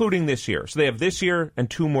you, including this year. So they have this year and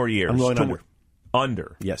 2 more years. I'm going under.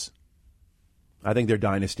 Under. Yes. I think their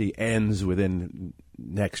dynasty ends within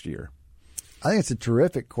next year. I think it's a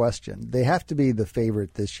terrific question. They have to be the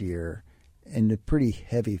favorite this year, and a pretty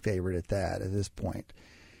heavy favorite at that at this point.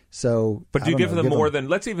 So, but do you give them more than...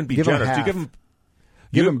 Let's even be generous. Do you give them...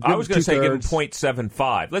 I was going to say give him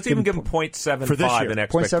 0.75. Let's even give him 0.75 in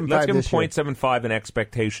expectation. Let's give him 0.75 in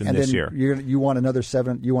expectation and this year. You want another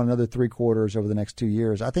 7. You want another 3 quarters over the next 2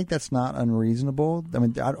 years. I think that's not unreasonable. I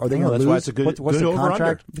mean, are they going to lose? Why it's a good, what's good the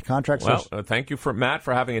contract? The contract. Well, thank you for Matt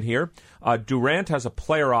for having it here. Durant has a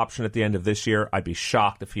player option at the end of this year. I'd be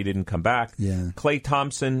shocked if he didn't come back. Yeah. Klay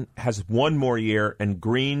Thompson has 1 more year, and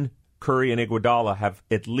Green, Curry, and Iguodala have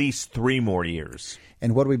at least 3 more years.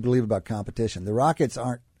 And what do we believe about competition? The Rockets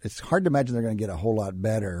aren't. It's hard to imagine they're going to get a whole lot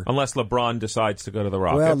better. Unless LeBron decides to go to the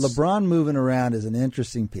Rockets. Well, LeBron moving around is an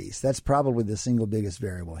interesting piece. That's probably the single biggest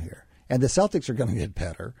variable here. And the Celtics are going to get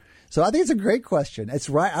better. So I think it's a great question. It's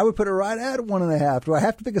right. I would put it right at 1.5. Do I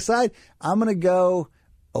have to pick a side? I'm going to go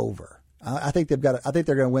over. I think they're going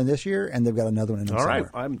to win this year, and they've got another one in them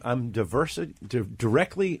somewhere. All right, I'm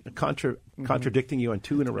directly contradicting you on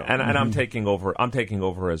 2 in a row, and I'm taking over. I'm taking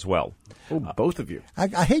over as well. Oh, both of you.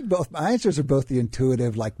 I hate both. My answers are both the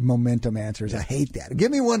intuitive, like momentum answers. I hate that.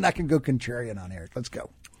 Give me one I can go contrarian on, Eric. Let's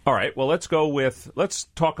go. All right. Well, let's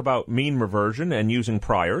talk about mean reversion and using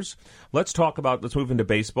priors. Let's move into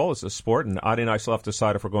baseball. It's a sport, and Adi and I still have to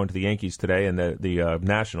decide if we're going to the Yankees today and the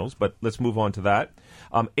Nationals, but let's move on to that.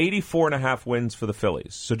 84.5 wins for the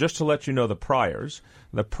Phillies. So just to let you know the priors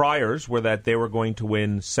were that they were going to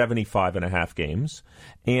win 75.5 games,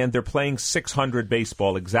 and they're playing .600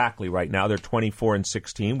 baseball exactly right now. They're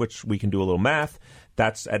 24-16, which we can do a little math.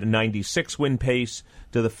 That's at a 96 win pace.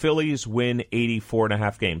 Do the Phillies win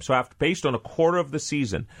 84.5 games? So based on a quarter of the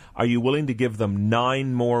season, are you willing to give them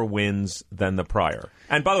 9 more wins than the prior?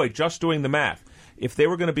 And by the way, just doing the math, if they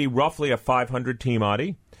were going to be roughly a 500 team,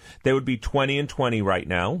 Adi, they would be 20-20 right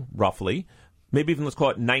now, roughly. Maybe even let's call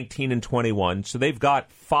it 19-21. So they've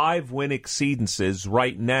got 5 win exceedances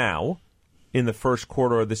right now in the first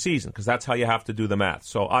quarter of the season, because that's how you have to do the math.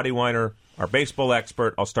 So Adi Weiner, our baseball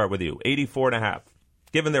expert, I'll start with you. 84.5.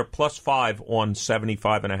 Given their +5 on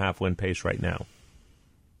 75.5 win pace right now.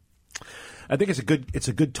 I think it's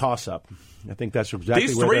a good toss-up. I think that's exactly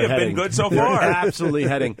These where three they're have heading. been good so They're far. absolutely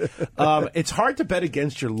heading. It's hard to bet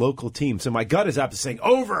against your local team, so my gut is up to saying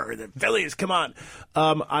over the Phillies. Come on.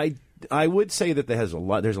 I would say that there's a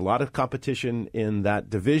lot of competition in that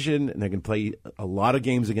division, and they can play a lot of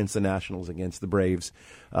games against the Nationals, against the Braves,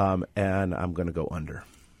 and I'm going to go under.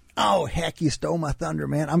 Oh, heck, you stole my thunder,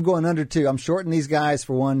 man. I'm going under, too. I'm shorting these guys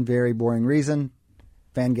for one very boring reason.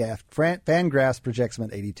 Fangraphs projects them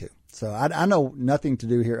at 82. So I know nothing to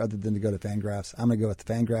do here other than to go to Fangraphs. I'm going to go with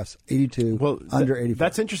the Fangraphs 82, under 85.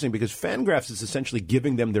 That's interesting because Fangraphs is essentially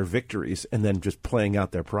giving them their victories and then just playing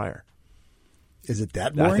out their prior. Is it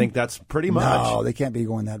that boring? I think that's pretty much. No, they can't be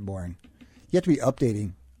going that boring. You have to be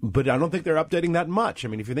updating. But I don't think they're updating that much. I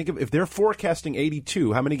mean, if you think if they're forecasting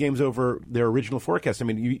 82, how many games over their original forecast? I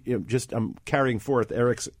mean, I'm carrying forth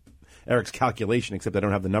Eric's calculation, except I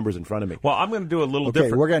don't have the numbers in front of me. Well, I'm going to do a little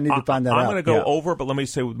different. Okay, we're going to need to find that out. I'm going to go over, but let me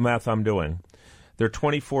say what math I'm doing. They're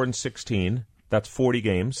 24-16. That's 40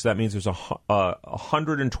 games. That means there's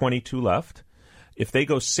 122 left. If they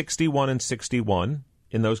go 61-61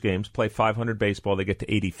 in those games, play 500 baseball, they get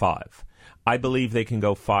to 85. I believe they can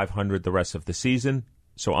go 500 the rest of the season.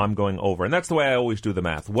 So I'm going over. And that's the way I always do the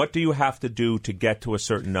math. What do you have to do to get to a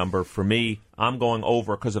certain number? For me, I'm going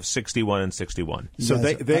over because of 61-61. So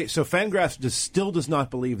so Fangraphs still does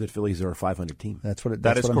not believe that Phillies are a 500 team. That's what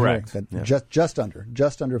that is correct. Just under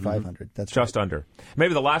 500. That's just right. under.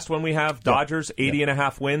 Maybe the last one we have, Dodgers,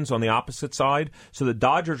 80.5 wins on the opposite side. So the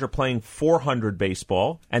Dodgers are playing 400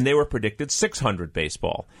 baseball, and they were predicted 600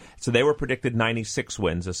 baseball. So they were predicted 96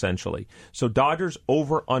 wins, essentially. So Dodgers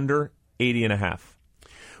over under 80.5.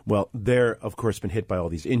 Well, they're, of course, been hit by all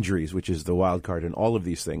these injuries, which is the wild card in all of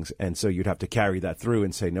these things. And so you'd have to carry that through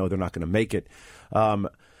and say, no, they're not going to make it. I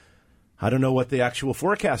don't know what the actual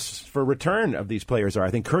forecasts for return of these players are. I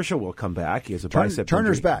think Kershaw will come back. He has a bicep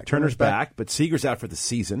Turner's injury. back. Turner's back, but Seager's out for the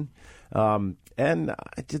season. And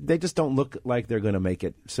they just don't look like they're going to make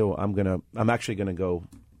it. So I'm actually going to go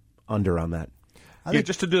under on that.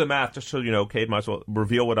 Just to do the math, just so you know, Cade, might as well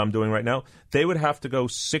reveal what I'm doing right now. They would have to go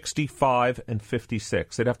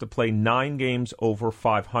 65-56. They'd have to play 9 games over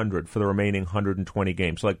 500 for the remaining 120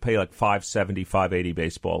 games. So play 570, 580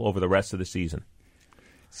 baseball over the rest of the season.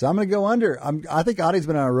 So I'm going to go under. I think Audie's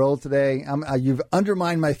been on a roll today. You've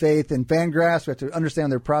undermined my faith in Fangraphs. We have to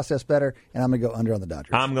understand their process better, and I'm going to go under on the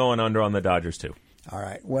Dodgers. I'm going under on the Dodgers, too. All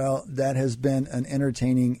right. Well, that has been an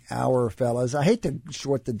entertaining hour, fellas. I hate to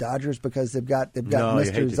short the Dodgers because they've got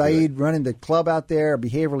Mr. Zaid running the club out there, a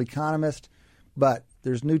behavioral economist. But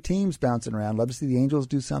there's new teams bouncing around. Love to see the Angels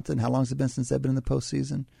do something. How long has it been since they've been in the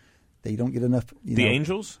postseason? They don't get enough. The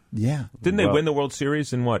Angels? Yeah. Didn't they win the World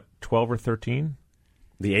Series in 12 or 13?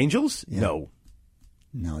 The Angels? Yeah.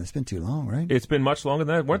 No, it's been too long, right? It's been much longer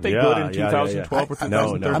than that. Weren't they good in 2012 or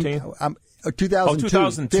 2013? 2002.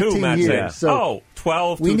 2002, Matt years. So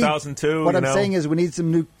 12, 2002. What I'm saying is we need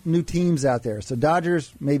some new teams out there. So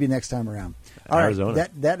Dodgers, maybe next time around. All Arizona.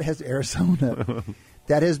 Right, that has Arizona.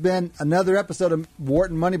 That has been another episode of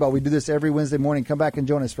Wharton Moneyball. We do this every Wednesday morning. Come back and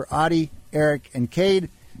join us for Audie, Eric, and Cade.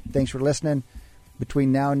 Thanks for listening.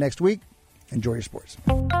 Between now and next week, enjoy your sports.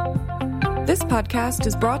 This podcast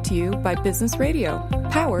is brought to you by Business Radio,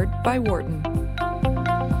 powered by Wharton.